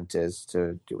president is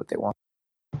to do what they want.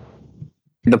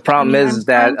 The problem I'm is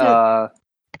that trying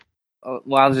to.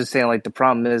 well, I was just saying, like, the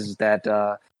problem is that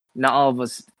not all of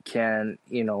us can,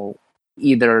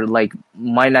 either like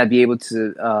might not be able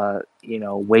to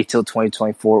wait till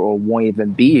 2024 or won't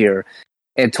even be here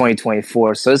in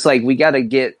 2024. So it's like we got to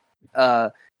get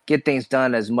things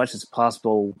done as much as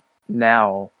possible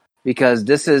now, because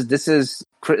this is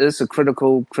a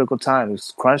critical time.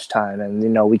 It's crunch time, and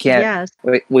we can't Yes.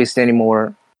 waste any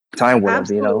more time with them.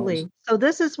 Absolutely. So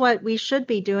this is what we should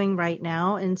be doing right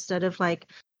now, instead of like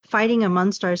fighting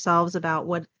amongst ourselves about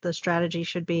what the strategy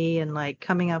should be and like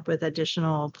coming up with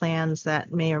additional plans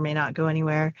that may or may not go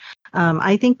anywhere.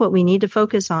 I think what we need to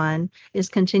focus on is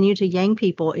continue to yang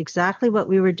people exactly what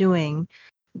we were doing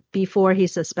before he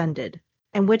suspended,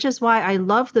 and which is why I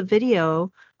love the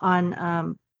video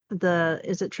on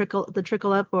is it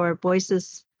Trickle Up or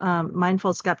Voices,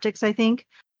 Mindful Skeptics, I think.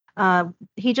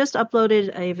 He just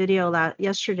uploaded a video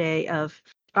yesterday of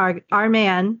our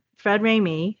man Fred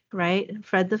Ramey, right?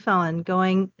 Fred the felon,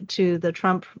 going to the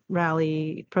Trump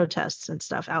rally protests and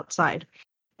stuff outside,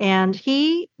 and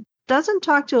he doesn't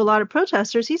talk to a lot of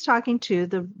protesters. He's talking to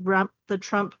the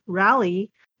Trump rally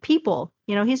people.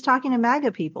 He's talking to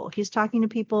MAGA people. He's talking to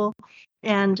people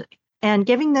and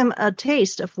giving them a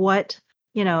taste of what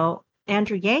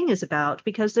Andrew Yang is about,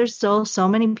 because there's still so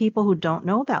many people who don't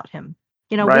know about him.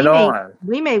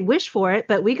 We may wish for it,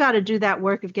 but we got to do that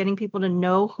work of getting people to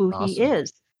know who he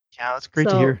is. Yeah, that's great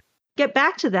to hear. Get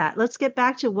back to that. Let's get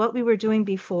back to what we were doing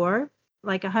before,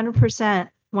 like 100%.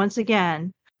 Once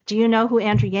again, do you know who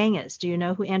Andrew Yang is? Do you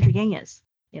know who Andrew Yang is?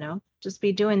 Just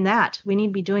be doing that. We need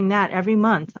to be doing that every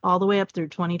month, all the way up through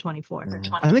 2024.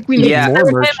 I think we need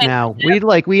more merch now.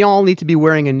 We all need to be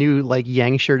wearing a new like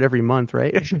Yang shirt every month,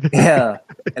 right? Yeah,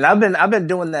 and I've been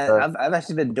doing that. I've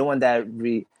actually been doing that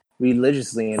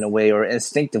religiously in a way, or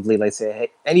instinctively. Like, say,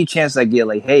 hey, any chance I get,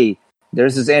 like, hey,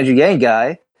 there's this Andrew Yang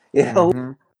guy. Check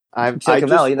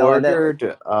him out.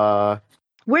 Ordered.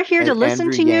 We're here to listen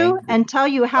Andrew to Yang, you and tell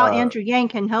you how Andrew Yang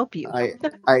can help you.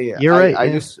 You're right.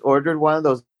 I just ordered one of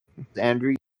those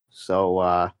Andrew.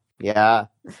 So yeah,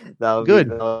 that'll good.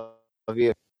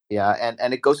 Be, yeah,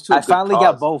 and it goes to. I finally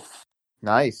got both.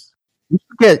 Nice. You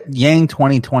should get Yang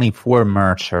 2024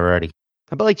 merch already.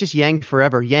 How about like just Yang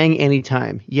forever, Yang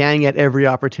anytime, Yang at every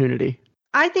opportunity.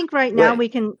 I think right now we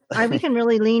can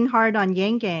really lean hard on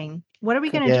Yang Gang. What are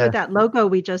we going to do with that logo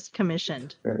we just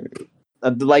commissioned?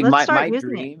 Like my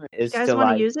dream is you guys to want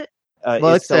like. to use it?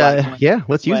 Let's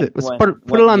use it. Let's put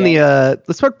it on the.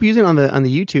 Let's start using it on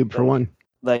the YouTube for one.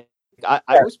 Like I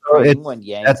was praying when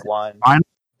Yang won.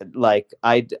 Like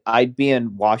I'd be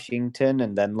in Washington,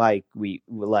 and then like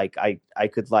I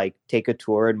could like take a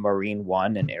tour in Marine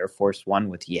One and Air Force One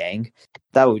with Yang.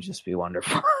 That would just be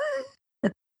wonderful.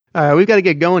 All right, we've got to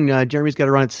get going. Jeremy's got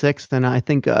to run at 6, and I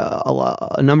think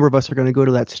a number of us are going to go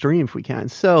to that stream if we can.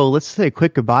 So let's say a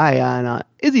quick goodbye. And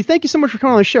Izzy, thank you so much for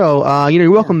coming on the show.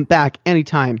 You're welcome back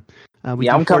anytime.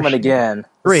 I'm coming again.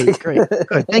 Great, good.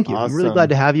 Thank you. Awesome. I'm really glad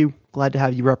to have you. Glad to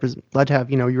have you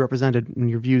you represented in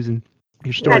your views and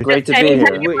your story. Yeah, great to be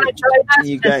here.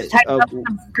 You guys type up in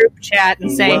the group chat and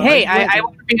say, "Hey, I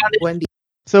want to be on this." Wendy.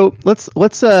 So let's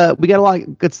we got a lot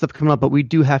of good stuff coming up, but we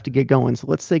do have to get going. So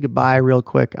let's say goodbye real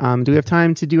quick. Do we have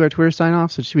time to do our Twitter sign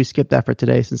off? So should we skip that for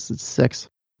today since it's 6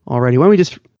 already? Why don't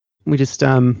we just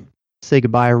say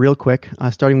goodbye real quick,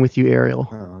 starting with you,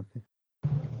 Ariel.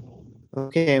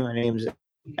 Okay, my name's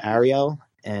Ariel,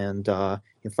 and you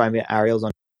can find me at Ariel's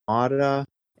on Auditor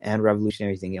and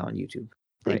Revolutionary Thingy on YouTube.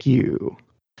 Thank you.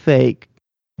 Faye,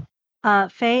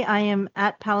 I am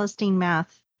at Palestine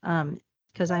Math.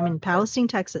 Because I'm in Palestine,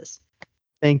 Texas.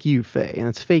 Thank you, Faye. And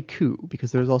it's Faye Koo,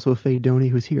 because there's also a Faye Doney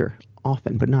who's here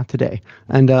often, but not today.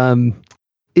 And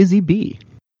Izzy B.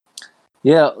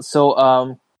 Yeah,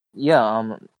 so you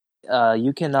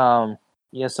can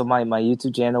so my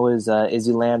YouTube channel is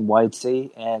Izzyland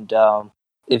YT, and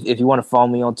if you want to follow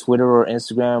me on Twitter or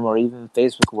Instagram or even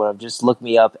Facebook or whatever, just look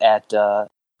me up at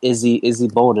Izzy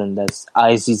Bolden. That's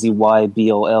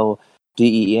IZZYBOLDEN,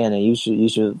 and you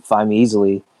should find me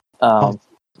easily. And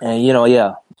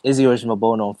Izzy Original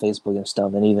Bolden on Facebook and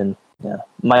stuff, and even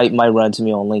might run to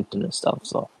me on LinkedIn and stuff.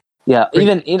 So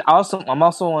I'm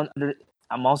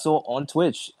also on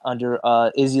Twitch under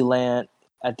Izzyland.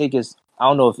 I think I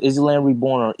don't know if Izzyland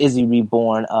Reborn or Izzy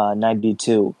Reborn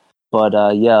 92. But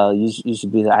you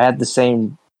should be there. I had the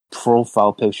same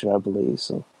profile picture, I believe.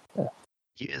 So,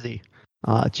 Izzy,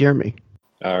 Jeremy.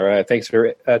 All right. Thanks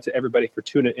to everybody for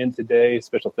tuning in today.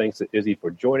 Special thanks to Izzy for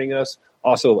joining us.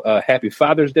 Also, happy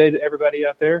Father's Day to everybody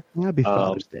out there. Happy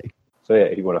Father's Day. So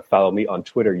if you want to follow me on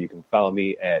Twitter, you can follow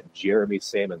me at Jeremy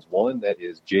Sammons1. That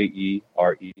is JeremySammons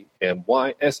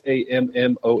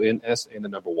and the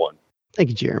number 1. Thank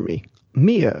you, Jeremy.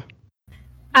 Mia.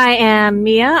 I am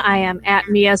Mia. I am at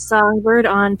Mia Songbird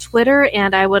on Twitter,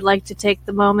 and I would like to take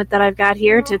the moment that I've got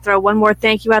here to throw one more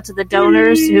thank you out to the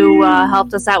donors who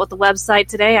helped us out with the website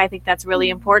today. I think that's really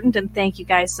important, and thank you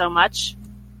guys so much.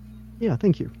 Yeah,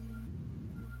 thank you.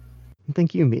 And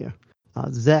thank you, Mia.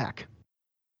 Zach.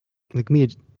 Like Mia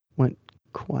went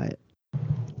quiet.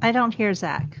 I don't hear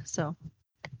Zach, so.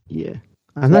 Yeah.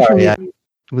 I'm not sure Mia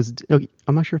was. Okay,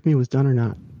 I'm not sure if Mia was done or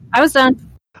not. I was done.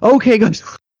 Okay, good.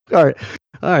 All right,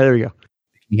 there we go. Can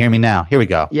you hear me now? Here we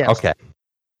go. Yes. Okay.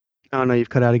 Oh, no, you've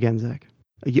cut out again, Zach.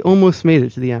 You almost made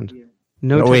it to the end.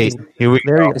 No, wait. Here we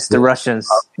go. It's the Russians.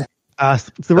 It's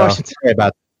the Russians. Sorry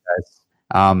about that,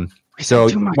 guys. So,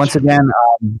 once again,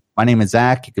 my name is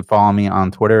Zach. You can follow me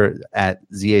on Twitter at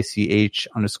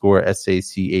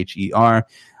ZACH_SACHER.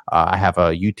 I have a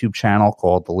YouTube channel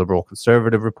called The Liberal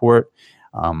Conservative Report.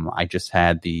 I just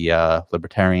had the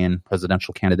Libertarian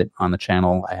presidential candidate on the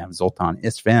channel. I have Zoltan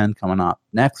Istvan coming up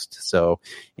next. So,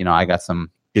 I got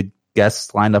some good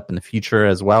guests lined up in the future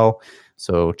as well.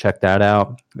 So check that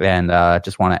out. And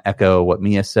just want to echo what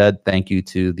Mia said. Thank you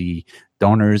to the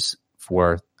donors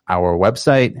for our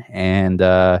website. And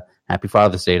happy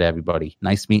Father's Day to everybody.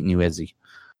 Nice meeting you, Izzy.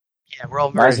 Yeah, we're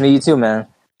all very nice to meet you too, man.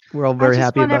 We're all very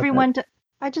happy about that.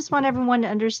 I just want everyone to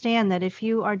understand that if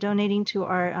you are donating to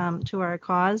our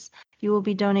cause, you will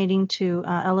be donating to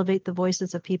elevate the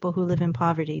voices of people who live in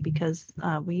poverty, because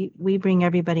we bring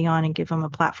everybody on and give them a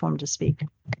platform to speak.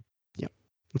 Yeah,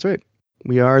 that's right.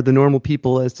 We are the normal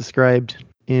people as described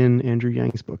in Andrew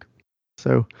Yang's book.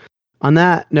 So on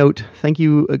that note, thank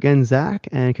you again, Zach,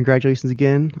 and congratulations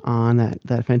again on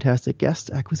that fantastic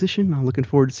guest acquisition. I'm looking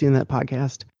forward to seeing that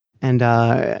podcast. And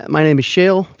my name is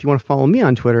Shale. If you want to follow me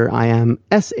on Twitter, I am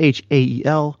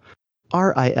ShaelRiley.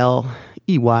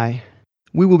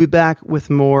 We will be back with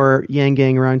more Yang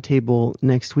Gang Roundtable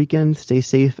next weekend. Stay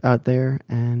safe out there,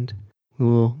 and we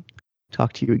will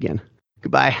talk to you again.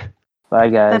 Goodbye. Bye,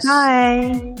 guys.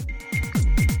 Bye-bye.